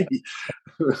to me.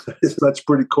 That's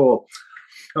pretty cool.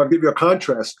 I'll give you a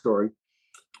contrast story.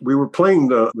 We were playing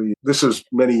this is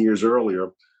many years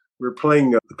earlier. We were playing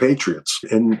the Patriots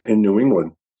in New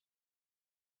England.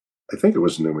 I think it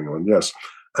was New England, yes.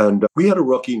 And we had a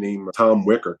rookie named Tom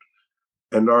Wickert.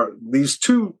 And these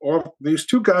two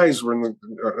guys were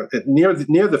near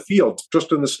the field, just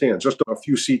in the stands, just a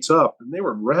few seats up, and they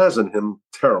were razzing him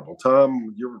terrible.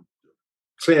 Tom, you were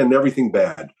saying everything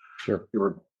bad. Sure,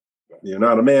 you're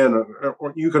not a man,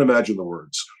 or you can imagine the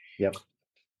words. Yep.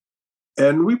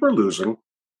 And we were losing,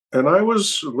 and I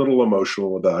was a little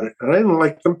emotional about it, and I didn't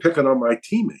like them picking on my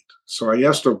teammate. So I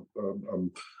asked another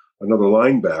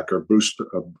linebacker, Bruce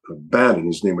Bannon.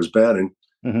 His name was Bannon.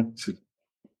 Mm-hmm. He said,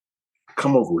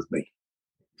 "Come over with me."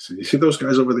 He said, "You see those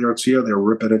guys over there? See how they're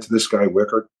ripping into this guy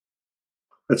Wickert?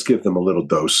 Let's give them a little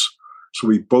dose." So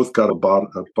we both got a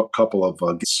couple of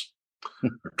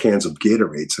cans of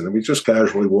Gatorades, and we just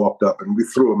casually walked up and we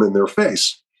threw them in their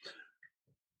face.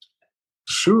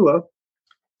 Shula,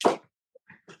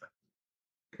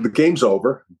 the game's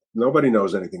over. Nobody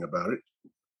knows anything about it.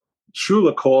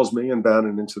 Shula calls me and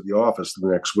Bannon into the office the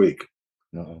next week.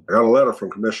 Uh-oh. I got a letter from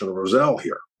Commissioner Roselle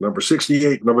here, number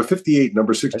 68, number 58,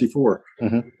 number 64,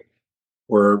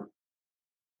 were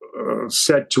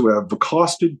said to have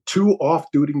accosted two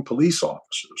off-duty police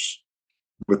officers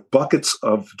with buckets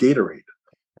of Gatorade.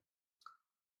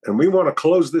 And we want to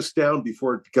close this down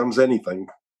before it becomes anything.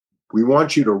 We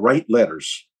want you to write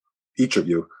letters, each of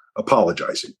you,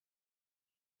 apologizing.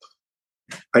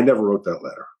 I never wrote that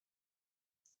letter.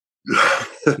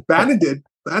 Bannon did.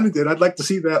 I'd like to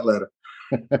see that letter.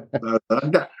 I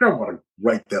don't want to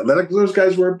write that letter because those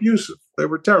guys were abusive. They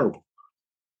were terrible.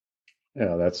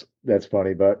 Yeah, that's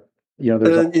funny, but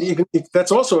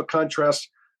that's also a contrast.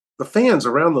 The fans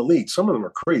around the league, some of them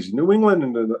are crazy. New England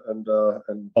and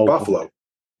Buffalo.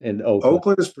 And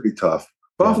Oakland is pretty tough.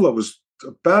 Buffalo was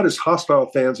about as hostile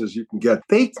fans as you can get.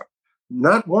 They,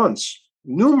 not once,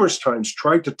 numerous times,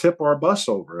 tried to tip our bus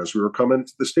over as we were coming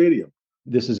into the stadium.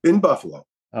 This is in Buffalo.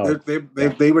 Oh,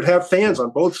 they would have fans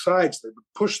on both sides. They would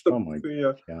push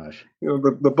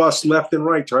the bus left and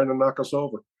right, trying to knock us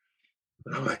over.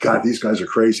 Oh my God, these guys are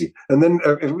crazy. And then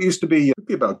it used to be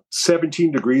about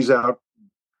 17 degrees out,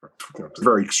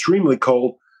 very extremely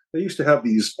cold. They used to have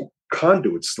these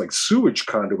conduits, like sewage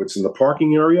conduits in the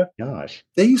parking area. Gosh.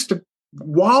 They used to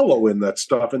wallow in that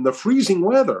stuff in the freezing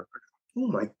weather. Oh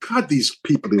my God, these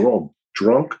people, they were all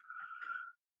drunk.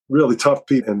 Really tough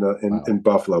people in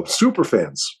Buffalo. Super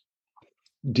fans.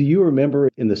 Do you remember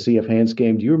in the Sea of Hands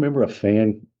game, do you remember a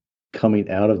fan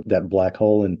coming out of that black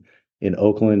hole in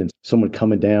Oakland and someone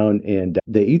coming down and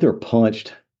they either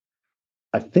punched,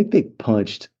 I think they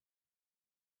punched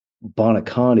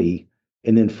Bonacani,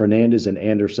 and then Fernandez and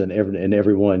Anderson and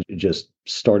everyone just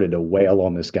started to wail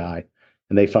on this guy.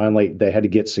 And they had to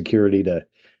get security to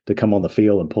come on the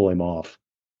field and pull him off.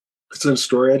 It's a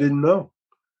story I didn't know.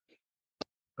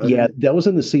 Yeah, that was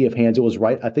in the Sea of Hands.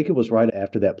 I think it was right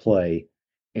after that play.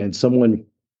 And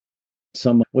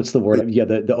what's the word? Yeah,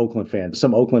 the Oakland fan.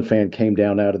 Some Oakland fan came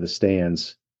down out of their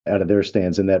stands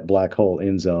in that black hole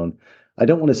end zone. I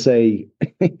don't want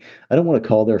to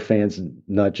call their fans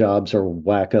nut jobs or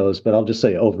wackos, but I'll just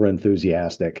say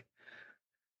over-enthusiastic.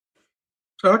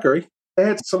 I agree. I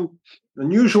had some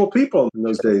unusual people in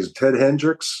those days. Ted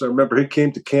Hendricks, I remember he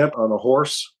came to camp on a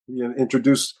horse.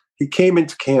 He came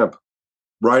into camp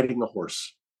riding a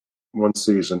horse one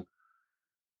season.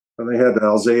 And they had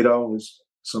Alzado, who's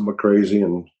somewhat crazy,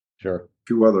 and sure, a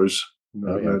few others.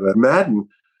 Madden,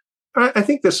 I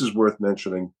think this is worth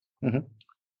mentioning. Hmm.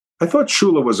 I thought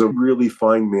Shula was a really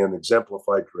fine man,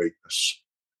 exemplified greatness.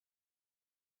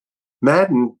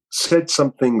 Madden said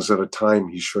some things at a time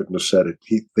he shouldn't have said it.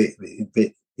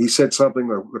 He said something,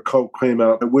 the quote came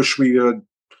out, I wish we had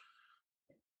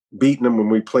beaten him when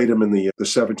we played him in the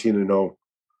 17-0.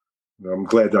 I'm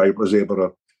glad I was able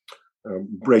to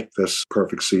break this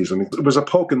perfect season. It was a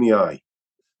poke in the eye,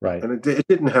 Right. and it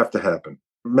didn't have to happen.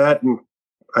 Madden,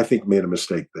 I think, made a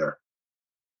mistake there.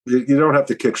 You don't have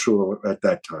to kick Shula at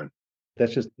that time.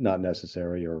 That's just not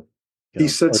necessary, or He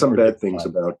said some or bad things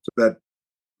about that.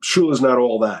 Shula's not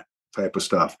all that type of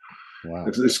stuff. Wow.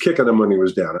 It's kicking him when he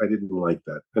was down. I didn't like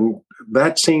that. And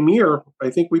that same year,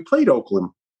 I think we played Oakland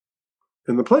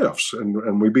in the playoffs,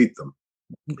 and we beat them.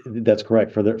 That's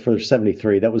correct. For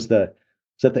 73. Is that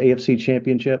the AFC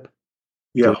championship?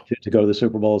 Yeah. To go to the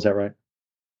Super Bowl, is that right?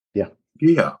 Yeah.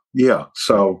 Yeah.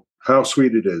 So how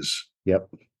sweet it is. Yep.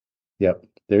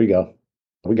 There you go.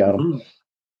 We got him.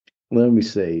 Let me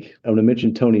see. I want to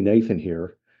mention Tony Nathan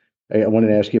here. I wanted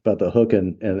to ask you about the hook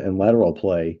and lateral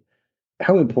play.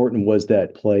 How important was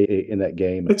that play in that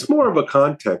game? It's more of a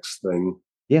context thing.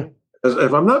 Yeah.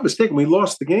 If I'm not mistaken, we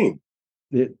lost the game.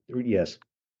 Yes.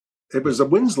 It was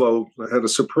Winslow had a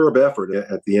superb effort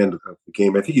at the end of the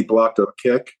game. I think he blocked a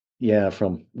kick. Yeah,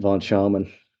 from Von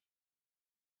Schaumann.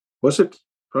 Was it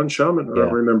Von Schaumann? I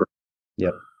don't remember.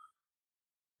 Yep.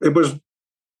 It was.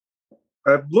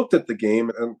 I looked at the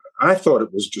game and I thought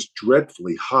it was just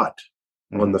dreadfully hot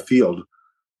on the field.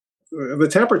 The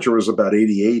temperature was about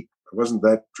 88. It wasn't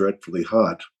that dreadfully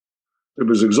hot. It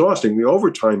was exhausting. The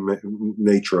overtime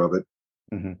nature of it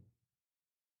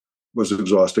was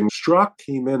exhausting. Strock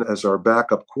came in as our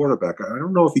backup quarterback. I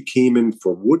don't know if he came in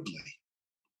for Woodley.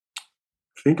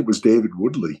 I think it was David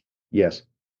Woodley. Yes.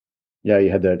 Yeah, you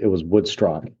had that. It was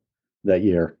Woodstock that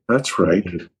year. That's right.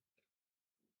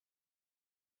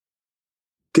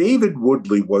 David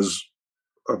Woodley was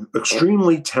an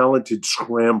extremely talented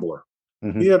scrambler.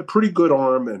 He had a pretty good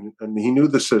arm, and he knew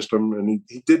the system, and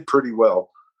he did pretty well.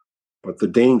 But the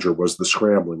danger was the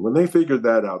scrambling. When they figured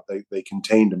that out, they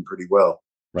contained him pretty well.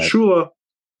 Right. Shula,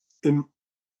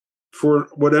 for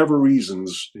whatever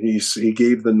reasons, he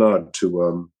gave the nod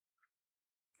to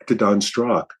Don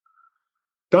Strock.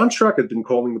 Don Strock had been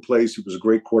calling the plays. He was a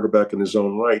great quarterback in his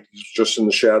own right. He was just in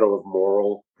the shadow of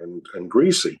Morrill and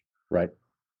Greasy. Right.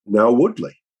 Now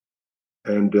Woodley.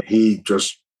 And he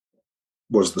just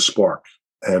was the spark.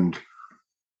 And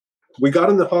we got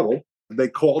in the huddle. They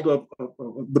called up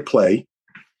the play.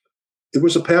 It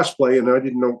was a pass play, and I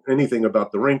didn't know anything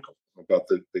about the wrinkle, about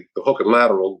the hook and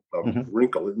lateral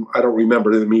wrinkle. I don't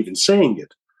remember them even saying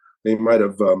it. They might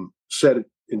have said it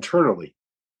internally.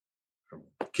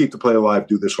 Keep the play alive,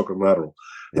 do this hook and lateral.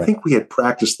 Right. I think we had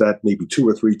practiced that maybe 2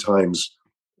 or 3 times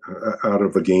out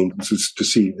of a game to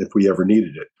see if we ever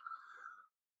needed it.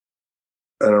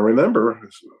 And I remember,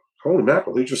 holy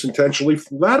mackerel, they just intentionally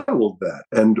lateraled that.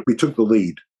 And we took the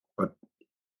lead. But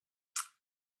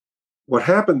what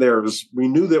happened there is we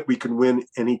knew that we could win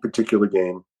any particular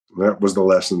game. That was the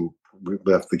lesson we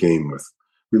left the game with.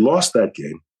 We lost that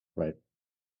game. Right.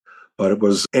 But it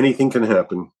was anything can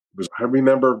happen. I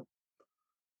remember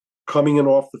coming in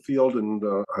off the field, and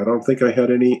I don't think I had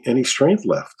any strength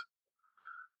left.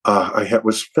 I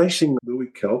was facing Louis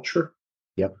Kelcher.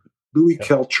 Yep. Louis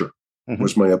Kelcher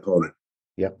was my opponent.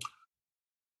 Yep.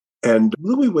 And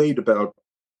Louis weighed about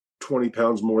 20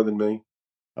 pounds more than me.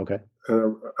 Okay.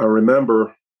 And I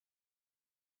remember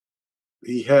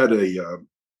he had a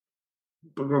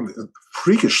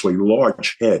freakishly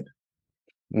large head.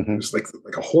 It was like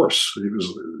a horse.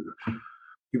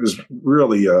 He was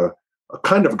really a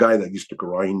kind of guy that used to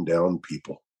grind down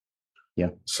people. Yeah.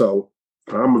 So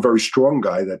I'm a very strong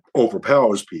guy that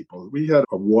overpowers people. We had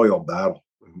a royal battle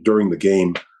during the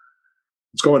game.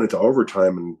 It's going into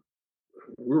overtime, and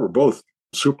we were both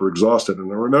super exhausted.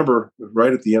 And I remember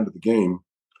right at the end of the game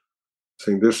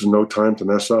saying, "This is no time to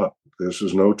mess up. This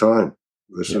is no time.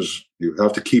 You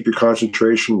have to keep your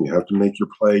concentration. You have to make your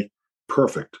play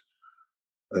perfect."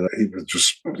 And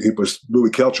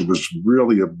Louis Kelcher was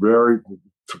really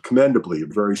commendably a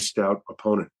very stout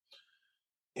opponent.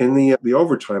 In the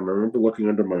overtime, I remember looking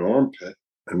under my armpit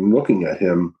and looking at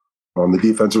him on the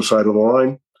defensive side of the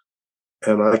line,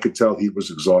 and I could tell he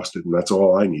was exhausted, and that's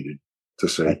all I needed to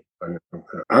say. Right.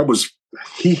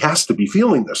 He has to be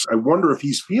feeling this. I wonder if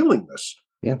he's feeling this.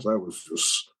 Yeah. I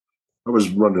was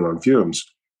running on fumes,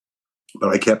 but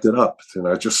I kept it up, and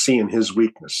I was just seeing his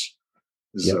weakness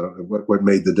is what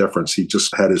made the difference. He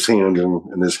just had his hand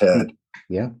in his head.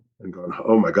 Yeah. And going,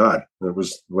 oh my God, that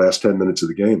was the last 10 minutes of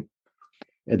the game.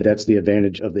 And that's the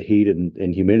advantage of the heat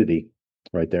and humidity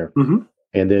right there.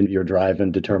 And then your drive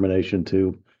and determination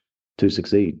to to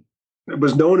succeed. It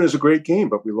was known as a great game,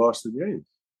 but we lost the game.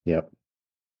 Yep.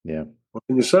 Yeah. What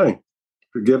can you say?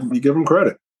 You give them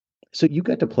credit. So you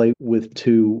got to play with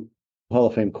two Hall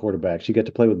of Fame quarterbacks. You got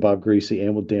to play with Bob Greasy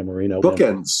and with Dan Marino.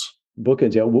 Bookends.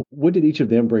 Bookends, yeah. What did each of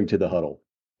them bring to the huddle?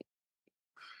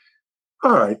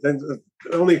 All right. And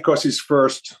only because he's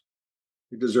first,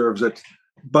 he deserves it.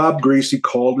 Bob Greasy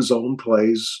called his own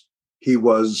plays. He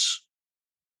was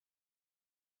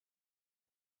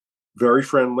very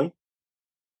friendly,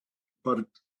 but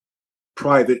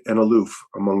private and aloof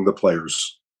among the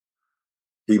players.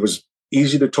 He was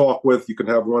easy to talk with. You can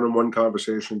have one-on-one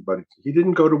conversation, but he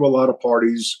didn't go to a lot of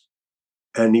parties,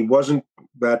 and he wasn't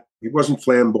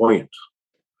flamboyant.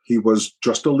 He was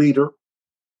just a leader,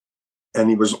 and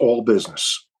he was all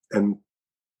business. And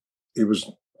he was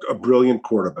a brilliant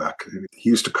quarterback. He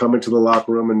used to come into the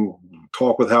locker room and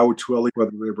talk with Howard Twilley,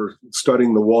 whether they were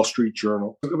studying the Wall Street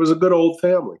Journal. It was a good old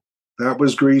family. That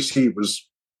was Greasy.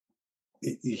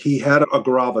 He had a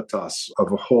gravitas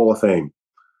of a Hall of Fame.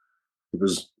 He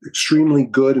was extremely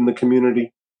good in the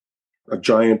community, a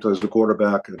giant as the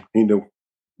quarterback, and he knew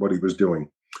what he was doing.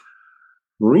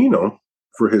 Marino,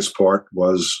 for his part,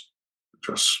 was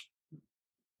just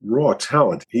raw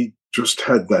talent. He just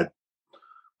had the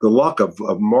luck of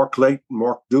Mark Layton,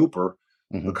 Mark Duper.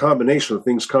 Mm-hmm. The combination of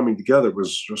things coming together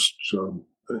was just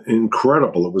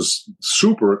incredible. It was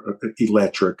super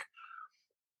electric,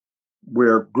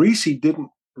 where Greasy didn't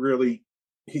really,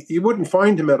 you wouldn't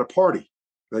find him at a party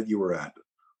that you were at.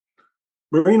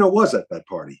 Marino was at that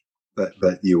party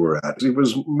that you were at. He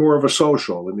was more of a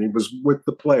social, and he was with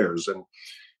the players. And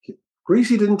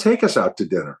Greasy didn't take us out to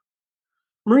dinner.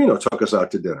 Marino took us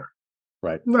out to dinner.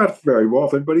 Right. Not very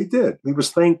often, but he did. He was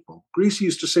thankful. Greasy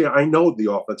used to say, I know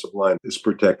the offensive line is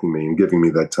protecting me and giving me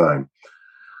that time.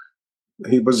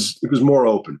 He was more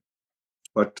open.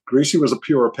 But Greasy was a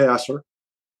pure passer.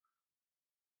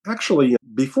 Actually,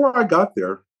 before I got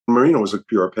there, Marino was a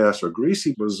pure passer.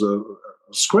 Greasy was a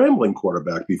scrambling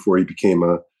quarterback before he became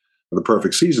the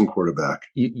perfect season quarterback.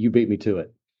 You beat me to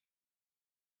it.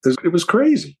 It was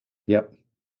crazy. Yep.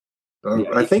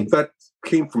 I think that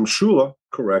came from Shula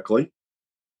correctly.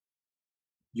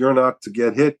 You're not to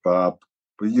get hit, Bob,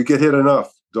 but you get hit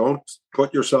enough. Don't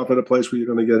put yourself in a place where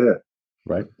you're going to get hit.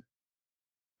 Right.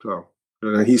 So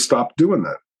he stopped doing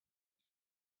that.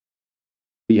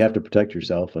 You have to protect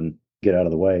yourself and get out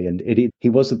of the way. And he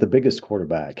wasn't the biggest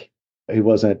quarterback. He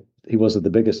wasn't the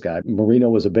biggest guy. Marino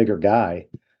was a bigger guy,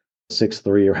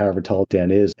 6'3" or however tall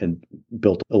Dan is, and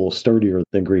built a little sturdier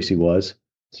than Greasy was.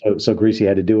 So Greasy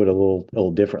had to do it a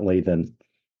little differently than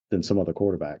some other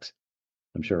quarterbacks,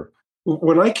 I'm sure.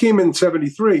 When I came in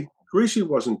 73, Greasy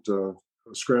wasn't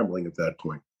scrambling at that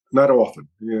point. Not often.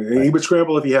 Right. He would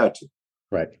scramble if he had to.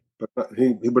 Right. But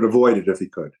he would avoid it if he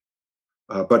could.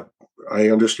 But I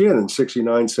understand in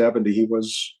 69, 70, he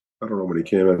was, I don't know when he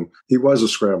came in, he was a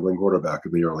scrambling quarterback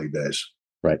in the early days.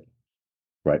 Right.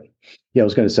 Right. Yeah, I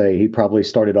was going to say he probably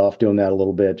started off doing that a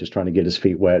little bit, just trying to get his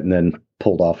feet wet, and then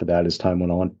pulled off of that as time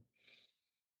went on.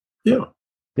 Yeah. But,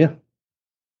 yeah.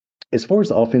 As far as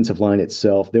the offensive line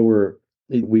itself,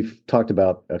 we've talked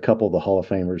about a couple of the Hall of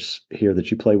Famers here that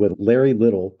you play with: Larry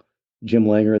Little, Jim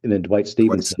Langer, and then Dwight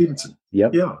Stevenson.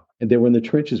 Yep. Yeah. And they were in the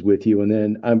trenches with you. And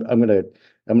then I'm gonna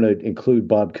include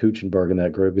Bob Kuechenberg in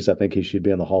that group because I think he should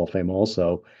be in the Hall of Fame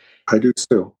also. I do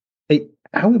too. Hey,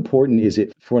 how important is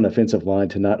it for an offensive line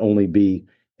to not only be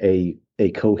a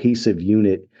cohesive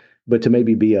unit, but to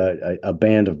maybe be a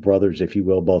band of brothers, if you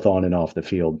will, both on and off the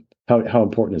field? How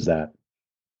important is that?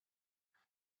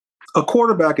 A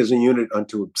quarterback is a unit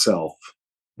unto himself.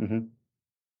 Mm-hmm.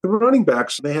 The running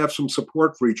backs, they have some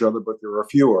support for each other, but there are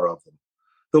fewer of them.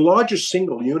 The largest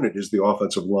single unit is the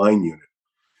offensive line unit,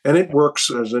 and it works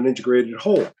as an integrated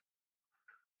whole.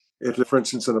 If, for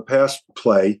instance, in a pass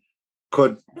play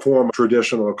could form a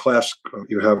traditional class,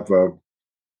 you have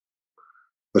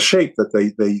the shape that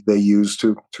they use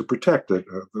to protect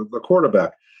the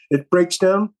quarterback. It breaks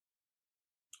down.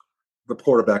 The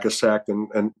quarterback is sacked,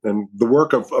 and the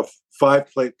work of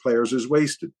five players is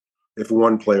wasted if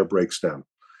one player breaks down.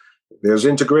 There's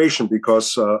integration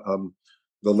because the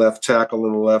left tackle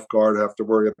and the left guard have to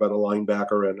worry about a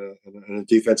linebacker and a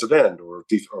defensive end or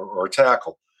a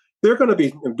tackle. They're going to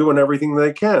be doing everything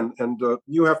they can, and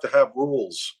you have to have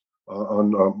rules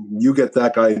on you get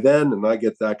that guy then, and I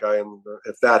get that guy, and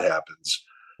if that happens,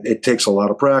 it takes a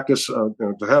lot of practice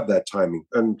to have that timing.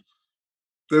 And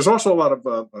there's also a lot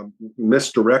of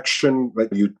misdirection.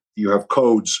 That you have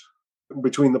codes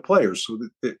between the players, so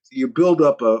that you build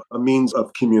up a means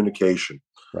of communication,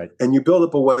 right? And you build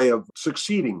up a way of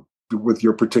succeeding with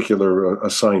your particular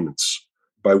assignments.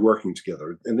 by working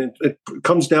together. And it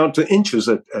comes down to inches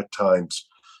at times.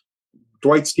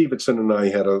 Dwight Stevenson and I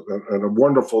had a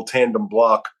wonderful tandem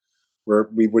block where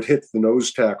we would hit the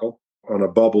nose tackle on a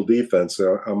bubble defense.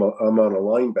 I'm on a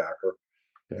linebacker,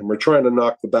 and we're trying to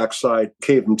knock the backside,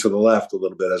 cave him to the left a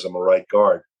little bit as I'm a right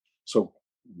guard. So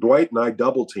Dwight and I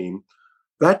double team.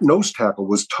 That nose tackle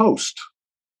was toast.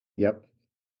 Yep.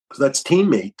 Because that's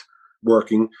teammate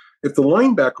working. If the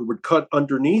linebacker would cut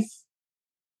underneath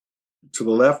to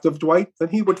the left of Dwight, then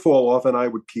he would fall off and I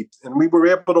would keep. And we were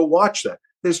able to watch that.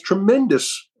 There's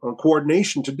tremendous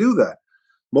coordination to do that.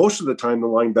 Most of the time, the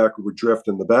linebacker would drift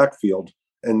in the backfield,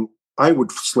 and I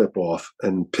would slip off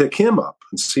and pick him up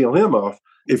and seal him off.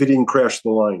 If he didn't crash the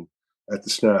line at the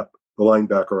snap, the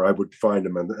linebacker, I would find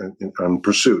him on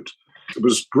pursuit. It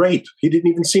was great. He didn't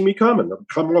even see me coming. I'm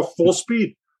coming off full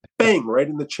speed. Bang, right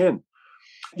in the chin.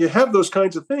 You have those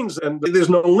kinds of things, and there's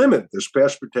no limit. There's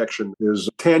pass protection. There's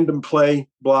tandem play,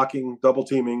 blocking, double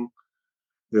teaming.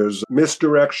 There's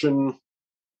misdirection.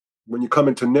 When you come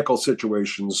into nickel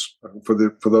situations, for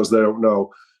those that don't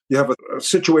know, you have a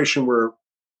situation where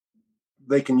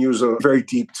they can use a very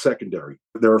deep secondary.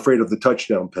 They're afraid of the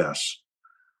touchdown pass.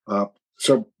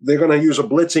 So they're going to use a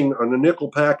blitzing on a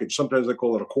nickel package. Sometimes they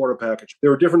call it a quarter package.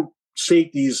 There are different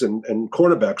safeties and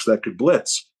cornerbacks that could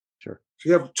blitz. Sure. So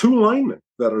you have two linemen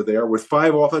that are there with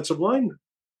 5 offensive linemen.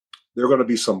 There are going to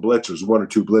be some blitzers, 1 or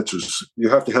 2 blitzers. You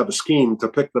have to have a scheme to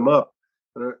pick them up.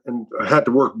 And I had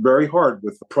to work very hard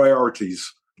with the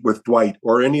priorities with Dwight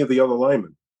or any of the other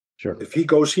linemen. Sure. If he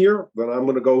goes here, then I'm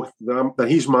going to go. Then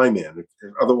he's my man.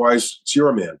 Otherwise, it's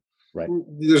your man. Right.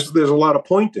 There's a lot of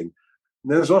pointing.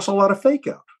 And there's also a lot of fake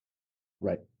out.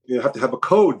 Right. You have to have a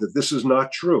code that this is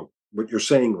not true, what you're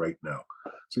saying right now.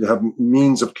 So you have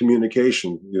means of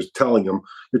communication. You're telling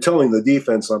the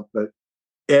defense that,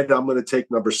 Ed, I'm going to take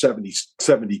number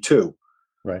 72.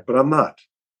 Right. But I'm not.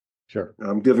 Sure.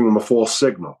 I'm giving him a false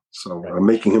signal. So I'm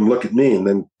making him look at me, and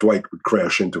then Dwight would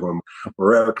crash into him,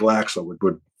 or Eric Laxa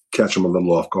would catch him a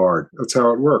little off guard. That's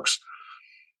how it works.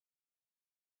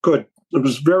 Good. It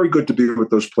was very good to be with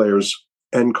those players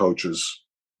and coaches.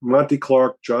 Monty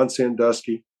Clark, John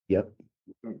Sandusky. Yep.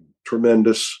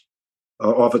 Tremendous.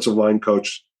 Offensive line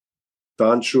coach.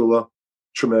 Don Shula,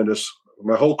 tremendous.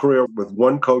 My whole career with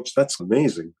one coach, that's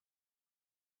amazing.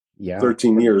 Yeah.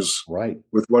 13 years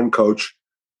with one coach.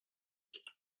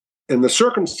 And the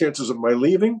circumstances of my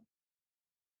leaving,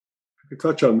 I could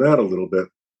touch on that a little bit.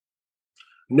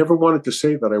 I never wanted to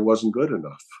say that I wasn't good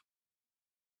enough.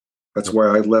 That's why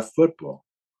I left football.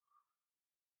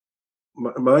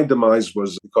 My demise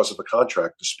was because of a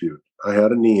contract dispute. I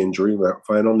had a knee injury, that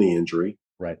final knee injury.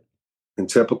 Right. In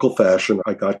typical fashion,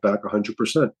 I got back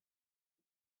 100%.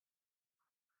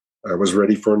 I was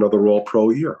ready for another All-Pro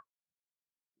year.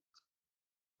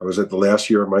 I was at the last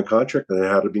year of my contract, and it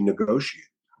had to be negotiated.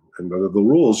 And under the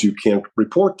rules, you can't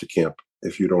report to camp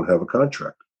if you don't have a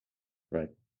contract. Right.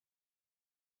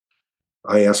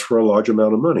 I asked for a large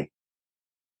amount of money.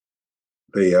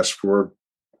 They asked for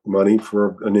money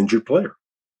for an injured player.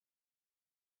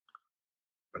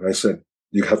 And I said,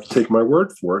 you have to take my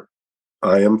word for it.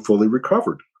 I am fully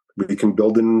recovered. We can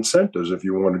build in incentives if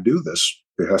you want to do this.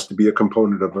 There has to be a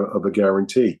component of a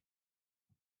guarantee.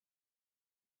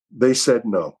 They said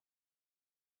no.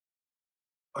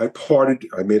 I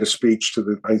made a speech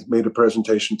I made a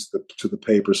presentation to the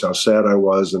papers, how sad I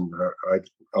was, and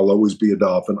I'll always be a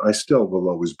Dolphin. I still will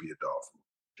always be a Dolphin.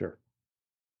 Sure.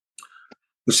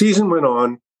 The season went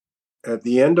on. At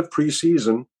the end of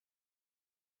preseason,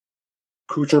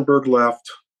 Kuchenberg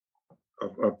left,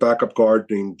 a backup guard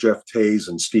named Jeff Tays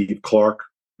and Steve Clark.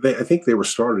 I think they were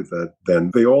started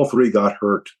then. They all 3 got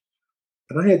hurt.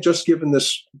 And I had just given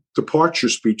this departure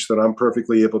speech that I'm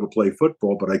perfectly able to play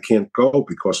football, but I can't go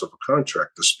because of a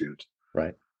contract dispute.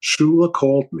 Right. Shula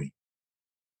called me.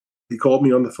 He called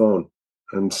me on the phone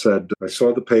and said, I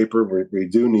saw the paper. We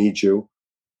do need you.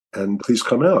 And please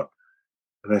come out.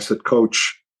 And I said,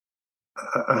 Coach,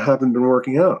 I haven't been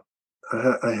working out.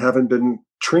 I haven't been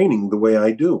training the way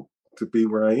I do to be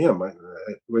where I am.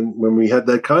 When we had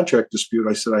that contract dispute,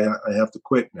 I said, I have to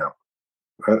quit now.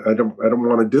 I don't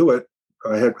want to do it.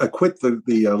 I quit the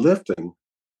lifting,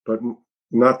 but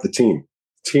not the team.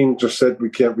 The team just said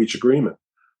we can't reach agreement.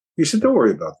 He said, don't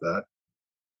worry about that.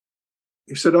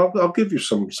 He said, I'll give you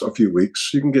a few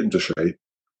weeks. You can get into shape.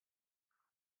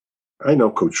 I know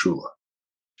Coach Shula.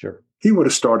 Sure. He would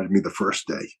have started me the first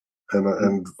day,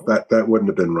 and that wouldn't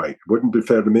have been right. Wouldn't be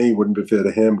fair to me. Wouldn't be fair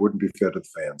to him. Wouldn't be fair to the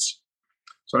fans.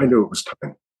 So I knew it was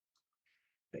time.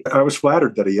 I was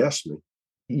flattered that he asked me.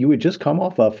 You had just come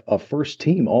off a first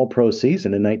team All-Pro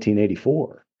season in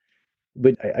 1984,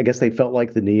 but I guess they felt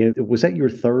like the knee. Was that your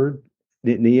third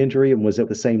Knee injury, and was it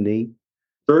the same knee?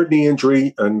 Third knee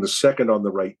injury and the second on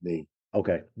the right knee.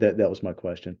 Okay, that was my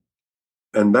question.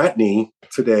 And that knee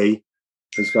today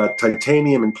has got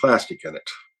titanium and plastic in it.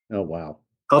 Oh, wow.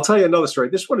 I'll tell you another story.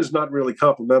 This one is not really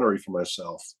complimentary for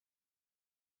myself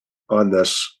on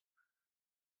this.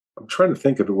 I'm trying to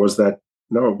think if it was that.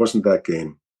 No, it wasn't that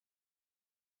game.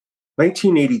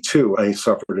 1982, I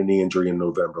suffered a knee injury in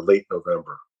November, late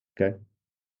November. Okay.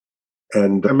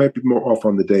 And I might be more off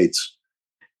on the dates.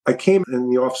 I came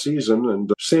in the off season,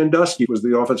 and Sandusky was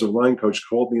the offensive line coach,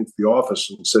 called me into the office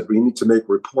and said, we need to make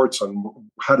reports on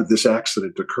how did this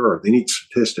accident occur? They need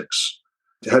statistics.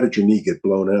 How did your knee get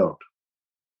blown out?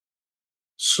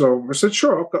 So I said,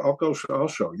 sure, I'll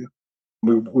show you.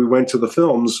 We went to the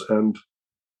films, and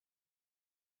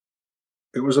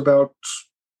it was about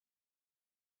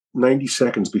 90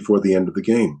 seconds before the end of the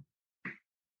game.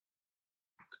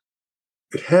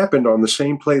 It happened on the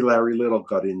same play Larry Little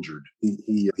got injured.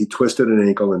 He twisted an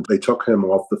ankle, and they took him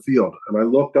off the field. And I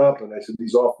looked up, and I said,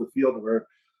 he's off the field.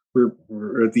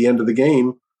 We're at the end of the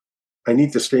game. I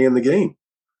need to stay in the game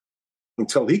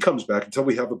until he comes back, until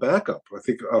we have a backup. I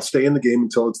think I'll stay in the game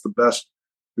until it's the best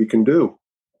we can do.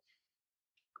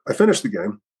 I finished the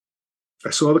game.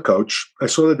 I saw the coach. I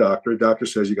saw the doctor. The doctor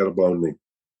says, you got a blown knee.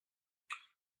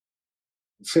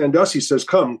 Sandusky says,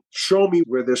 come, show me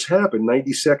where this happened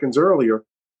 90 seconds earlier.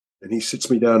 And he sits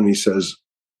me down and he says,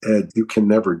 Ed, you can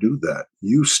never do that.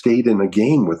 You stayed in a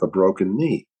game with a broken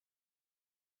knee.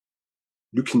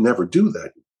 You can never do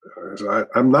that.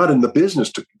 I'm not in the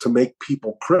business to make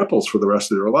people cripples for the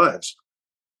rest of their lives.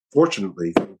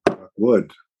 Fortunately, I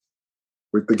would.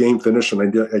 With the game finished, and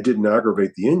I didn't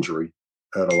aggravate the injury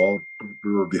at all.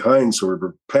 We were behind, so we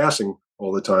were passing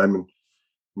all the time, and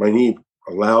my knee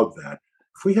allowed that.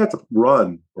 If we had to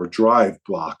run or drive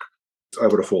block, I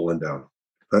would have fallen down.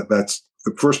 That's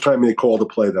the first time they called a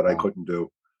play that I couldn't do.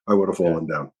 I would have fallen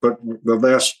down. But the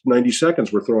last 90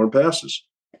 seconds were throwing passes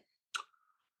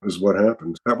is what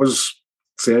happened. That was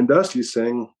Sandusky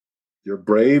saying, you're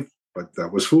brave, but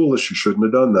that was foolish. You shouldn't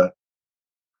have done that.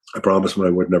 I promised him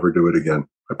I would never do it again.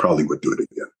 I probably would do it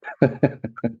again.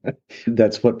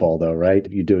 That's football, though, right?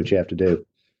 You do what you have to do.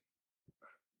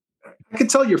 I can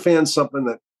tell your fans something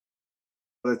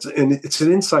and it's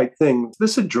an inside thing.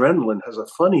 This adrenaline has a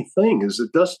funny thing, is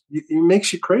it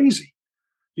makes you crazy.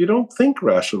 You don't think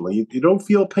rationally. You don't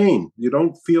feel pain. You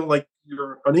don't feel like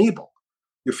you're unable.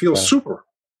 You feel super.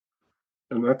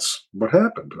 And that's what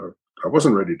happened. I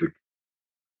wasn't ready to.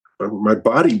 My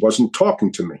body wasn't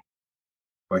talking to me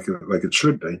like it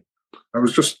should be.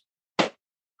 It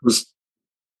was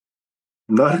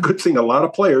not a good thing. A lot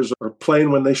of players are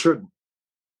playing when they shouldn't.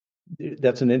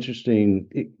 That's an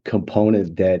interesting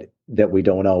component that we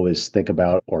don't always think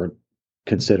about or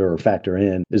consider or factor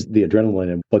in, is the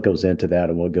adrenaline and what goes into that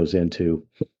and what goes into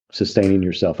sustaining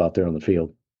yourself out there on the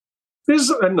field. There's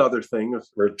another thing, if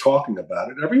we're talking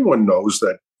about it. Everyone knows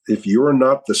that if you're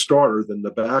not the starter, then the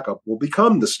backup will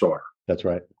become the starter. That's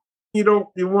right. You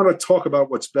want to talk about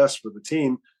what's best for the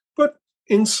team, but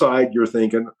inside you're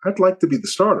thinking, I'd like to be the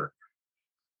starter.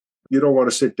 You don't want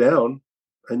to sit down,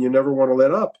 and you never want to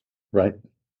let up. Right.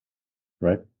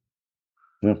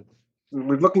 Yeah.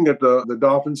 We're looking at the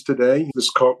Dolphins today. This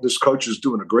coach is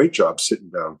doing a great job sitting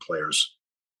down players.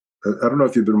 I don't know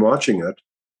if you've been watching it.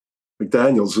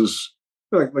 McDaniels is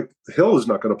like Hill is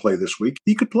not going to play this week.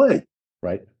 He could play.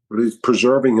 Right. But he's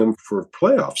preserving him for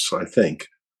playoffs, I think.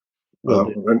 Well,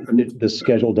 the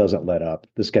schedule doesn't let up.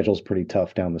 The schedule's pretty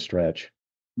tough down the stretch.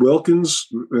 Wilkins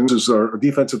is our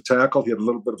defensive tackle. He had a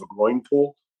little bit of a groin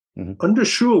pull. Mm-hmm. Under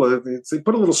Shula, they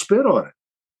put a little spin on it.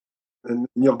 And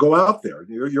you'll go out there.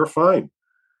 You're fine.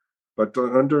 But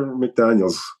under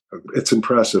McDaniels, it's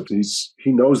impressive.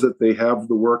 He knows that they have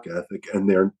the work ethic,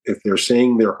 and if they're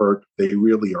saying they're hurt, they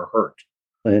really are hurt.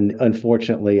 And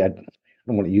unfortunately, I don't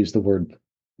want to use the word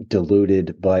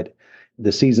diluted, but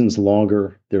the season's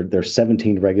longer. There's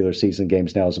 17 regular season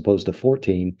games now as opposed to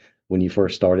 14 when you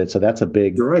first started. So that's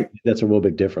You're right. That's a real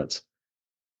big difference.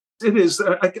 It is.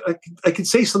 I could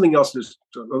say something else. There's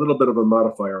a little bit of a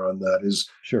modifier on that. Is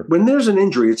sure. When there's an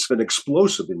injury, it's an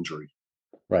explosive injury.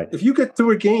 Right. If you get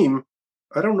through a game,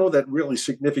 I don't know that really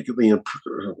significantly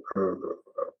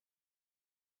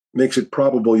makes it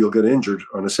probable you'll get injured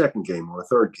on a second game or a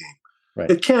third game.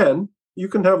 Right. It can. You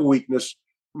can have a weakness.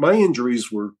 My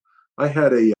injuries were. I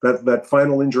had that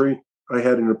final injury I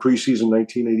had in a preseason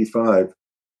 1985.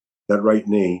 That right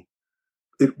knee.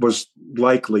 It was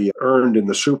likely earned in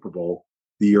the Super Bowl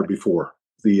the year before,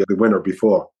 the winter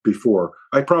before.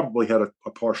 I probably had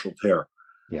a partial tear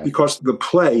because the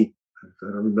play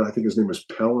I don't know, I think his name was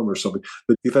Pelham or something.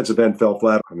 The defensive end fell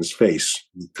flat on his face.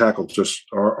 The tackle just,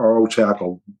 our old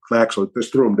tackle, Maxwell,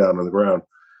 just threw him down on the ground.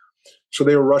 So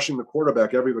they were rushing the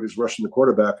quarterback. Everybody's rushing the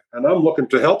quarterback. And I'm looking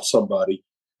to help somebody.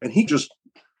 And he just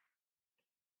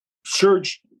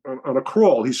surged on a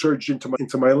crawl. He surged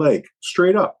into my leg,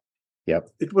 straight up. Yep.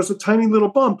 It was a tiny little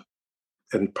bump,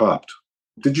 and it popped.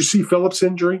 Did you see Phillips'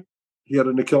 injury? He had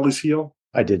an Achilles heel.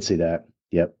 I did see that.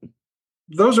 Yep.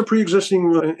 Those are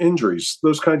pre-existing injuries.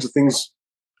 Those kinds of things.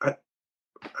 I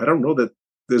don't know that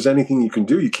there's anything you can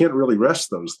do. You can't really rest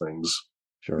those things.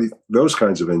 Sure. Those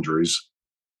kinds of injuries.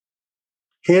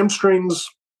 Hamstrings,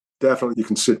 definitely you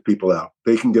can sit people out.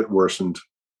 They can get worsened.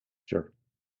 Sure.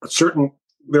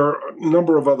 There are a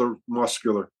number of other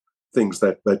muscular things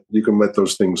that you can let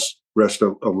those things rest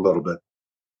a little bit.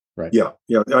 Right. Yeah.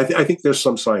 I think there's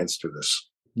some science to this.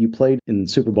 You played in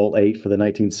Super Bowl VIII for the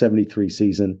 1973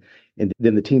 season, and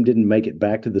then the team didn't make it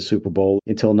back to the Super Bowl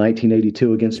until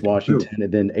 1982 against Washington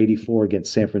and then 84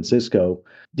 against San Francisco.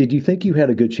 Did you think you had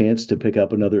a good chance to pick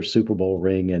up another Super Bowl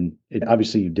ring? And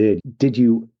obviously you did. Did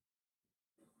you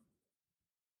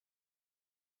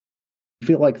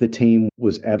feel like the team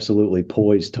was absolutely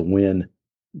poised to win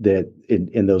that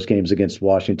in those games against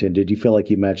Washington? Did you feel like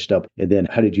you matched up? And then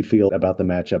how did you feel about the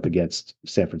matchup against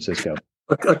San Francisco?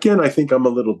 Again, I think I'm a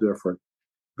little different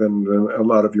than a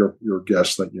lot of your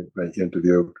guests that you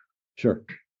interviewed. Sure.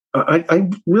 I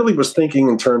really was thinking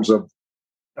in terms of,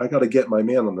 I got to get my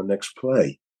man on the next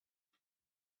play.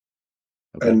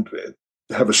 Okay. And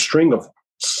have a string of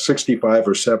 65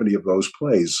 or 70 of those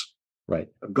plays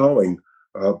going.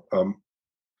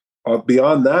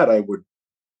 Beyond that, I would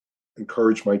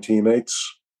encourage my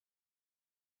teammates,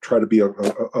 try to be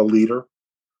a leader,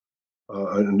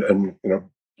 and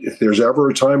if there's ever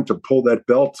a time to pull that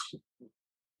belt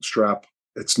strap,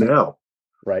 it's now.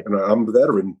 Right. And I'm a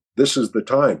veteran. This is the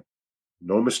time.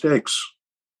 No mistakes.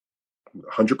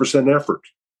 100% effort.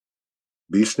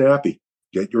 Be snappy.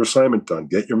 Get your assignment done.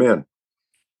 Get your man.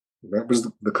 That was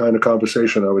the kind of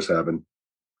conversation I was having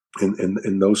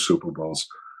in those Super Bowls.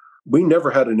 We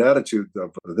never had an attitude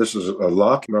of this is a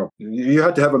luck. No, you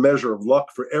had to have a measure of luck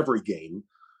for every game.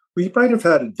 We might have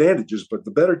had advantages, but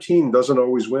the better team doesn't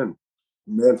always win,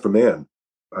 man for man.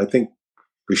 I think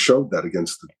we showed that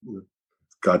against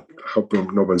God, I hope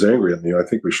no one's angry at me. I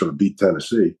think we should have beat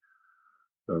Tennessee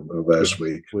last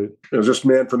week. It was just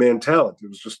man for man talent. It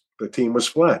was just the team was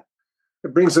flat.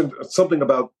 It brings in something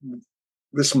about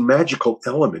this magical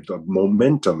element of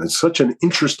momentum. It's such an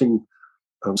interesting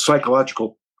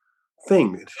psychological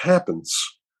thing. It happens.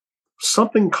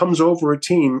 Something comes over a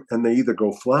team and they either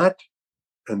go flat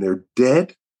and they're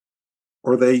dead,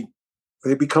 or they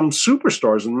become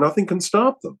superstars and nothing can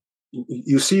stop them.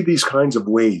 You see these kinds of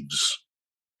waves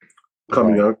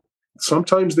coming out.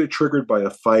 Sometimes they're triggered by a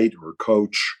fight or a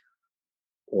coach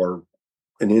or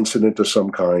an incident of some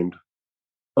kind.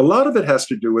 A lot of it has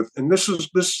to do with, and this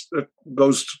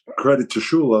goes credit to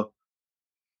Shula.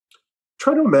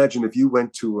 Try to imagine if you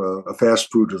went to a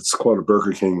fast food, it's called a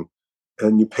Burger King,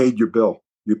 and you paid your bill.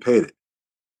 You paid it.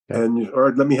 Okay. And all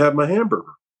right, let me have my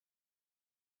hamburger.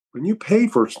 When you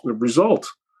paid for the result,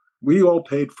 we all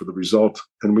paid for the result,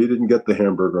 and we didn't get the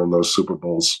hamburger on those Super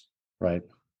Bowls. Right.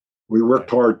 We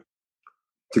worked hard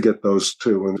to get those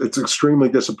too, and it's extremely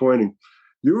disappointing.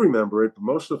 You remember it, but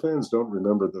most of the fans don't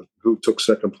remember who took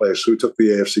second place, who took the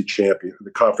AFC champion, the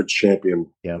conference champion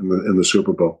in the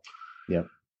Super Bowl. Yeah.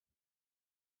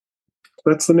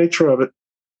 That's the nature of it.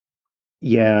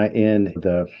 Yeah, and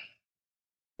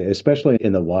especially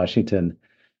in the Washington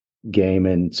game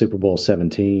in Super Bowl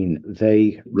 17,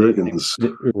 Riggins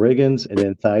and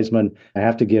then Theismann. I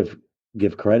have to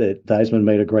give credit. Theismann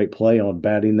made a great play on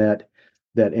batting that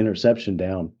interception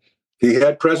down. He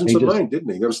had presence of mind,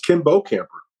 didn't he? That was Kim Bokamper.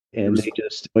 And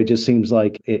it just seems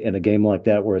like in a game like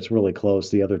that where it's really close,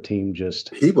 the other team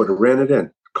he would have ran it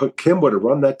in. Kim would have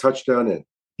run that touchdown in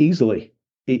easily.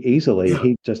 Yeah.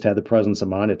 He just had the presence of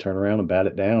mind to turn around and bat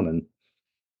it down, and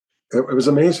it was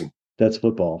amazing. That's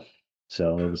football.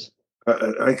 So it was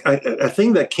a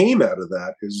thing that came out of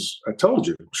that is, I told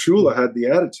you, Shula had the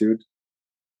attitude.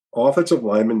 Offensive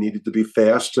linemen needed to be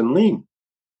fast and lean.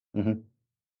 Mm-hmm.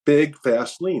 Big,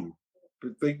 fast, lean.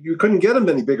 You couldn't get them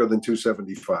any bigger than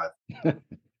 275.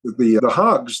 The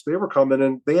Hogs, they were coming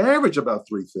in, they average about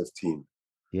 315.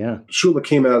 Yeah. Shula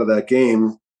came out of that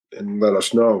game and let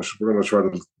us know, we're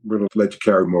going to let you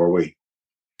carry more weight.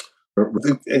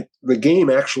 The game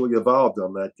actually evolved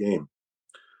on that game.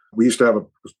 We used to have a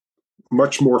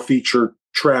much more feature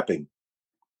trapping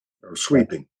or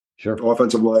sweeping. Sure.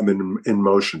 Offensive linemen in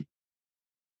motion.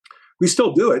 We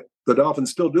still do it. The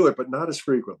Dolphins still do it, but not as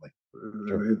frequently.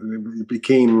 Sure. It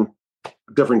became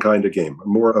different kind of game,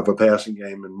 more of a passing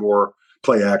game and more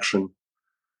play action,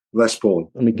 less pulling.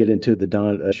 Let me get into the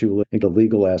Don Shula, the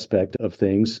legal aspect of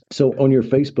things. So on your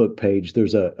Facebook page,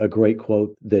 there's a great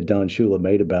quote that Don Shula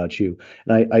made about you.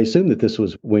 And I assume that this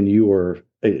was when you were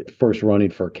first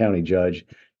running for county judge,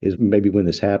 is maybe when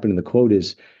this happened. And the quote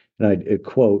is, and I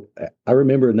quote, I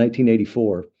remember in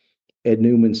 1984, Ed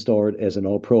Newman starred as an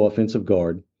all-pro offensive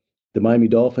guard. The Miami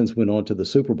Dolphins went on to the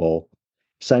Super Bowl.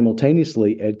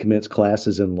 Simultaneously, Ed commenced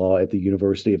classes in law at the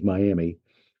University of Miami.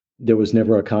 There was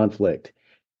never a conflict.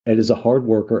 Ed is a hard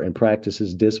worker and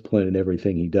practices discipline in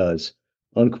everything he does,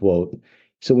 unquote.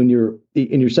 So when you're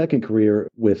in your second career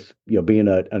with being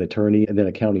an attorney and then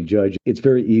a county judge, it's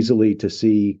very easily to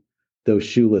see those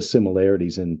Shula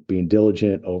similarities in being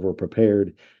diligent, over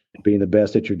prepared, being the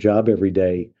best at your job every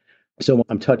day. So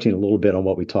I'm touching a little bit on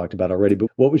what we talked about already, but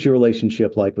what was your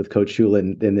relationship like with Coach Shula,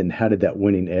 and then how did that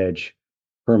winning edge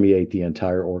permeate the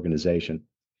entire organization?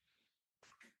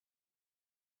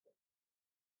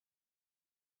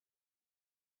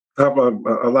 I have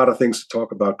a lot of things to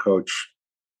talk about, Coach.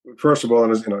 First of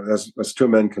all, as two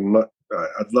men can,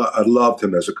 I loved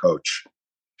him as a coach.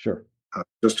 Sure.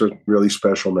 Just a really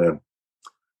special man.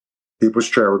 He was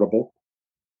charitable.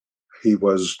 He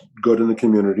was good in the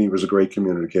community. He was a great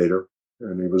communicator,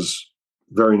 and he was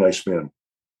a very nice man,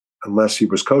 unless he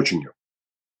was coaching you.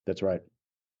 That's right.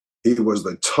 He was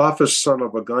the toughest son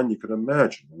of a gun you could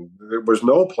imagine. There was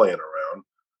no playing around.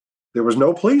 There was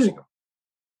no pleasing him.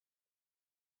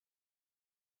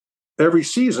 Every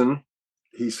season,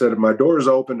 he said, my door is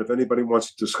open if anybody wants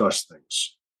to discuss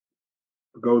things.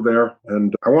 Go there,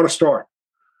 and I want to start.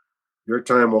 Your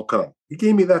time will come. He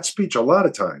gave me that speech a lot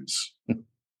of times. I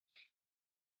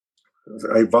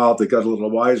evolved. I got a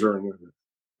little wiser, and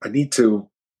I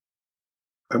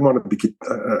want to be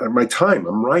my time.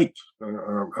 I'm ripe.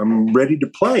 I'm ready to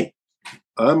play.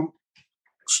 I'm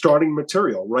starting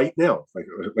material right now,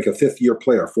 like a fifth-year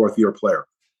player, fourth-year player.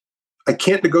 I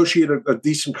can't negotiate a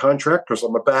decent contract because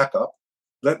I'm a backup.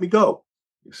 Let me go.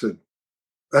 He said,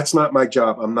 that's not my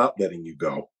job. I'm not letting you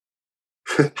go.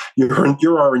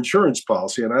 You're our insurance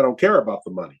policy, and I don't care about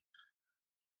the money.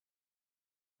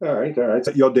 All right.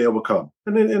 Your day will come.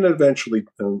 And eventually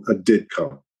it did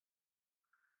come.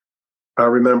 I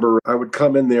remember I would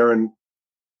come in there, and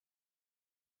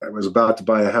I was about to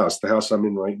buy a house, the house I'm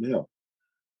in right now.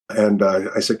 And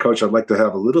I said, Coach, I'd like to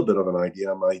have a little bit of an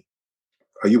idea.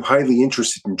 Are you highly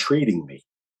interested in trading me?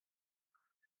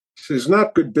 He says, it's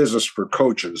not good business for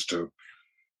coaches to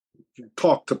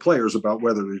talk to players about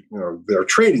whether they're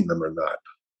trading them or not.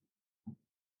 I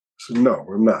said, no,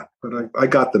 I'm not. But I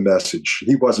got the message.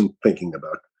 He wasn't thinking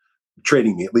about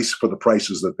trading me, at least for the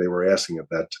prices that they were asking at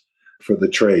that for the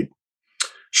trade.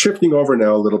 Shifting over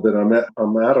now a little bit, I'm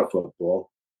out of football,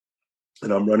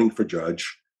 and I'm running for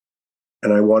judge,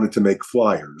 and I wanted to make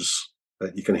flyers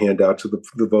that you can hand out to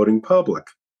the voting public.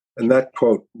 And that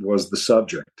quote was the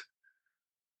subject.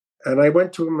 And I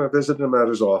went to him, I visited him at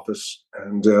his office,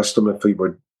 and asked him if he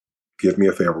would give me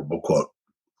a favorable quote.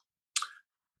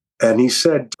 And he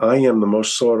said, I am the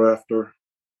most sought after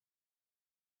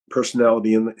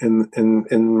personality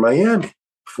in Miami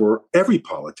for every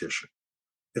politician.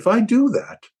 If I do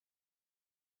that,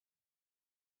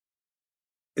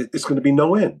 it's going to be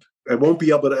no end. I won't be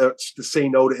able to say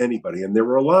no to anybody. And there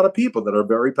were a lot of people that are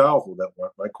very powerful that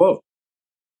want my quote.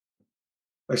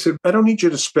 I said, I don't need you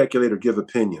to speculate or give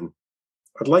opinion.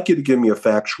 I'd like you to give me a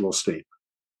factual statement.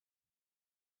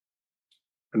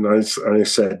 And I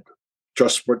said,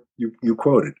 just what you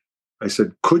quoted. I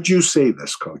said, could you say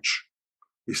this, Coach?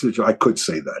 He said, I could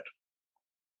say that.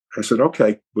 I said,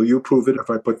 okay, will you approve it if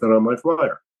I put that on my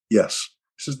flyer? Yes.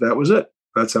 He says, that was it.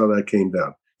 That's how that came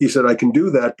down. He said, I can do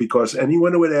that because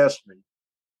anyone who would ask me,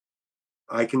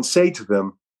 I can say to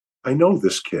them, I know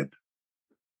this kid.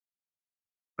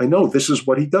 I know this is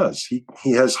what he does. He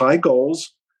has high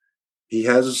goals. He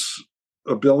has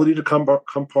ability to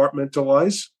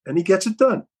compartmentalize, and he gets it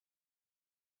done.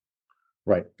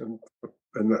 Right. And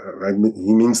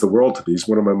he means the world to me. He's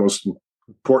one of my most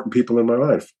important people in my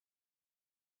life.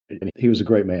 And he was a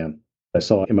great man. I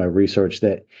saw in my research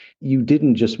that you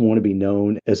didn't just want to be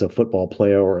known as a football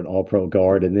player or an all-pro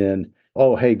guard, and then,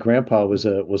 oh, hey, Grandpa was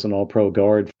an all-pro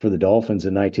guard for the Dolphins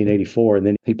in 1984, and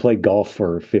then he played golf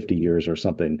for 50 years or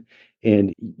something.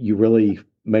 And you really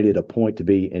made it a point to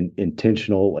be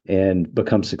intentional and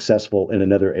become successful in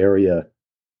another area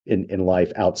in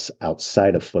life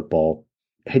outside of football.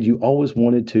 Had you always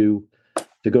wanted to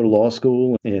go to law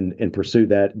school and pursue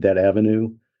that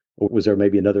avenue? Or was there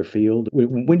maybe another field?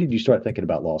 When did you start thinking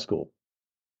about law school?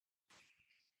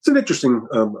 It's an interesting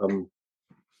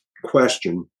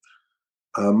question.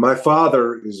 My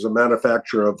father is a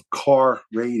manufacturer of car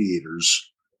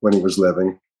radiators when he was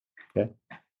living. Okay.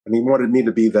 And he wanted me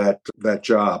to be that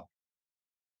job.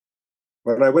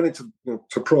 When I went into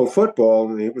to pro football,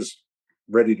 and he was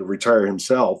ready to retire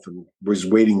himself and was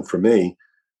waiting for me,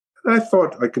 and I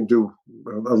thought I could do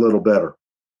a little better.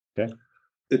 Okay.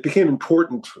 It became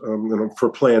important for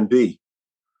Plan B.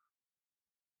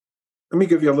 Let me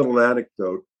give you a little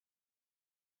anecdote.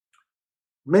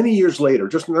 Many years later,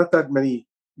 just not that many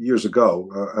years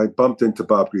ago, I bumped into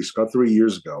Bob Grease about 3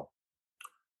 years ago.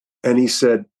 And he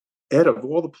said, Ed, of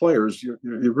all the players, you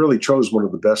really chose one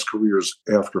of the best careers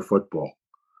after football.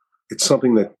 It's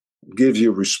something that gives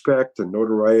you respect and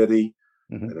notoriety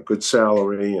and a good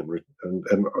salary and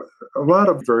a lot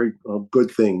of very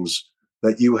good things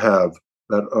that you have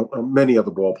that many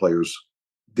other ball players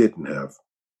didn't have.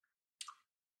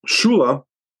 Shula,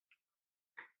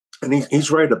 and he's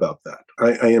right about that.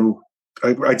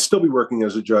 I'd still be working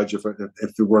as a judge if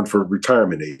it weren't for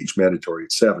retirement age, mandatory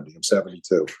at 70. I'm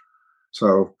 72.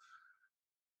 So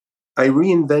I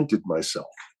reinvented myself.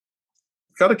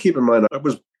 Got to keep in mind, I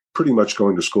was pretty much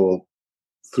going to school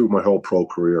through my whole pro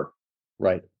career.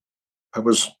 Right. I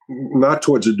was not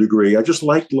towards a degree. I just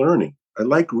liked learning. I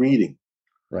liked reading.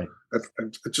 Right. I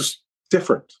just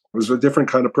different. I was a different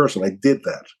kind of person. I did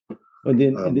that. And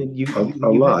then you a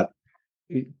lot.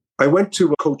 I went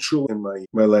to Coach Shula in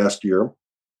my last year.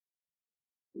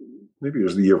 Maybe it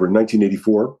was the year of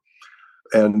 1984.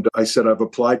 And I said, I've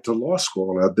applied to law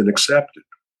school and I've been accepted.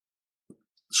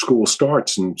 School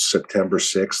starts in September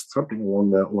 6th, something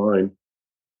along that line.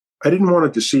 I didn't want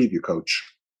to deceive you,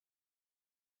 Coach.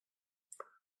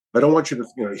 I don't want you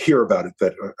to hear about it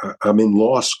that I'm in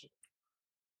law school.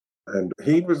 And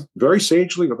he was very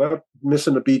sagely, without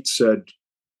missing a beat, said,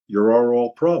 you're our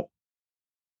all-pro.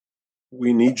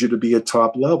 We need you to be at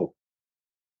top level.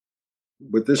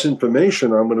 With this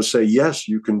information, I'm going to say, yes,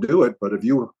 you can do it. But if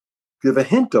you give a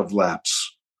hint of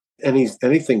lapse,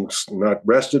 anything's not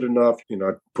rested enough, you're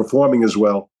not performing as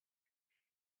well,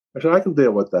 I said, I can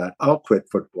deal with that. I'll quit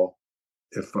football.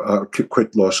 If I'll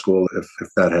quit law school if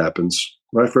that happens.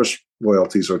 My first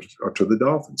loyalties are to the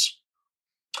Dolphins.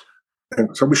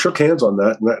 And so we shook hands on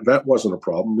that, and that wasn't a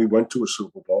problem. We went to a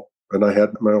Super Bowl, and I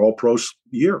had my all-pro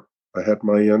year. I had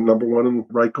my number one in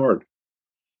right guard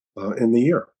in the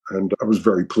year, and I was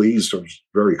very pleased. I was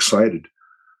very excited.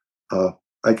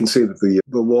 I can say that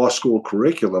the law school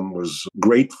curriculum was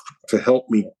great to help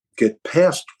me get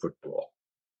past football.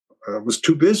 I was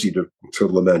too busy to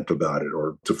lament about it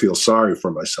or to feel sorry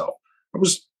for myself. I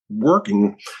was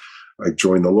working. I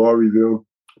joined the law review.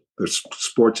 There's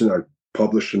sports, and I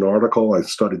published an article. I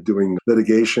started doing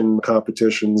litigation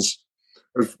competitions.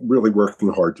 I was really working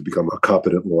hard to become a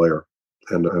competent lawyer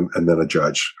and then a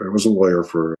judge. I was a lawyer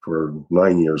for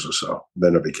 9 years or so.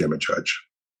 Then I became a judge.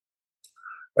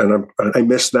 And I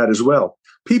missed that as well.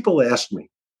 People ask me,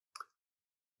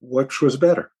 which was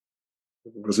better?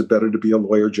 Was it better to be a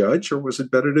lawyer judge or was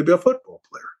it better to be a football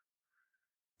player?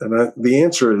 And the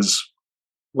answer is,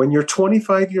 when you're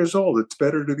 25 years old, it's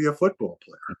better to be a football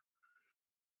player.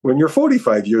 When you're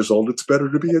 45 years old, it's better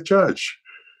to be a judge.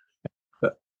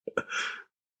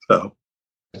 So,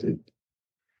 let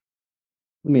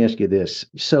me ask you this.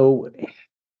 So,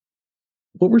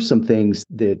 what were some things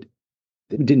that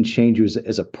didn't change you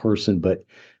as a person, but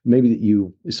maybe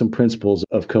some principles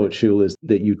of Coach Shula's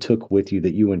that you took with you,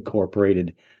 that you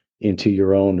incorporated into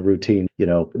your own routine?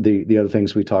 The other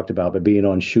things we talked about, but being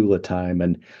on Shula time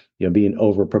and, being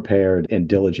over prepared and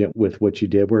diligent with what you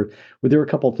did. Were there a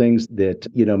couple of things that,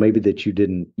 maybe that you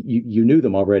didn't, you knew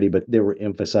them already, but they were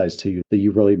emphasized to you that you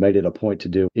really made it a point to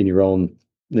do in your own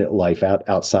life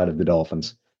outside of the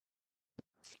Dolphins?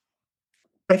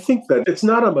 I think that it's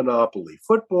not a monopoly,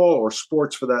 football or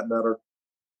sports for that matter.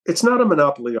 It's not a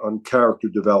monopoly on character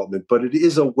development, but it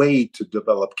is a way to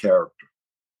develop character.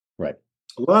 Right.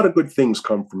 A lot of good things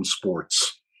come from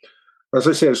sports. As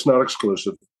I say, it's not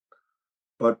exclusive,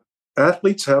 but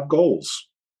athletes have goals.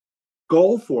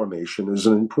 Goal formation is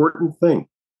an important thing.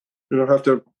 You don't have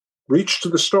to reach to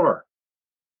the star.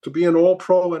 To be an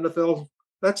all-pro NFL,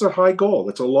 that's a high goal.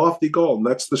 That's a lofty goal, and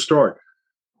that's the start.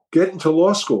 Get into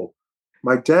law school.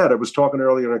 My dad, I was talking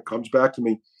earlier, and it comes back to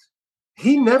me.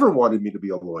 He never wanted me to be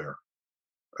a lawyer,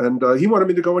 and he wanted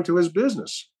me to go into his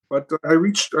business. But I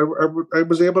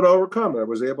was able to overcome. I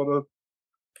was able to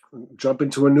jump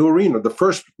into a new arena, the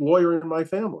first lawyer in my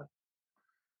family.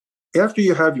 After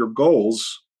you have your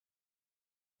goals,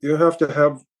 you have to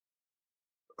have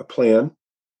a plan,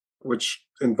 which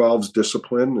involves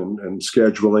discipline and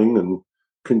scheduling and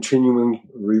continuing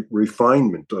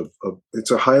refinement of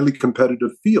it's a highly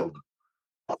competitive field,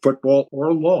 football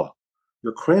or law.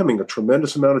 you're cramming a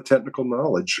tremendous amount of technical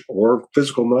knowledge or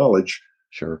physical knowledge.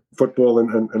 Sure. Football,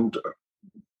 and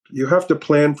you have to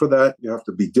plan for that. You have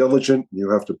to be diligent. You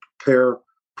have to prepare,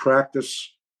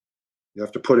 practice. You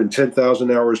have to put in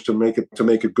 10,000 hours to make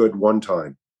it good one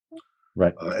time.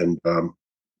 Right. And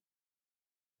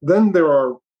then there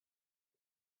are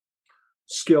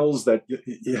skills that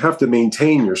you have to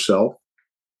maintain yourself.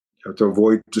 You have to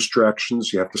avoid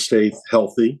distractions. You have to stay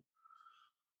healthy.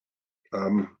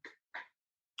 You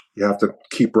have to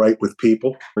keep right with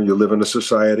people. You live in a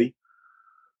society,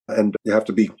 and you have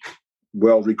to be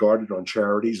well regarded on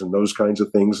charities and those kinds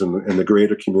of things in the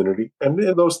greater community. And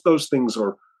those things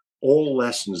are all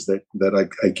lessons that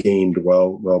I gained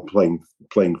while playing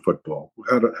football.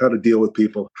 How to deal with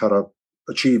people, how to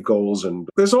achieve goals, and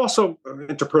there's also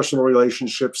interpersonal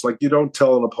relationships. Like, you don't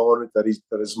tell an opponent that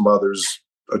his mother's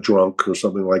a drunk or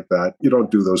something like that. You don't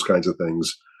do those kinds of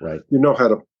things. Right. You know how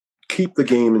to keep the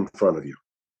game in front of you.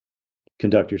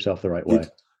 Conduct yourself the right way.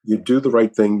 You do the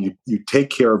right thing. You take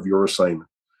care of your assignment.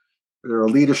 There are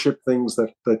leadership things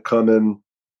that come in.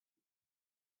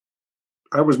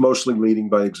 I was mostly leading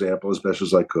by example as best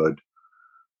as I could.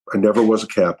 I never was a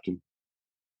captain.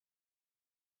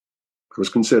 I was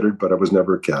considered, but I was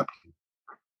never a captain.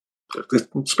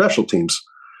 Special teams.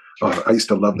 I used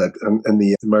to love that. And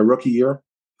in my rookie year,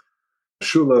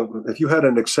 Shula, if you had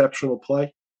an exceptional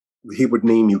play, he would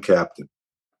name you captain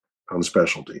on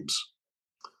special teams.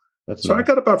 That's so nice. I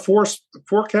got about four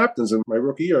captains in my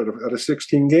rookie year out of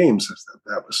 16 games.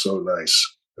 That was so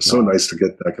nice. It's so nice to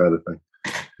get that kind of thing.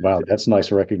 Wow, that's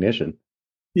nice recognition.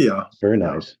 Yeah. Very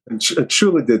nice. And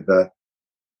Shula did that.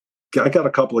 I got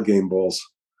a couple of game balls.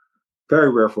 Very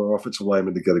rare for an offensive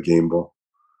lineman to get a game ball.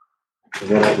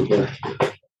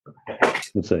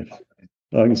 Let's see.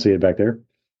 Oh, I can see it back there.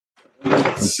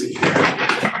 Let's see.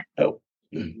 Oh.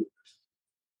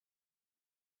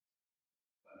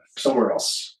 Somewhere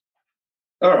else.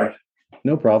 All right.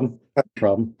 No problem.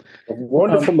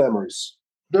 Wonderful memories.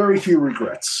 Very few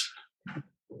regrets.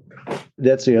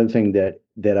 That's the other thing that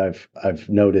I've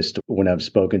noticed when I've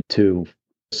spoken to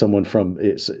someone from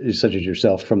such as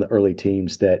yourself from the early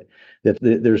teams that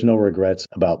there's no regrets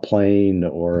about playing,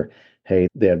 or hey,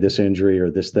 they have this injury or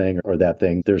this thing or that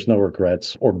thing. There's no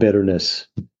regrets or bitterness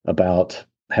about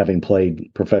having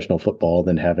played professional football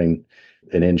than having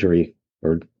an injury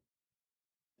or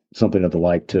something of the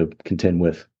like to contend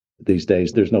with these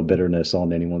days. There's no bitterness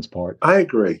on anyone's part. I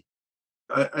agree.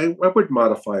 I would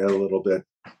modify it a little bit.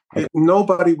 Okay.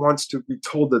 Nobody wants to be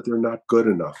told that they're not good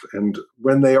enough. And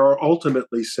when they are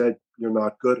ultimately said you're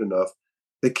not good enough,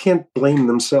 they can't blame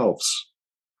themselves.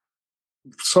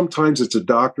 Sometimes it's a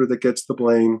doctor that gets the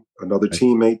blame, another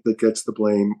teammate that gets the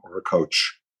blame, or a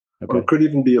coach. Okay. Or it could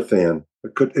even be a fan.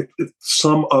 It could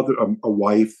some other a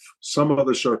wife, some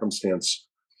other circumstance.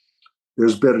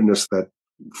 There's bitterness that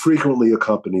frequently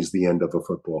accompanies the end of a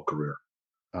football career.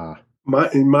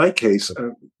 In my case,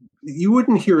 you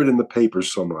wouldn't hear it in the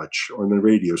papers so much or in the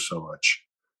radio so much.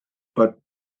 But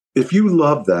if you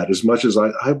love that as much as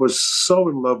I was so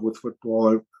in love with football,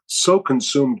 I was so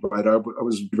consumed by it, I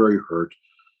was very hurt.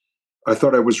 I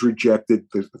thought I was rejected.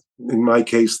 In my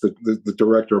case, the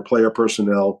director of player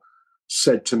personnel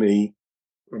said to me,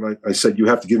 and I said, "You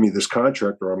have to give me this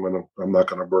contract or I'm not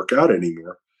going to work out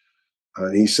anymore."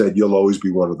 And he said, "You'll always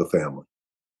be one of the family."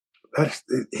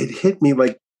 It hit me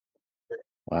like,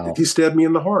 wow. He stabbed me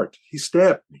in the heart. He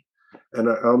stabbed me. And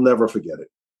I'll never forget it.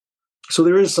 So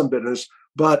there is some bitterness.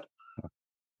 But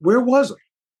where was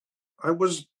I? I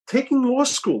was taking law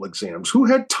school exams. Who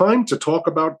had time to talk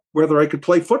about whether I could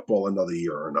play football another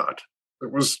year or not?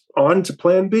 It was on to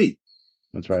plan B.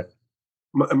 That's right.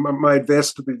 My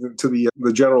advice to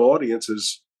the general audience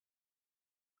is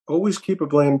always keep a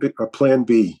plan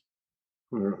B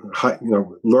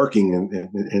lurking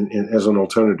in as an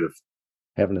alternative.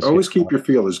 Always keep your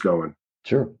feelers going.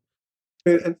 Sure.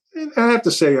 And I have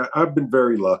to say, I've been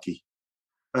very lucky.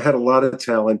 I had a lot of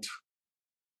talent.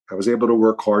 I was able to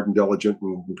work hard and diligent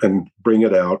and bring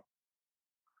it out.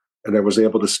 And I was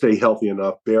able to stay healthy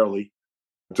enough, barely,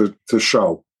 to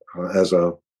show as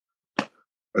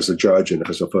a judge and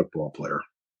as a football player.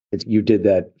 You did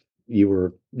that. You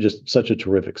were just such a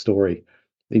terrific story.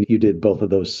 You did both of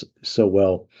those so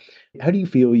well. How do you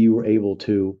feel you were able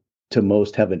to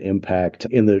most have an impact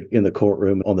in the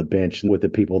courtroom, on the bench, with the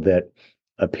people that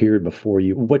appeared before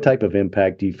you? What type of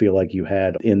impact do you feel like you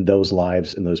had in those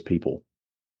lives and those people?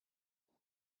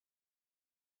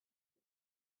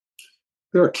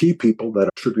 There are key people that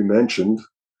should be mentioned.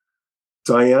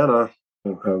 Diana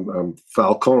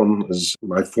Falcone is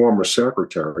my former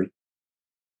secretary,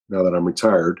 now that I'm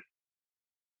retired.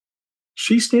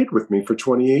 She stayed with me for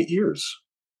 28 years.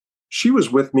 she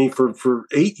was with me for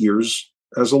 8 years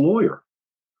as a lawyer.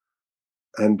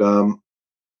 And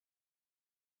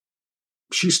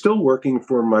she's still working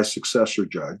for my successor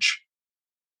judge,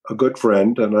 a good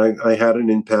friend, and I had an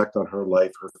impact on her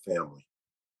life, her family.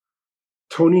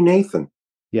 Tony Nathan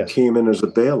came in as a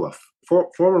bailiff,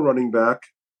 former running back,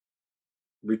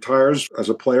 retires as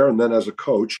a player and then as a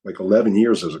coach, like 11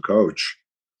 years as a coach.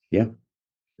 Yeah.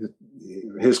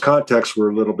 His contacts were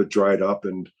a little bit dried up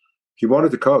and he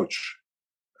wanted to coach.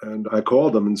 And I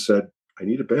called him and said, I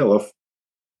need a bailiff.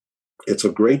 It's a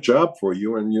great job for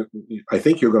you, and I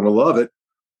think you're going to love it.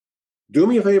 Do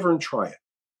me a favor and try it.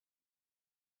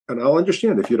 And I'll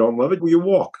understand. If you don't love it, you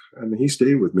walk. And he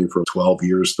stayed with me for 12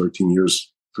 years, 13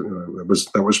 years.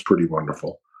 That was pretty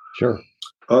wonderful. Sure.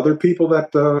 Other people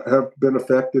that have been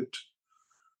affected,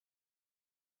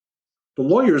 the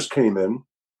lawyers came in,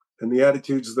 and the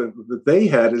attitudes that they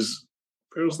had is,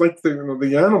 it was like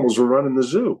the animals were running the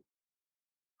zoo.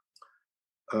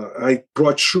 I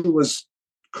brought Shula's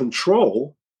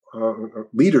control,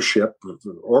 leadership,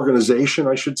 organization,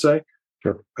 I should say.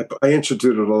 Sure. I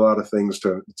instituted a lot of things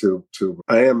to.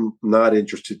 I am not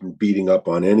interested in beating up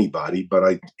on anybody, but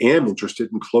I am interested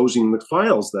in closing the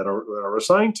files that are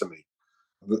assigned to me.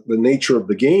 The nature of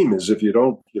the game is if you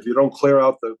don't clear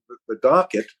out the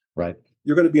docket, right,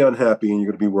 you're going to be unhappy and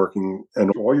you're going to be working,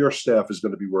 and all your staff is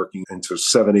going to be working until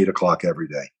 7, 8 o'clock every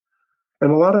day.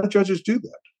 And a lot of judges do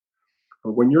that.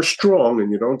 But when you're strong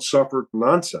and you don't suffer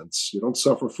nonsense, you don't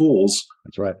suffer fools.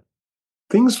 That's right.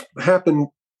 Things happen.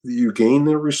 You gain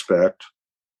their respect.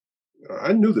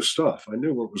 I knew the stuff. I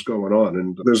knew what was going on.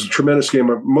 And there's a tremendous game.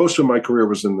 Most of my career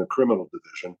was in the criminal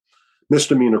division,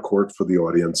 misdemeanor court for the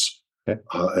audience. Okay.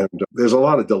 And there's a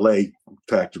lot of delay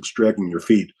tactics, dragging your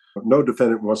feet. No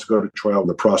defendant wants to go to trial when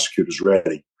the prosecutor's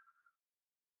ready.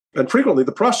 And frequently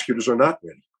the prosecutors are not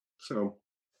ready. So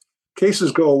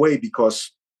cases go away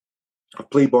because of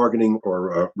plea bargaining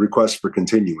or requests for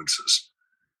continuances.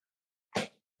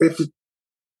 If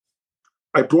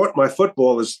I brought my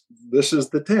football as this is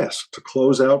the task, to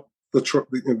close out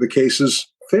the cases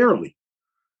fairly.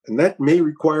 And that may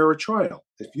require a trial.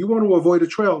 If you want to avoid a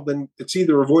trial, then it's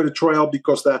either avoid a trial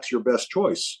because that's your best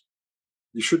choice.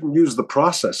 You shouldn't use the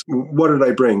process. What did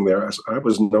I bring there? I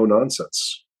was no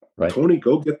nonsense. Right. Tony,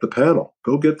 go get the panel.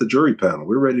 Go get the jury panel.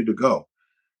 We're ready to go.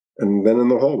 And then in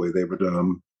the hallway,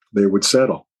 they would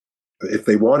settle if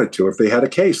they wanted to. If they had a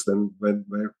case, then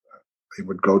they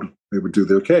would do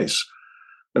their case.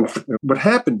 And what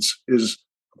happens is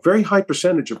a very high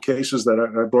percentage of cases that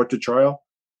I brought to trial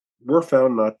were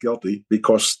found not guilty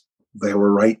because they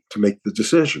were right to make the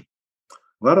decision.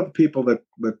 A lot of the people that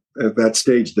at that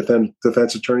stage,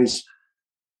 defense attorneys,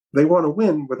 they want to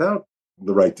win without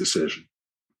the right decision.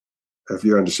 If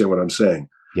you understand what I'm saying.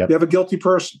 Yep. You have a guilty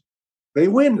person. They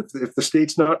win if the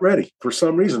state's not ready for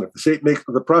some reason. If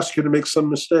the prosecutor makes some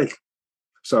mistake.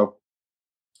 So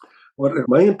what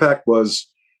my impact was: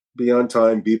 be on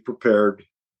time, be prepared.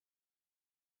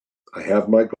 I have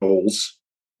my goals.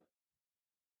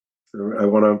 I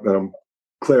want to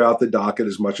clear out the docket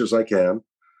as much as I can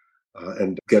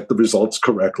and get the results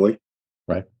correctly.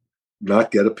 Right.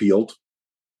 Not get appealed.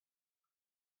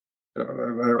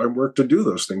 I work to do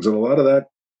those things. And a lot of that,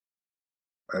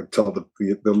 I tell the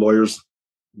lawyers,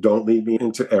 don't lead me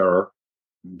into error.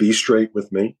 Be straight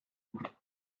with me.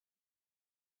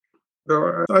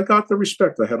 I got the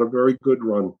respect. I had a very good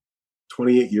run.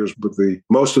 28 years with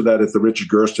most of that at the Richard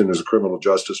Gersten is a criminal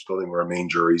justice building where our main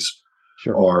juries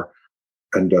are.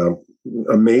 And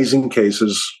amazing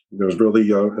cases. It was really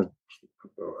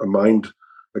a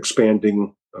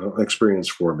mind-expanding experience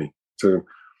for me.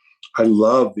 I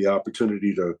love the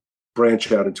opportunity to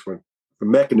branch out into a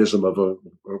mechanism of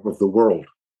the world.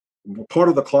 Part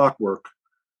of the clockwork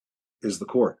is the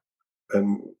court.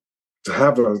 And to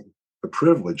have the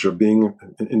privilege of being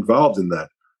involved in that.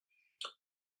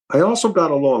 I also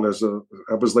got along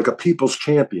I was like a people's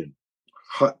champion,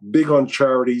 big on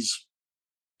charities.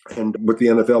 And with the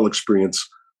NFL experience,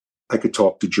 I could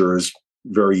talk to jurors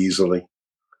very easily.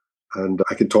 And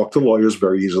I could talk to lawyers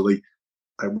very easily.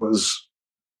 I was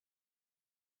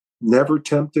never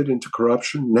tempted into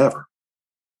corruption, never.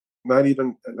 Not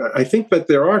even, I think that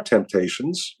there are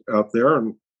temptations out there,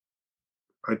 and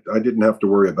I didn't have to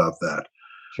worry about that.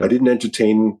 Sure. I didn't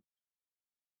entertain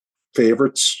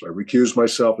favorites. I recused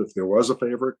myself if there was a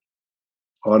favorite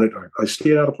on it. I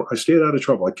stayed out of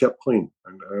trouble. I kept clean,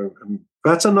 and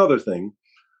that's another thing.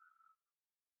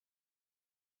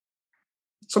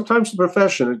 Sometimes the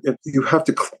profession,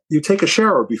 you take a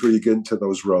shower before you get into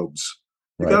those robes.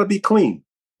 You got to be clean.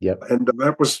 Yep. And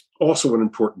that was also an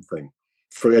important thing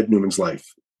for Ed Newman's life.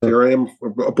 Here I am,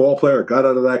 a ball player, got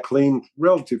out of that clean,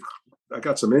 relative I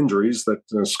got some injuries that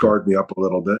scarred me up a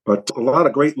little bit, but a lot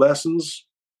of great lessons,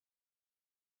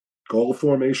 goal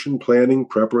formation, planning,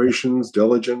 preparations,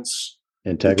 diligence,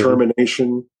 Integrity.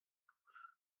 determination,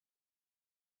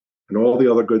 and all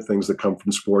the other good things that come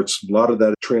from sports. A lot of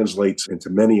that translates into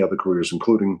many other careers,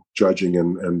 including judging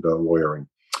and lawyering.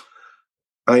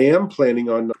 I am planning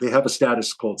on, they have a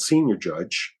status called senior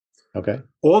judge. Okay.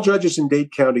 All judges in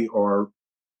Dade County are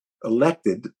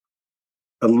elected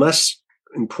unless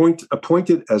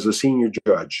appointed as a senior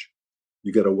judge.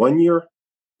 You get a 1-year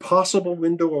possible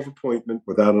window of appointment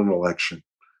without an election.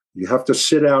 You have to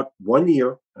sit out 1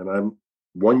 year, and I'm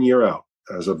 1 year out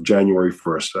as of January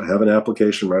 1st. I have an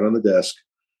application right on the desk.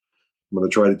 I'm going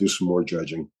to try to do some more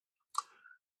judging.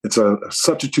 It's a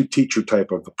substitute teacher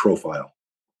type of profile.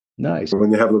 Nice.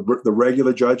 When you have the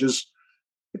regular judges,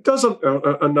 it does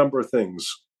a number of things.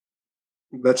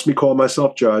 Lets me call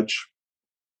myself judge,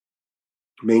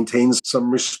 maintains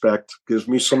some respect, gives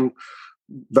me some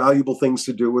valuable things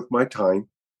to do with my time.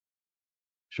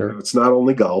 Sure. It's not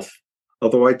only golf,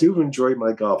 although I do enjoy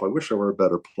my golf. I wish I were a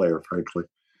better player, frankly.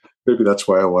 Maybe that's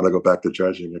why I want to go back to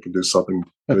judging. I can do something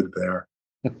good there.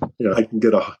 I can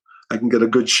get a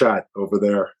good shot over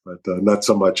there, but not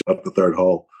so much up the third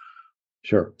hole.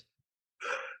 Sure.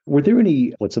 Were there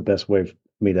any, what's the best way for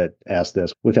me to ask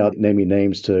this without naming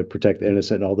names to protect the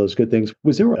innocent and all those good things?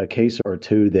 Was there a case or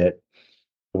two that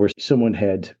where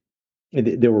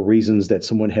there were reasons that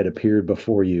someone had appeared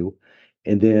before you,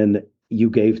 and then you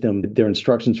gave them their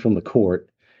instructions from the court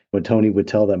when Tony would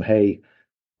tell them, hey,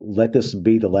 let this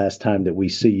be the last time that we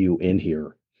see you in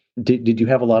here? Did you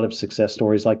have a lot of success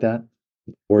stories like that?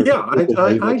 Or yeah,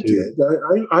 I did.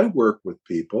 I work with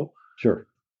people. Sure.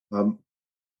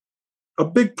 A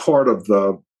big part of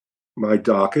my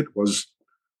docket was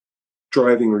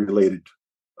driving related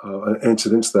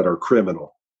incidents that are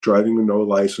criminal, driving with no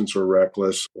license or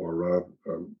reckless or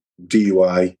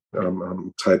DUI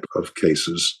type of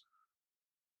cases.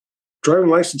 Driving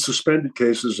license suspended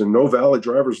cases and no valid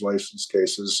driver's license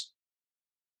cases.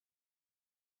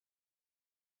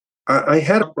 I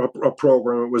had a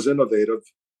program. It was innovative.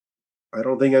 I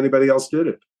don't think anybody else did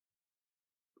it.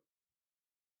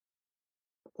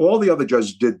 All the other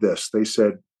judges did this. They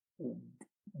said,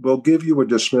 we'll give you a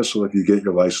dismissal if you get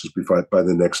your license by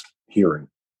the next hearing.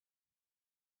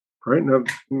 Right now, a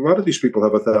lot of these people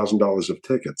have $1,000 of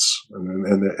tickets,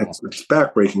 and it's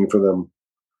backbreaking for them.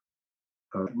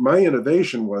 My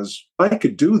innovation was, I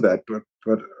could do that, but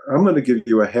I'm going to give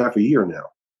you a half a year now.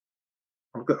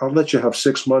 I'll let you have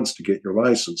 6 months to get your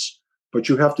license, but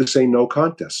you have to say no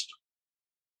contest.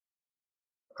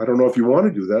 I don't know if you want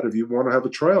to do that. If you want to have a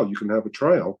trial, you can have a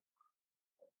trial.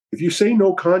 If you say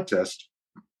no contest,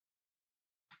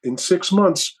 in 6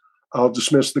 months, I'll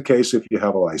dismiss the case if you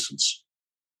have a license.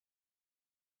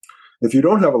 If you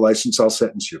don't have a license, I'll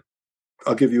sentence you.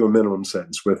 I'll give you a minimum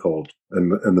sentence, withhold,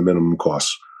 and the minimum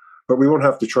costs. But we won't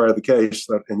have to try the case,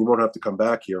 and you won't have to come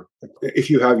back here if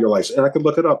you have your license. And I could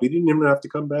look it up. You didn't even have to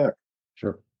come back.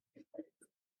 Sure.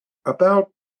 About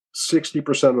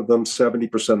 60% of them,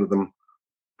 70% of them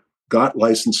got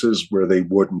licenses where they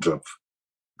wouldn't have.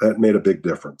 That made a big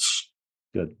difference.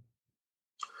 Good.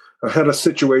 I had a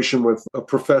situation with a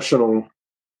professional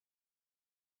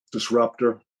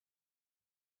disruptor,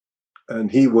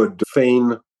 and he would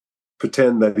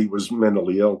pretend that he was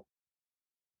mentally ill.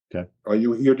 Okay. Are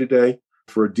you here today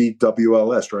for a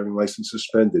DWLS, driving license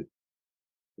suspended?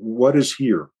 What is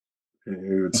here?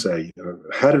 And he would say,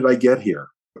 how did I get here?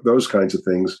 Those kinds of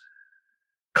things.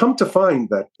 Come to find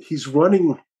that he's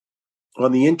running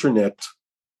on the internet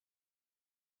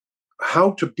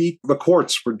how to beat the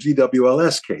courts for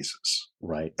DWLS cases.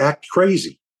 Right. Act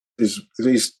crazy.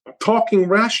 He's talking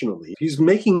rationally. He's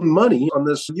making money on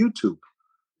this YouTube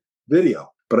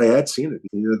video. But I had seen it.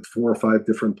 He had 4 or 5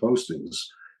 different postings.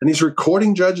 And he's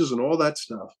recording judges and all that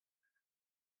stuff.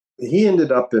 He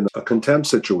ended up in a contempt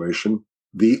situation,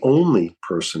 the only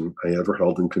person I ever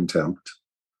held in contempt.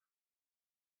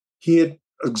 He had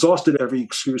exhausted every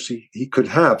excuse he could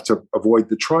have to avoid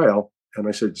the trial. And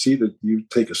I said, it's either you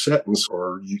take a sentence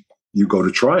or you go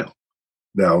to trial.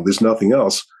 Now, there's nothing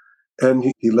else.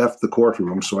 And he left the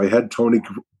courtroom. So I had Tony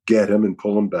get him and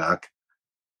pull him back.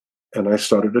 And I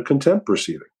started a contempt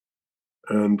proceeding.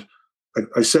 And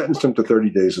I sentenced him to 30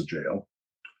 days of jail.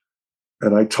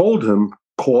 And I told him,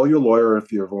 call your lawyer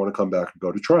if you ever want to come back and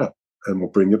go to trial, and we'll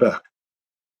bring you back.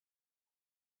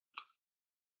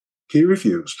 He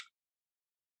refused.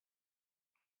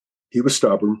 He was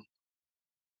stubborn.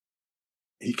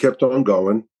 He kept on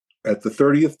going. At the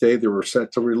 30th day, they were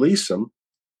set to release him.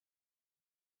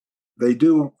 They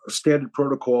do a standard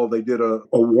protocol. They did a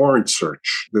warrant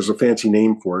search. There's a fancy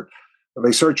name for it.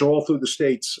 They searched all through the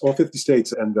states, all 50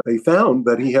 states, and they found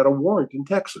that he had a warrant in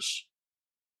Texas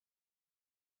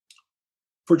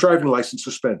for driving license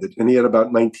suspended, and he had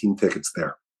about 19 tickets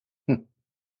there.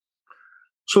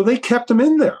 So they kept him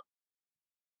in there.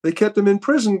 They kept him in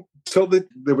prison till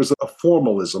there was a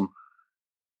formalism.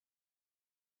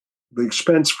 The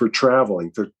expense for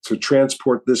traveling to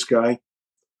transport this guy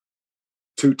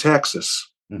to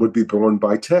Texas would be borne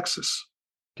by Texas.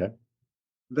 Okay.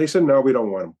 They said, no, we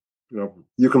don't want him.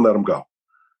 You can let him go.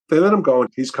 They let him go, and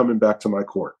he's coming back to my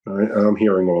court. I'm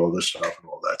hearing all of this stuff and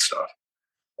all that stuff.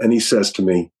 And he says to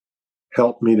me,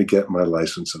 help me to get my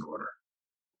license in order.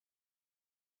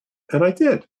 And I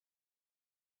did.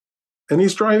 And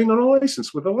he's driving on a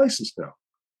license with a license now.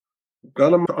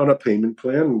 Got him on a payment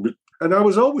plan. And I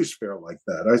was always fair like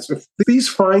that. I said, these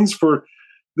fines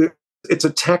it's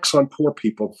a tax on poor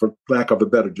people, for lack of a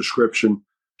better description.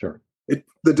 Sure.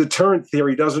 The deterrent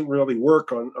theory doesn't really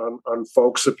work on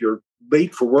folks. If you're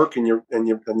late for work and you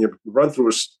run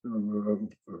through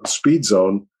a speed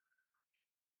zone,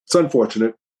 it's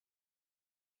unfortunate.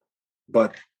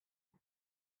 But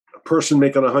a person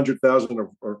making $100,000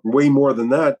 or way more than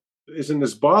that isn't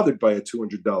as bothered by a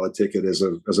 $200 ticket as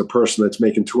a person that's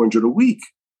making $200 a week.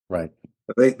 Right.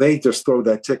 They just throw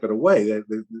that ticket away.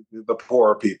 The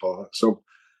poorer people. So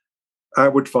I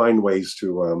would find ways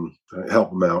to help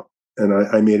them out. And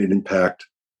I made an impact.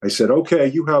 I said, okay,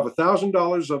 you have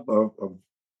 $1,000 of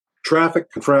traffic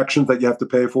infractions that you have to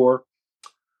pay for.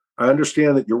 I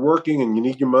understand that you're working and you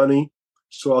need your money.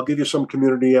 So I'll give you some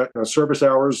community service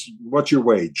hours. What's your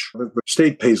wage? The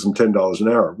state pays them $10 an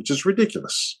hour, which is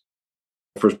ridiculous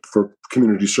for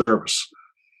community service.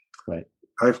 Right.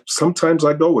 Sometimes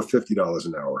I go with $50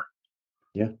 an hour.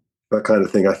 Yeah. That kind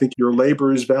of thing. I think your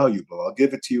labor is valuable. I'll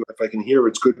give it to you if I can hear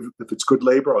it's good. If it's good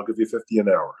labor, I'll give you $50 an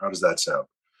hour. How does that sound?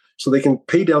 So they can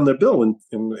pay down their bill in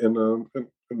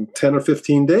 10 or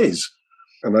 15 days.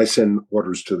 And I send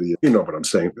orders to you know what I'm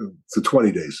saying, to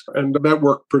 20 days. And that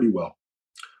worked pretty well.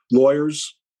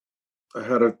 Lawyers, I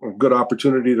had a good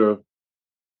opportunity to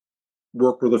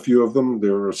work with a few of them.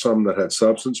 There were some that had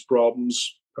substance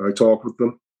problems. I talked with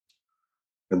them,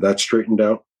 and that straightened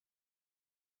out.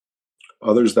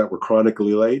 Others that were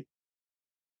chronically late.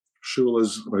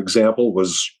 Shula's example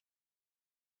was,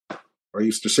 I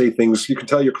used to say things, you can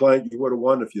tell your client you would have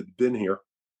won if you'd been here.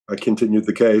 I continued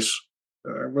the case.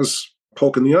 I was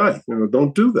poking the eye.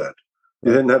 Don't do that.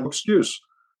 You didn't have an excuse.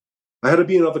 I had to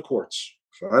be in other courts.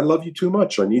 So I love you too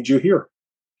much. I need you here.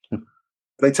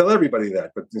 They tell everybody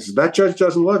that, but that judge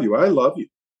doesn't love you. I love you.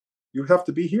 You have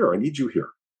to be here. I need you here.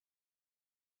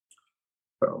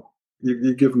 So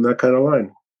you give them that kind of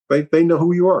line. They know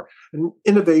who you are. And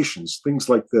innovations, things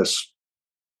like this.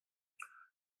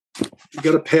 You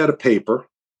got a pad of paper.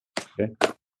 Okay.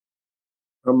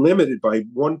 I'm limited by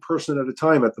one person at a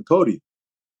time at the podium.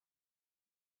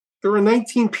 There are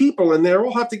 19 people, and they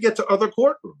all have to get to other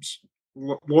courtrooms,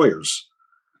 lawyers.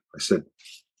 I said,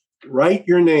 write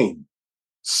your name.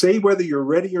 Say whether you're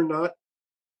ready or not.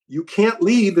 You can't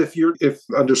leave if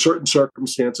under certain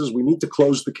circumstances we need to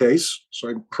close the case. So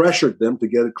I pressured them to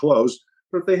get it closed.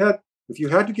 But if you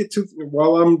had to get to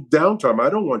while I'm downtime, I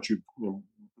don't want you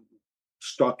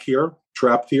stuck here,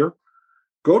 trapped here.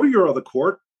 Go to your other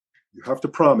court. You have to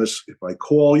promise if I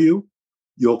call you,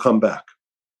 you'll come back.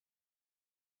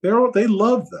 They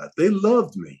love that. They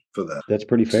loved me for that. That's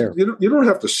pretty fair. You don't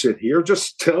have to sit here.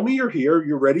 Just tell me you're here.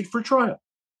 You're ready for trial,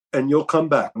 and you'll come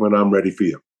back when I'm ready for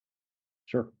you.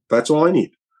 Sure. That's all I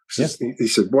need. Yeah. He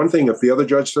said, one thing, if the other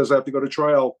judge says I have to go to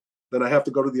trial, then I have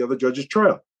to go to the other judge's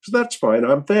trial. So that's fine.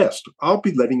 I'm fast. I'll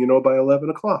be letting you know by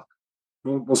 11 o'clock.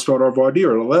 We'll start our voir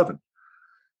dire at 11.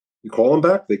 You call them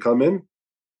back. They come in.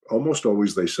 Almost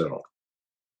always they settle.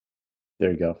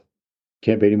 There you go.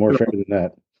 Can't be any more fair than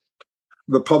that.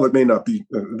 The public may not be,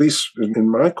 at least in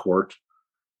my court,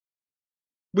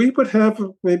 we would have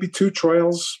maybe 2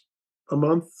 trials a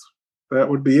month. That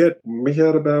would be it. We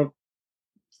had about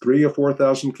 3,000 or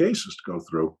 4,000 cases to go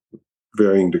through,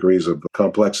 varying degrees of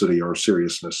complexity or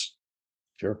seriousness.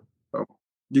 Sure. So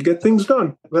you get things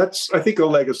done. That's, I think, a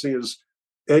legacy is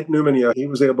Ed Newman. Yeah, he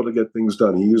was able to get things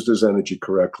done. He used his energy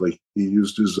correctly. He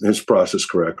used his process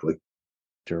correctly.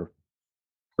 Sure.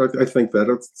 I think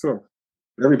that so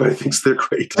everybody thinks they're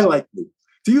great. I like you.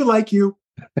 Do you like you?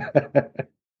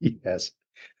 Yes,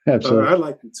 absolutely. I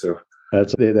like you too.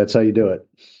 That's how you do it.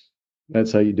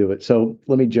 That's how you do it. So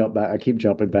let me jump back. I keep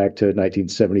jumping back to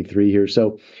 1973 here.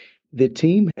 So the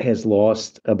team has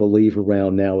lost, I believe,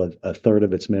 around now a third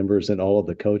of its members and all of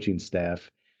the coaching staff.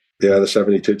 Yeah, the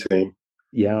 72 team.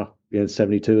 Yeah,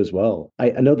 72 as well.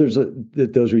 I know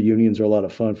those reunions are a lot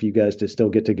of fun for you guys to still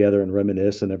get together and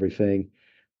reminisce and everything.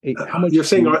 How much You're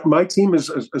saying my team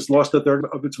has lost a third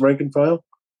of its rank and file?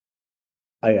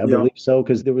 I Yeah, believe so,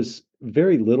 because there was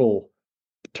very little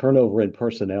turnover in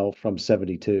personnel from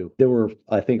 72. There were,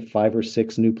 I think, 5 or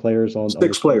 6 new players on the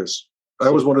six team. players. I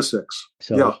was one of six.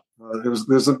 So Yeah,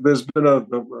 there's been a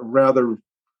rather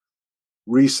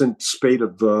recent spate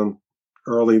of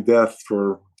early death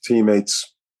for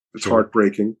teammates. It's sure.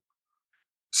 heartbreaking.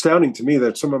 Astounding to me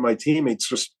that some of my teammates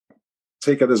just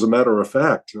take it as a matter of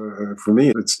fact. For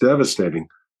me, it's devastating.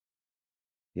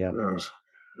 Yeah.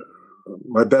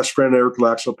 My best friend Eric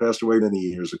Laxell passed away many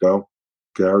years ago.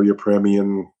 Gary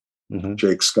Apremian, Hmm.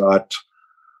 Jake Scott,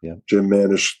 Yeah. Jim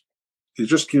Manish. You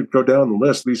just keep go down the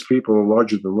list. These people are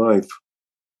larger than life.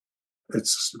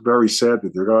 It's very sad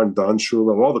that they're gone. Don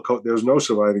Shula, all the there's no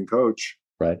surviving coach.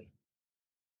 Right.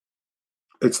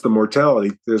 It's the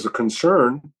mortality. There's a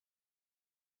concern.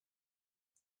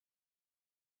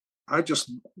 I just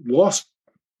lost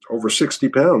over 60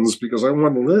 pounds because I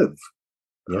want to live.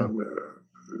 Yeah.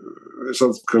 There's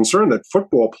a concern that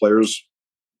football players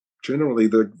generally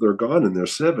they're gone in their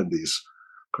 70s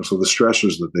because of the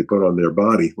stressors that they put on their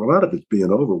body. A lot of it's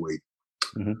being overweight.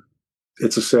 Hmm.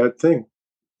 It's a sad thing.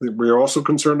 We're also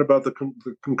concerned about the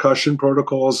concussion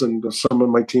protocols, and some of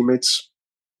my teammates.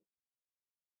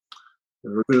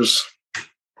 There's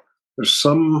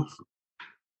some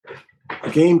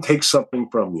the game takes something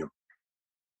from you.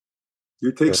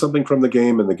 You take Sure. something from the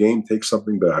game, and the game takes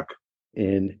something back.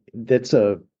 And that's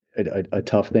a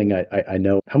tough thing. I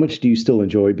know. How much do you still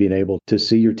enjoy being able to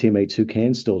see your teammates who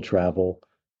can still travel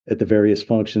at the various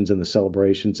functions and the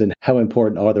celebrations, and how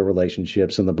important are the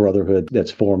relationships and the brotherhood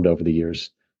that's formed over the years?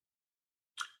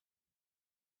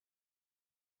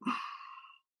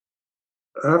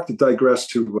 I have to digress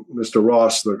to Mr.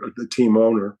 Ross, the team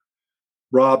owner.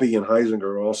 Robbie and Heisinger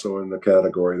are also in the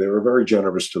category. They were very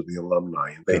generous to the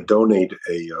alumni, and they donate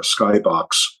a skybox.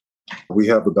 We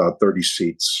have about 30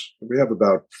 seats. We have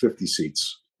about 50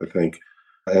 seats, I think.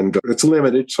 And it's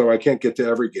limited, so I can't get to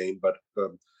every game, but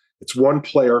it's one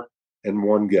player and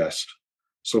one guest.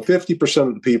 So 50%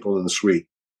 of the people in the suite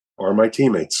are my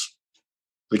teammates.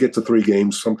 They get to 3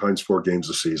 games, sometimes 4 games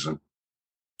a season.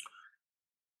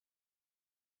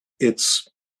 It's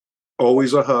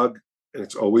always a hug, and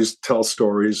it's always tell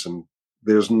stories, and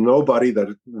there's nobody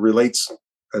that relates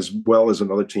as well as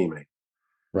another teammate.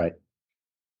 Right.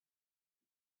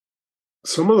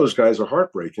 Some of those guys are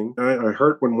heartbreaking. I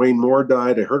hurt when Wayne Moore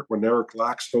died. I hurt when Eric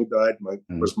Laxo died.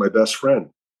 Was my best friend.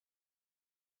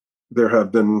 There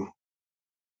have been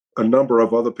a number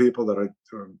of other people that I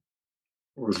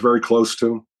was very close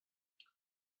to.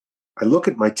 I look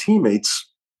at my teammates,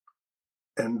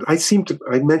 and I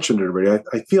mentioned it already.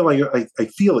 I feel I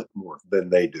feel it more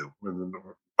than they do, than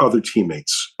other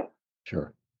teammates.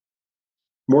 Sure.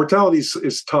 Mortality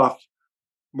is tough.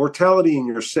 Mortality in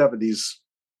your 70s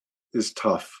is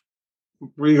tough.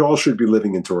 We all should be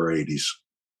living into our 80s.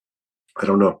 I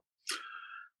don't know.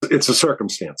 It's a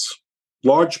circumstance.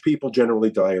 Large people generally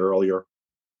die earlier.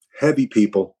 Heavy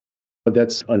people. But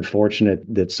that's unfortunate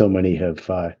that so many have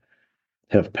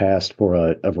passed for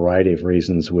a variety of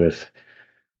reasons with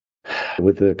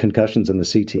the concussions and the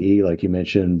CTE, like you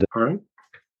mentioned. All right.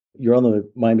 You're on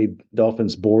the Miami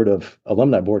Dolphins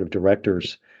alumni board of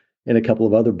directors, and a couple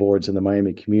of other boards in the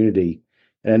Miami community.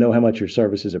 And I know how much your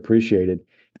service is appreciated.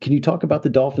 Can you talk about the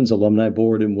Dolphins alumni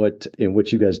board and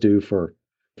what you guys do for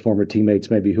former teammates,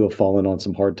 maybe who have fallen on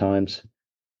some hard times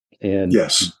and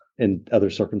Yes. in other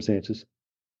circumstances?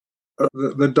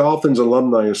 The Dolphins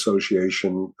Alumni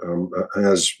Association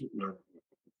has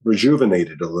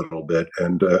rejuvenated a little bit,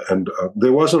 and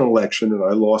there was an election, and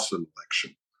I lost an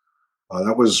election.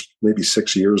 That was maybe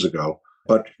 6 years ago.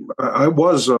 But I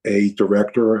was a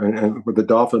director and with the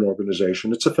Dolphin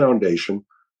organization. It's a foundation.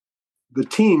 The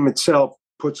team itself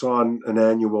puts on an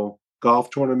annual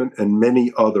golf tournament and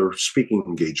many other speaking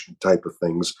engagement type of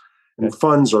things. And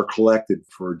funds are collected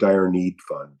for a dire need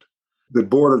fund. The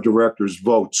board of directors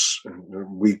votes.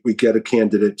 We get a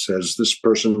candidate, says this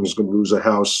person is going to lose a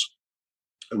house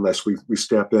unless we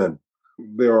step in.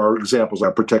 There are examples.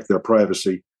 I protect their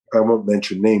privacy. I won't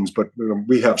mention names, but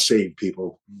we have saved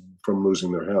people from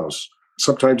losing their house.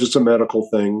 Sometimes it's a medical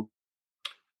thing.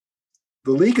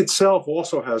 The league itself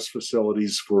also has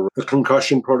facilities for the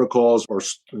concussion protocols or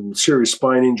serious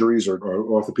spine injuries or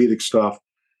orthopedic stuff.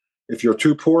 If you're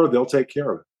too poor, they'll take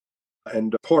care of it.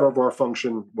 And part of our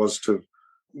function was to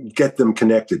get them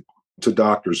connected to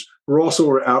doctors. We're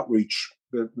also an outreach.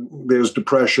 There's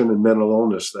depression and mental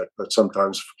illness that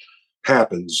sometimes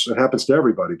happens. It happens to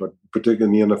everybody, but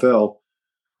particularly in the NFL,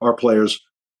 our players,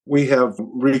 we have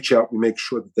reach out. We make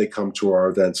sure that they come to our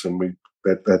events, and we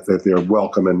that they're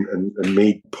welcome and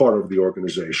made part of the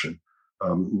organization,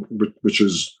 which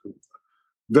is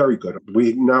very good.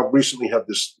 We now recently have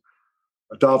this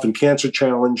Dolphin Cancer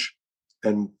Challenge,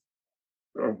 and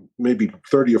maybe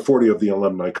 30 or 40 of the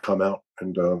alumni come out,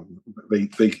 and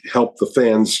they help the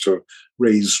fans to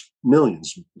raise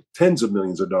millions, tens of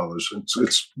millions of dollars.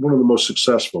 It's one of the most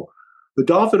successful. The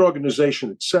Dolphin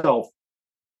organization itself,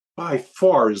 by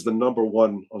far, is the number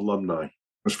one alumni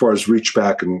as far as reach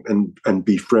back and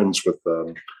be friends with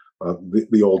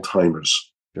the old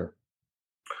timers. Sure.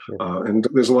 And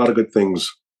there's a lot of good things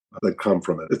that come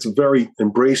from it. It's a very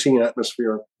embracing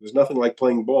atmosphere. There's nothing like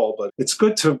playing ball, but it's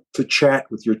good to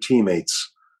chat with your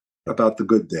teammates about the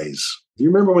good days. Do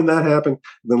you remember when that happened?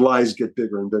 The lies get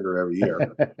bigger and bigger every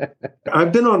year.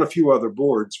 I've been on a few other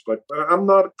boards, but I'm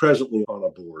not presently on a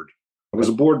board. I was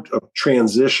a board of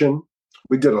transition.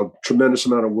 We did a tremendous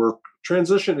amount of work.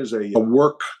 Transition is a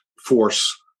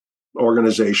workforce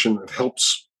organization that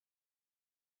helps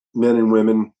men and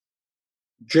women.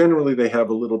 Generally, they have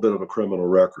a little bit of a criminal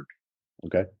record.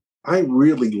 Okay. I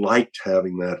really liked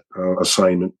having that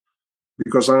assignment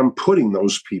because I'm putting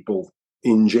those people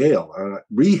in jail.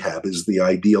 Rehab is the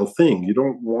ideal thing. You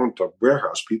don't want to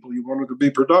warehouse people. You want them to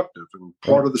be productive and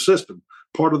part of the system,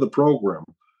 part of the program.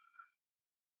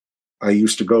 I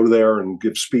used to go there and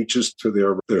give speeches to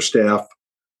their staff,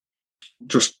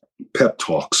 just pep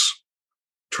talks,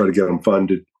 try to get them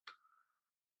funded.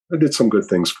 I did some good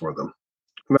things for them.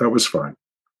 And that was fine.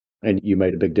 And you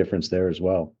made a big difference there as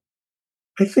well.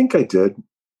 I think I did.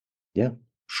 Yeah.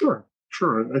 Sure.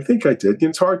 I think I did.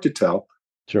 It's hard to tell.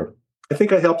 Sure. I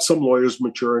think I helped some lawyers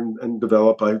mature and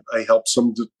develop. I helped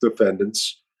some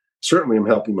defendants. Certainly, I'm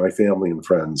helping my family and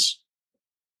friends.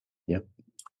 Yeah.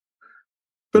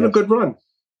 Been a good run.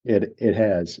 It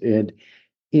has. And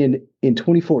in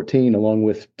 2014, along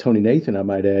with Tony Nathan, I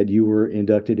might add, you were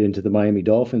inducted into the Miami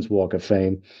Dolphins Walk of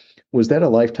Fame. Was that a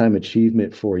lifetime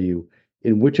achievement for you?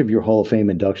 And which of your Hall of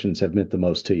Fame inductions have meant the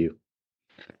most to you?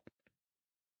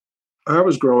 I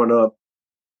was growing up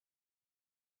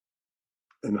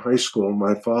in high school.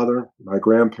 My father, my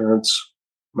grandparents,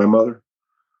 my mother,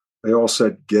 they all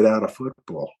said, "Get out of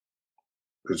football.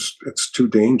 It's too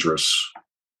dangerous."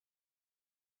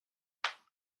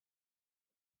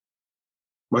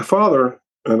 My father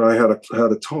and I had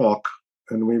a talk,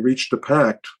 and we reached a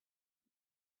pact.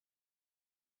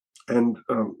 And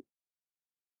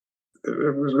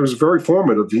it was very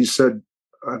formative. He said,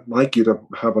 "I'd like you to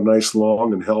have a nice,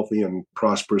 long, and healthy and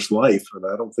prosperous life, and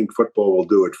I don't think football will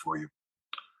do it for you."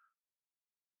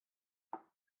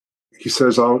 He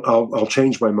says, "I'll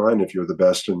change my mind if you're the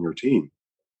best in your team."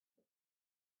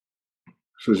 He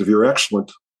says, "If you're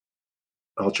excellent,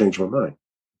 I'll change my mind."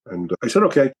 And I said,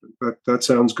 "Okay, that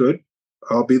sounds good.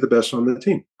 I'll be the best on the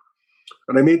team."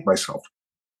 And I made myself.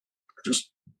 I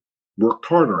just worked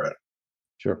harder at it.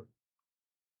 Sure.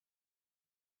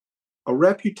 A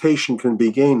reputation can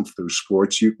be gained through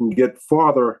sports. You can get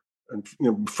farther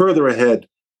and further ahead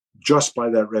just by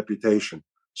that reputation.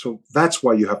 So that's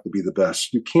why you have to be the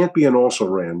best. You can't be an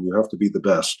also-ran. You have to be the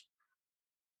best.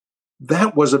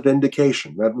 That was a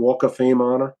vindication. That Walk of Fame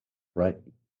honor. Right.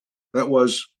 That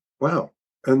was, wow.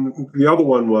 And the other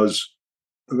one was,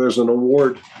 there's an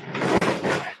award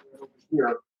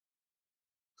here,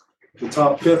 the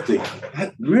top 50.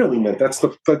 That really meant that's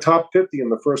the top 50 in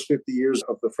the first 50 years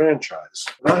of the franchise.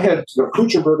 And I had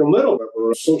Kuchenberg and Little that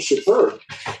were so superb.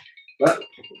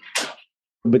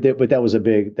 But that was a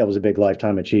big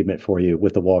lifetime achievement for you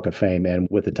with the Walk of Fame and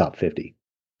with the top 50.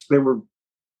 They were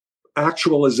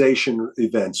actualization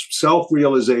events,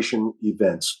 self-realization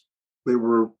events. They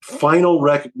were final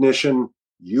recognition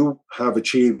you have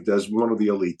achieved as one of the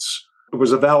elites. It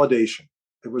was a validation.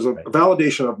 It was a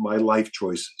validation of my life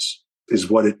choices is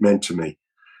what it meant to me.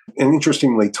 And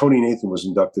interestingly, Tony Nathan was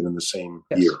inducted in the same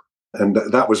year. And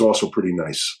that was also pretty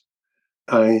nice.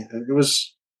 I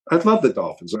love the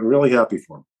Dolphins. I'm really happy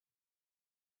for them.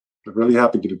 I'm really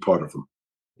happy to be part of them.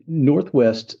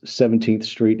 Northwest 17th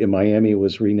Street in Miami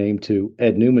was renamed to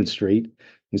Ed Newman Street. You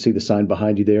can see the sign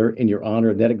behind you there in your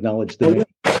honor. That acknowledged the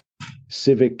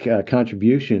civic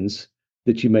contributions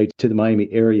that you made to the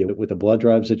Miami area with the blood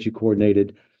drives that you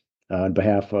coordinated on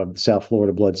behalf of the South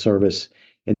Florida Blood Service.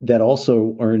 And that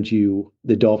also earned you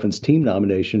the Dolphins team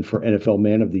nomination for NFL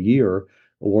Man of the Year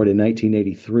award in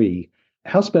 1983.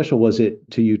 How special was it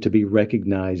to you to be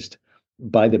recognized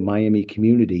by the Miami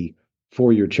community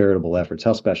for your charitable efforts?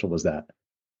 How special was that?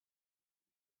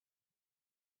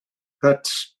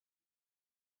 That's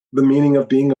the meaning of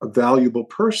being a valuable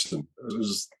person.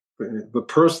 Is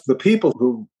the people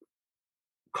who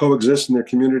coexist in their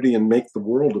community and make the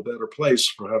world a better place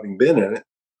for having been in it.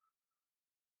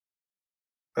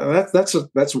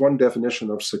 That's one definition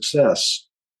of success.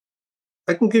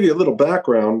 I can give you a little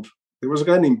background. There was a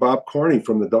guy named Bob Carney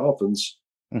from the Dolphins.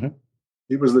 Hmm.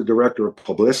 He was the director of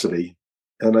publicity.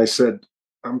 And I said,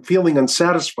 I'm feeling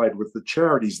unsatisfied with the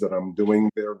charities that I'm doing.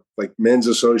 They're like Men's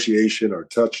Association or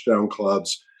Touchdown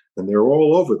Clubs, and they're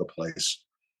all over the place.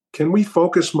 Can we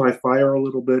focus my fire a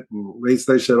little bit? And they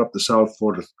set up the South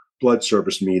Florida Blood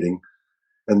Service meeting,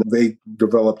 and they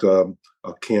developed a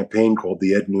campaign called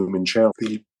the Ed Newman Challenge.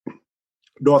 The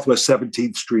Northwest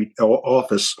 17th Street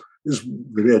office is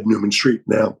the Ed Newman Street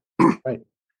now. Right.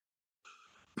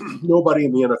 Nobody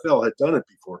in the NFL had done it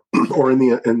before, or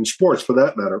in sports for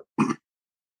that matter.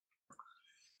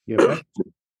 Yeah. Right.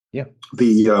 Yeah.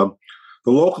 The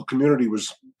local community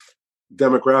was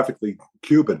demographically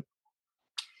Cuban,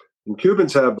 and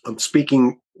Cubans have,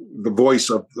 speaking the voice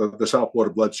of the South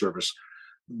Florida Blood Service,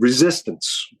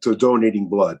 resistance to donating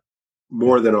blood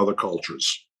more than other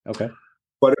cultures. Okay.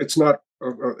 But it's not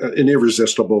an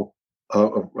irresistible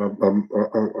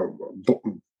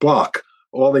block.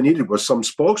 All they needed was some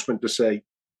spokesman to say,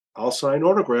 I'll sign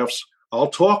autographs, I'll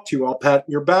talk to you, I'll pat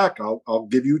your back, I'll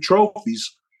give you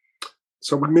trophies.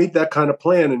 So we made that kind of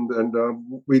plan,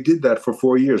 and we did that for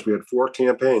 4 years. We had 4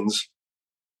 campaigns,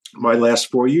 my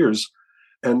last 4 years,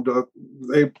 and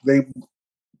they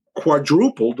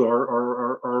quadrupled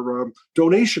our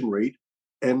donation rate.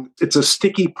 And it's a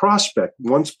sticky prospect.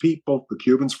 Once people, the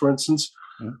Cubans, for instance,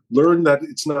 learn that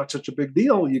it's not such a big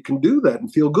deal, you can do that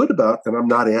and feel good about it. And I'm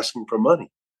not asking for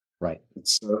money. Right.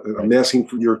 I'm asking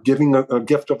for, you're giving a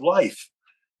gift of life.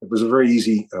 It was a very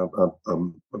easy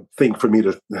thing for me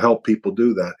to help people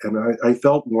do that. And I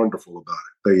felt wonderful about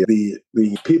it.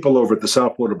 The people over at the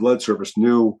South Florida Blood Service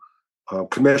knew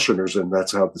commissioners, and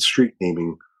that's how the street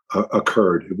naming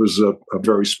occurred. It was a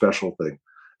very special thing.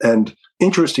 And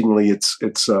interestingly, it's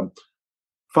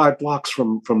 5 blocks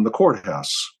from the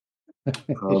courthouse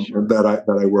Sure. that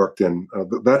I worked in.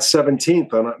 That's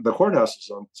 17th, and the courthouse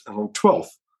is on 12th.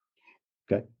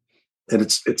 Okay. And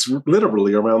it's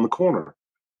literally around the corner.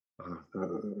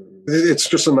 It's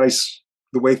just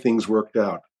the way things worked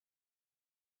out.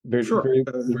 Sure, Very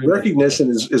recognition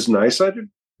is nice. I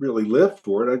didn't really live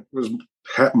for it. I was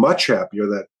much happier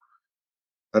that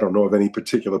I don't know of any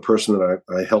particular person that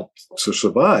I helped to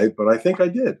survive, but I think I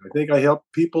did. I think I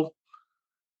helped people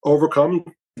overcome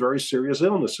very serious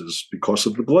illnesses because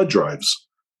of the blood drives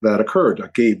that occurred. I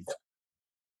gave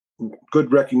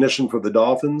good recognition for the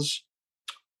Dolphins.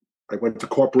 I went to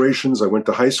corporations. I went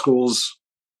to high schools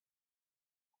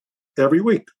every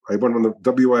week. I went on the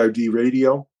WIOD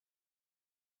radio,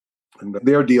 and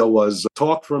their deal was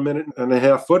talk for a minute and a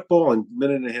half football and a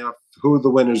minute and a half who are the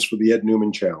winners for the Ed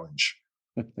Newman Challenge.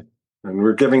 And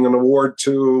we're giving an award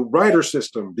to Rider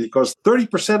System because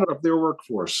 30% of their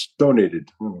workforce donated,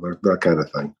 that kind of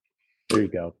thing. There you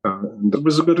go. And it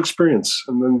was a good experience.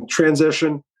 And then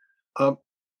transition.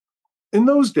 In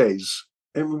those days,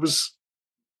 it was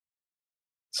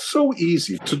so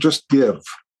easy to just give.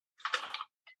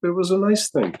 It was a nice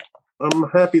thing. I'm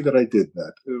happy that I did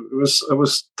that. I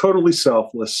was totally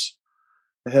selfless.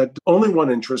 I had only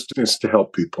one interest, is to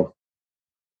help people.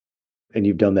 And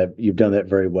you've done that. You've done that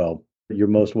very well. You're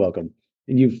most welcome.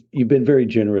 And you've been very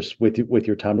generous with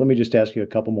your time. Let me just ask you a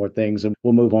couple more things, and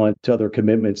we'll move on to other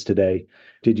commitments today.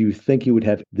 Did you think you would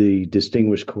have the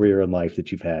distinguished career in life that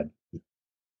you've had?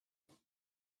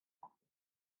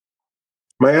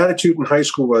 My attitude in high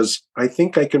school was, I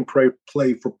think I can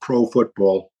play for pro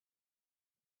football.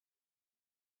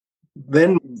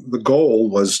 Then the goal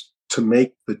was to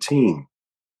make the team.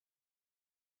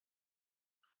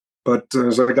 But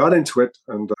as I got into it,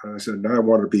 and I said, now I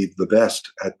want to be the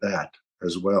best at that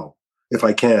as well, if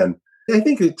I can. I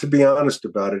think, to be honest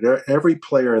about it, every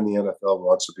player in the NFL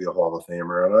wants to be a Hall of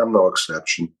Famer, and I'm no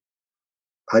exception.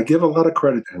 I give a lot of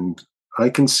credit, and I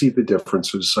can see the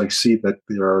differences. I see that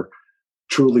there are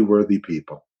truly worthy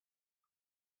people.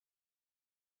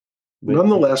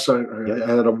 Nonetheless, I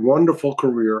had a wonderful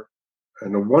career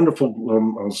and a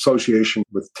wonderful association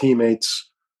with teammates.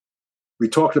 We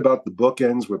talked about the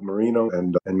bookends with Marino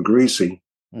and Greasy.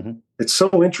 Mm-hmm. It's so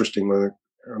interesting.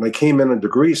 When I came into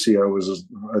Greasy, I was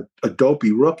a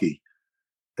dopey rookie.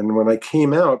 And when I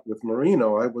came out with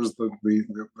Marino, I was the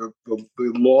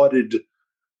lauded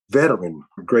veteran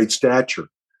of great stature.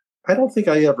 I don't think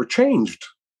I ever changed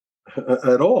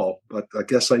at all, but I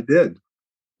guess I did.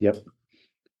 Yep.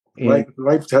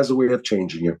 Life has a way of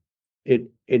changing you.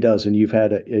 It does. And you've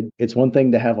had it's one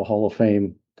thing to have a Hall of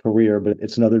Fame career, but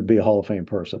it's another to be a Hall of Fame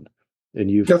person.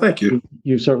 And thank you.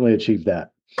 You've certainly achieved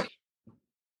that.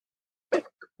 I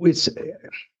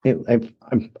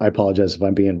apologize if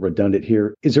I'm being redundant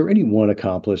here. Is there any one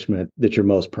accomplishment that you're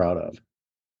most proud of?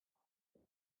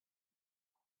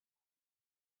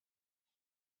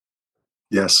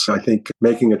 Yes, I think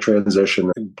making a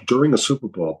transition during a Super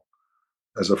Bowl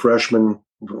as a freshman,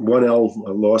 1L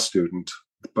law student,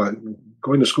 but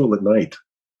going to school at night.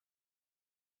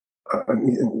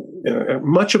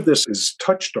 Much of this is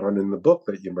touched on in the book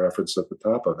that you referenced at the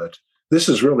top of it. This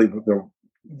is really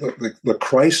the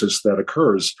crisis that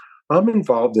occurs. I'm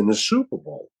involved in the Super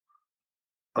Bowl.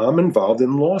 I'm involved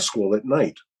in law school at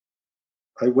night.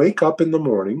 I wake up in the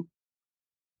morning,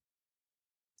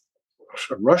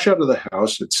 rush out of the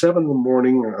house at 7 in the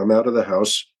morning. I'm out of the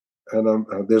house, and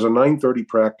there's a 9:30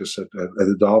 practice at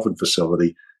the Dolphin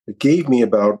facility. It gave me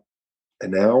about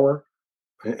an hour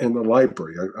in the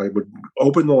library. I would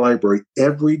open the library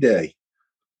every day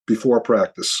before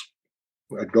practice.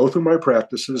 I'd go through my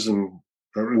practices, and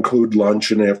that would include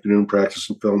lunch and afternoon practice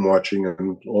and film watching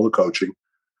and all the coaching.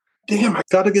 Damn, I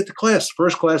got to get to class.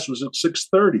 First class was at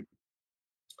 6:30.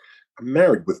 I'm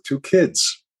married with 2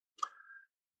 kids.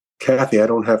 Kathy, I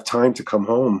don't have time to come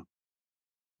home.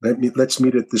 Let's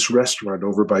meet at this restaurant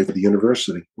over by the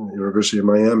University of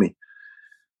Miami.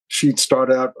 She'd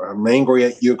start out, I'm angry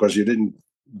at you because you didn't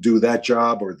do that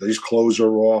job, or these clothes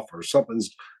are off, or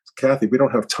something's. Kathy, we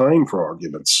don't have time for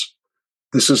arguments.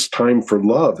 This is time for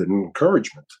love and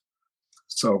encouragement.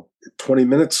 So 20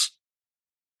 minutes,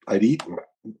 I'd eat,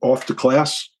 off to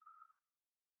class.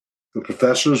 The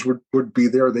professors would be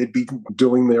there. They'd be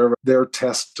doing their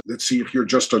test. They'd see if you're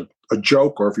just a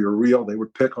joke or if you're real. They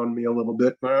would pick on me a little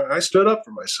bit. I stood up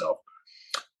for myself.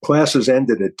 Classes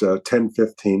ended at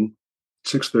 10:15,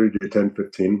 6:30 to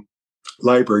 10:15.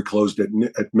 Library closed at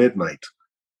midnight.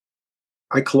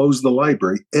 I closed the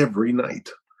library every night.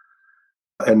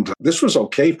 And this was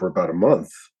okay for about a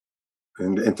month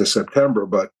and into September,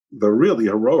 but the really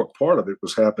heroic part of it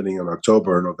was happening in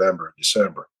October, November, and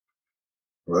December.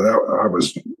 Well, I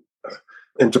was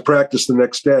into practice the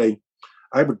next day.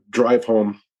 I would drive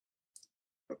home,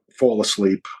 fall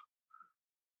asleep.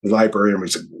 The librarian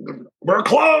would say, "We're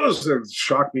closed." It would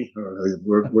shock me.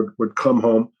 Would come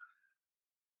home.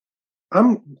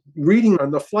 I'm reading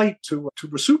on the flight to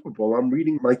the Super Bowl. I'm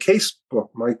reading my case book,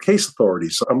 my case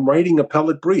authorities. I'm writing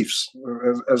appellate briefs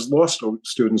as law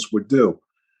students would do,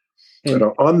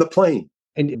 on the plane.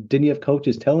 And didn't you have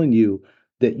coaches telling you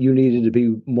that you needed to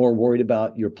be more worried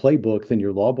about your playbook than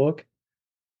your law book?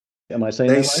 Am I saying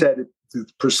that right? They said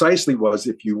it precisely was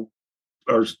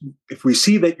if we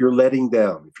see that you're letting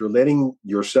down, if you're letting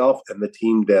yourself and the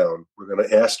team down, we're going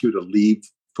to ask you to leave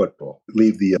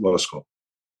the law school.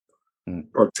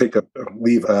 Or take a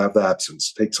leave of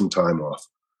absence, take some time off.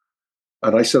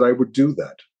 And I said I would do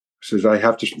that. I said I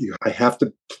have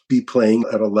to be playing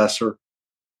at a lesser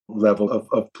level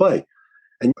of play.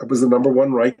 And I was the number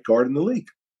 1 right guard in the league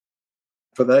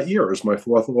for that year. It was my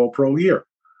 4th All-Pro year.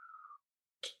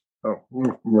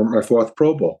 My 4th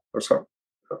Pro Bowl or something.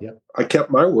 Yep. I kept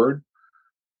my word.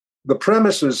 The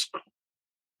premise is,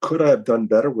 could I have done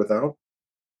better without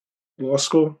law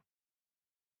school?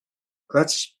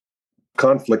 That's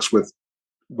conflicts with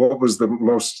what was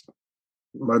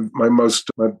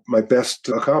my best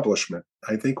accomplishment,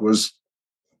 I think, was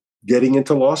getting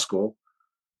into law school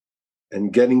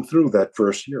and getting through that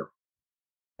first year.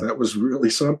 That was really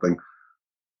something.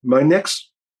 My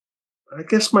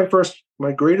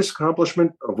greatest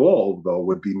accomplishment of all, though,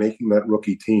 would be making that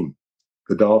rookie team,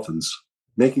 the Dolphins.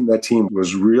 Making that team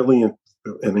was really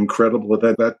an incredible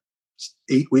event. That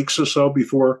 8 weeks or so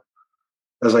before,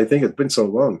 as I think it's been so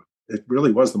long, it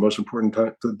really was the most important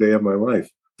days of my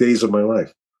life. It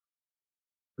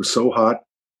was so hot.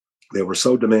 They were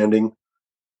so demanding.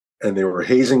 And they were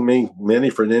hazing me. Manny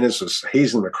Fernandez was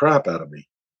hazing the crap out of me.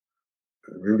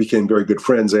 We became very good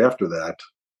friends after that.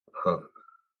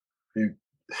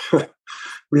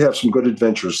 We have some good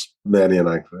adventures, Manny and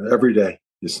I, every day.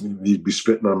 He'd be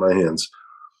spitting on my hands.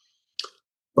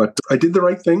 But I did the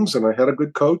right things, and I had a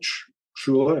good coach,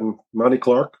 Shula and Monty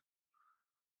Clark.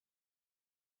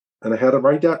 And I had the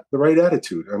right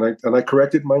attitude, and I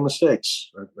corrected my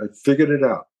mistakes. I figured it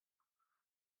out.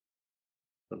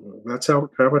 That's how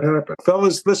it happened.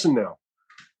 Fellas, listen now.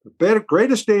 The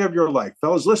greatest day of your life.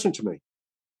 Fellas, listen to me.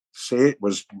 Say it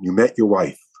was you met your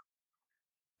wife.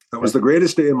 That was the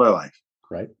greatest day of my life.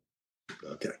 Right.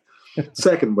 Okay.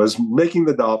 Second was making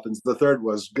the Dolphins. The third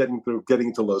was getting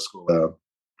to law school,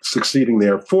 succeeding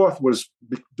there. Fourth was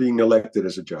being elected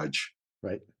as a judge.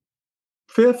 Right.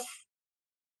 Fifth,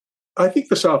 I think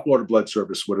the South Florida Blood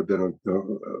Service would have been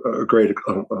a great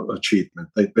achievement.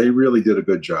 They really did a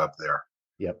good job there.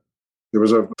 Yep. There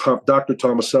was Dr.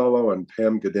 Tomasello and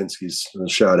Pam Gadinsky's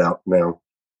shout out now.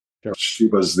 Sure. She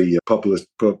was the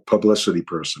publicity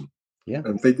person. Yeah.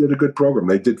 And they did a good program.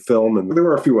 They did film, and there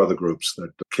were a few other groups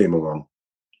that came along.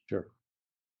 Sure.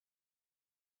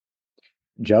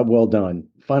 Job well done.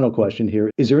 Final question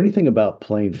here. Is there anything about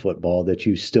playing football that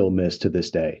you still miss to this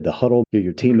day? The huddle,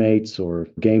 your teammates, or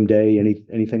game day,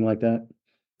 anything like that?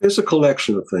 There's a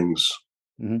collection of things.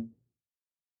 Hmm.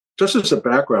 Just as a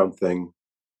background thing,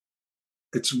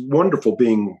 it's wonderful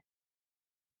being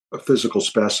a physical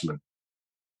specimen.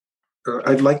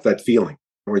 I like that feeling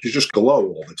where you just glow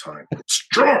all the time. It's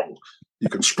strong. You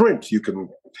can sprint. You can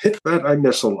hit that. I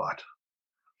miss a lot.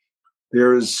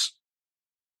 There's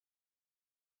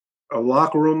a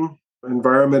locker room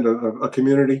environment, a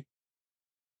community,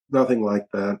 nothing like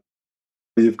that.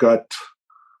 You've got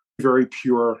very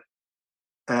pure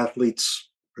athletes.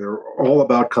 They're all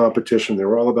about competition.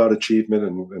 They're all about achievement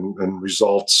and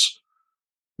results.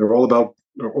 They're all about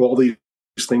all these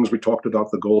things we talked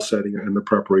about, the goal setting and the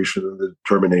preparation and the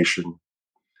determination.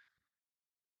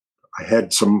 I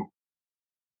had some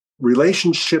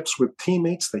relationships with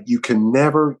teammates that you can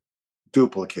never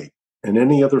duplicate in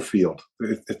any other field.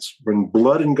 It's when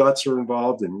blood and guts are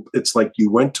involved, and it's like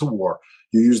you went to war.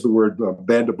 You use the word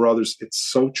band of brothers. It's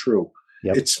so true.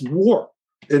 Yep. It's war.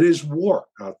 It is war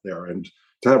out there. And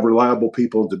to have reliable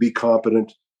people and to be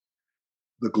competent,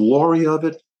 the glory of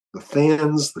it, the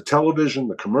fans, the television,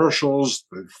 the commercials,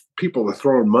 the people that are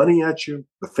throwing money at you,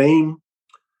 the fame,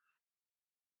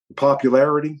 the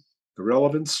popularity, the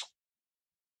relevance.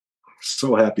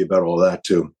 So happy about all that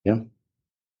too. Yeah.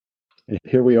 And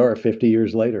here we are 50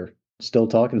 years later, still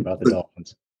talking about the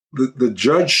Dolphins. The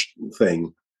judge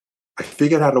thing, I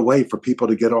figured out a way for people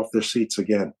to get off their seats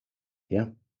again. Yeah.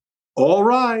 All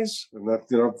rise. And that,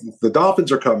 the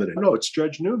Dolphins are coming in. No, it's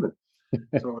Judge Newman.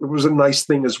 So it was a nice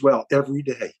thing as well every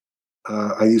day.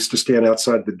 I used to stand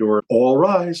outside the door, all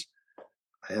rise.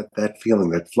 I had that feeling,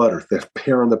 that flutter, that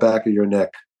hair on the back of your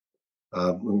neck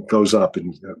goes up,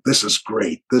 and this is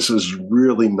great. This is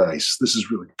really nice.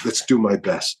 Let's do my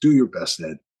best. Do your best,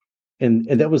 Ed. And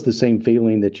that was the same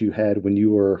feeling that you had when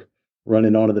you were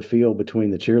running onto the field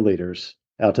between the cheerleaders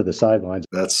out to the sidelines.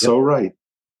 That's so right.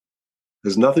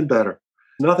 There's nothing better.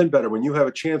 Nothing better when you have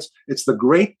a chance. It's the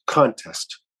great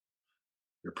contest.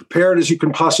 You're prepared as you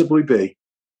can possibly be.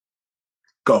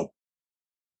 Go.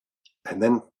 And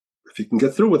then if you can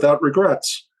get through without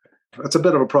regrets, that's a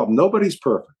bit of a problem. Nobody's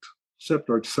perfect,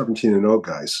 except our 17-0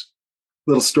 guys.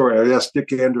 Little story. I asked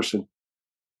Dick Anderson,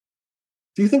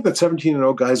 do you think that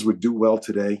 17-0 guys would do well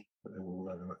today,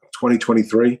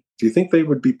 2023? Do you think they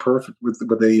would be perfect?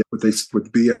 Would they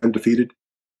be undefeated?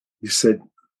 He said,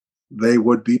 they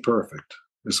would be perfect,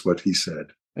 is what he said.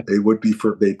 They would be,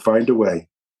 they'd find a way.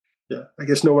 Yeah, I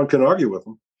guess no one can argue with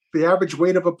them. The average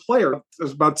weight of a player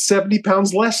is about 70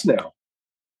 pounds less now.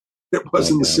 It was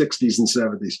in the 60s and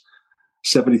 70s,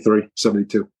 73,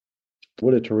 72.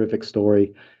 What a terrific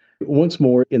story. Once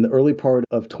more, in the early part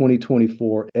of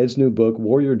 2024, Ed's new book,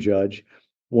 Warrior Judge,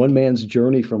 One Man's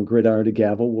Journey from Gridiron to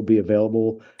Gavel, will be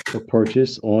available for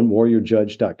purchase on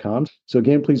warriorjudge.com. So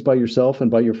again, please buy yourself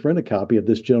and buy your friend a copy of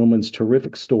this gentleman's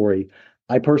terrific story.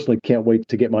 I personally can't wait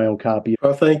to get my own copy.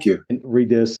 Oh, thank you. And read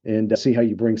this and see how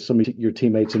you bring some of your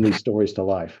teammates in these stories to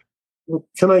life. Well,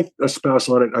 can I espouse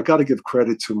on it? I got to give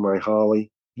credit to my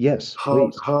Holly. Yes,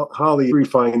 please. Holly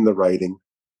refined the writing,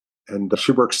 and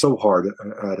she worked so hard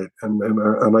at it,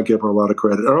 and I give her a lot of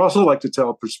credit. I'd also like to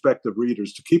tell prospective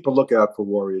readers to keep a lookout for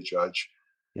Warrior Judge.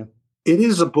 Yeah. It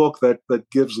is a book that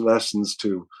gives lessons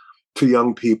to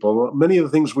young people. Many of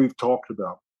the things we've talked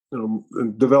about,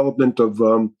 development of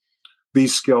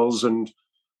these skills and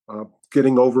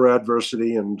getting over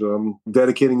adversity and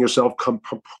dedicating yourself,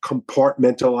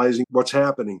 compartmentalizing what's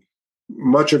happening.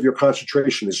 Much of your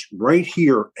concentration is right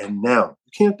here and now.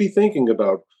 You can't be thinking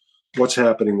about what's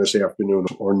happening this afternoon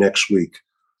or next week.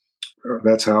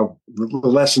 That's how the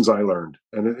lessons I learned.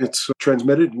 And it's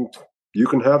transmitted, and you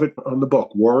can have it on the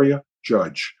book, Warrior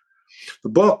Judge. The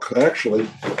book, actually,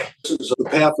 is The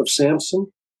Path of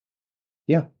Samson.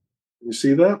 Yeah. You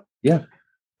see that? Yeah.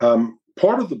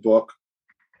 Part of the book,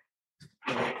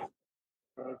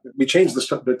 we changed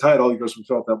the title because we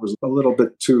felt that was a little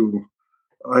bit too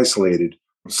isolated.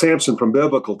 Samson from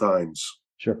biblical times.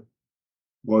 Sure.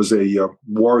 Was a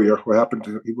warrior who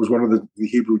he was one of the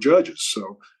Hebrew judges.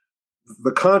 So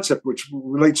the concept, which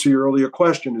relates to your earlier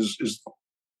question, is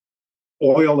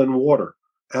oil and water,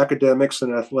 academics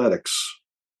and athletics.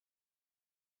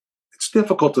 It's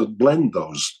difficult to blend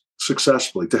those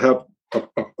successfully, to have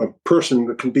a person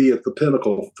that can be at the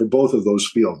pinnacle for both of those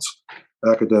fields,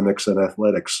 academics and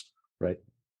athletics. Right.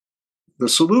 The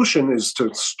solution is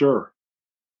to stir.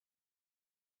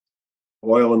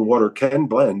 Oil and water can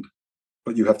blend,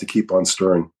 but you have to keep on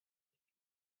stirring.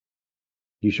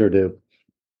 You sure do.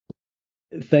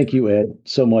 Thank you, Ed,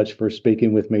 so much for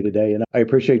speaking with me today. And I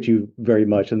appreciate you very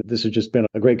much. And this has just been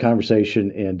a great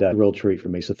conversation and a real treat for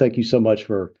me. So thank you so much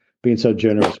for being so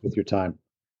generous with your time.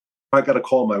 I got to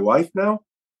call my wife now,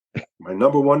 my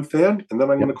number one fan, and then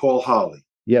I'm going Yep. to call Holly.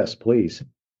 Yes, please.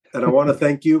 And I want to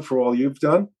thank you for all you've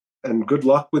done, and good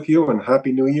luck with you, and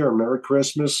Happy New Year, and Merry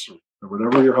Christmas, or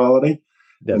whatever your holiday.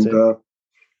 That's And it.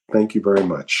 thank you very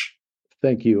much.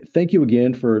 Thank you. Thank you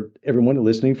again for everyone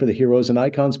listening for the Heroes and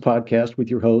Icons podcast with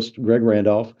your host, Greg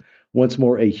Randolph. Once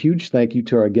more, a huge thank you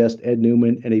to our guest, Ed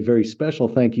Newman, and a very special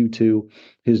thank you to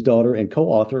his daughter and co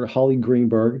author, Holly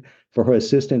Greenberg, for her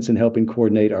assistance in helping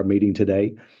coordinate our meeting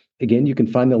today. Again, you can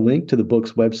find the link to the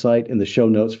book's website in the show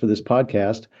notes for this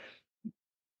podcast.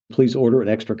 Please order an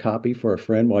extra copy for a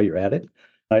friend while you're at it.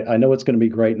 I know it's going to be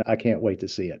great, and I can't wait to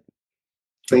see it.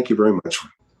 Thank you very much.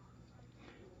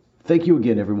 Thank you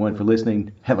again, everyone, for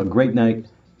listening. Have a great night.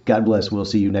 God bless. We'll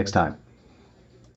see you next time.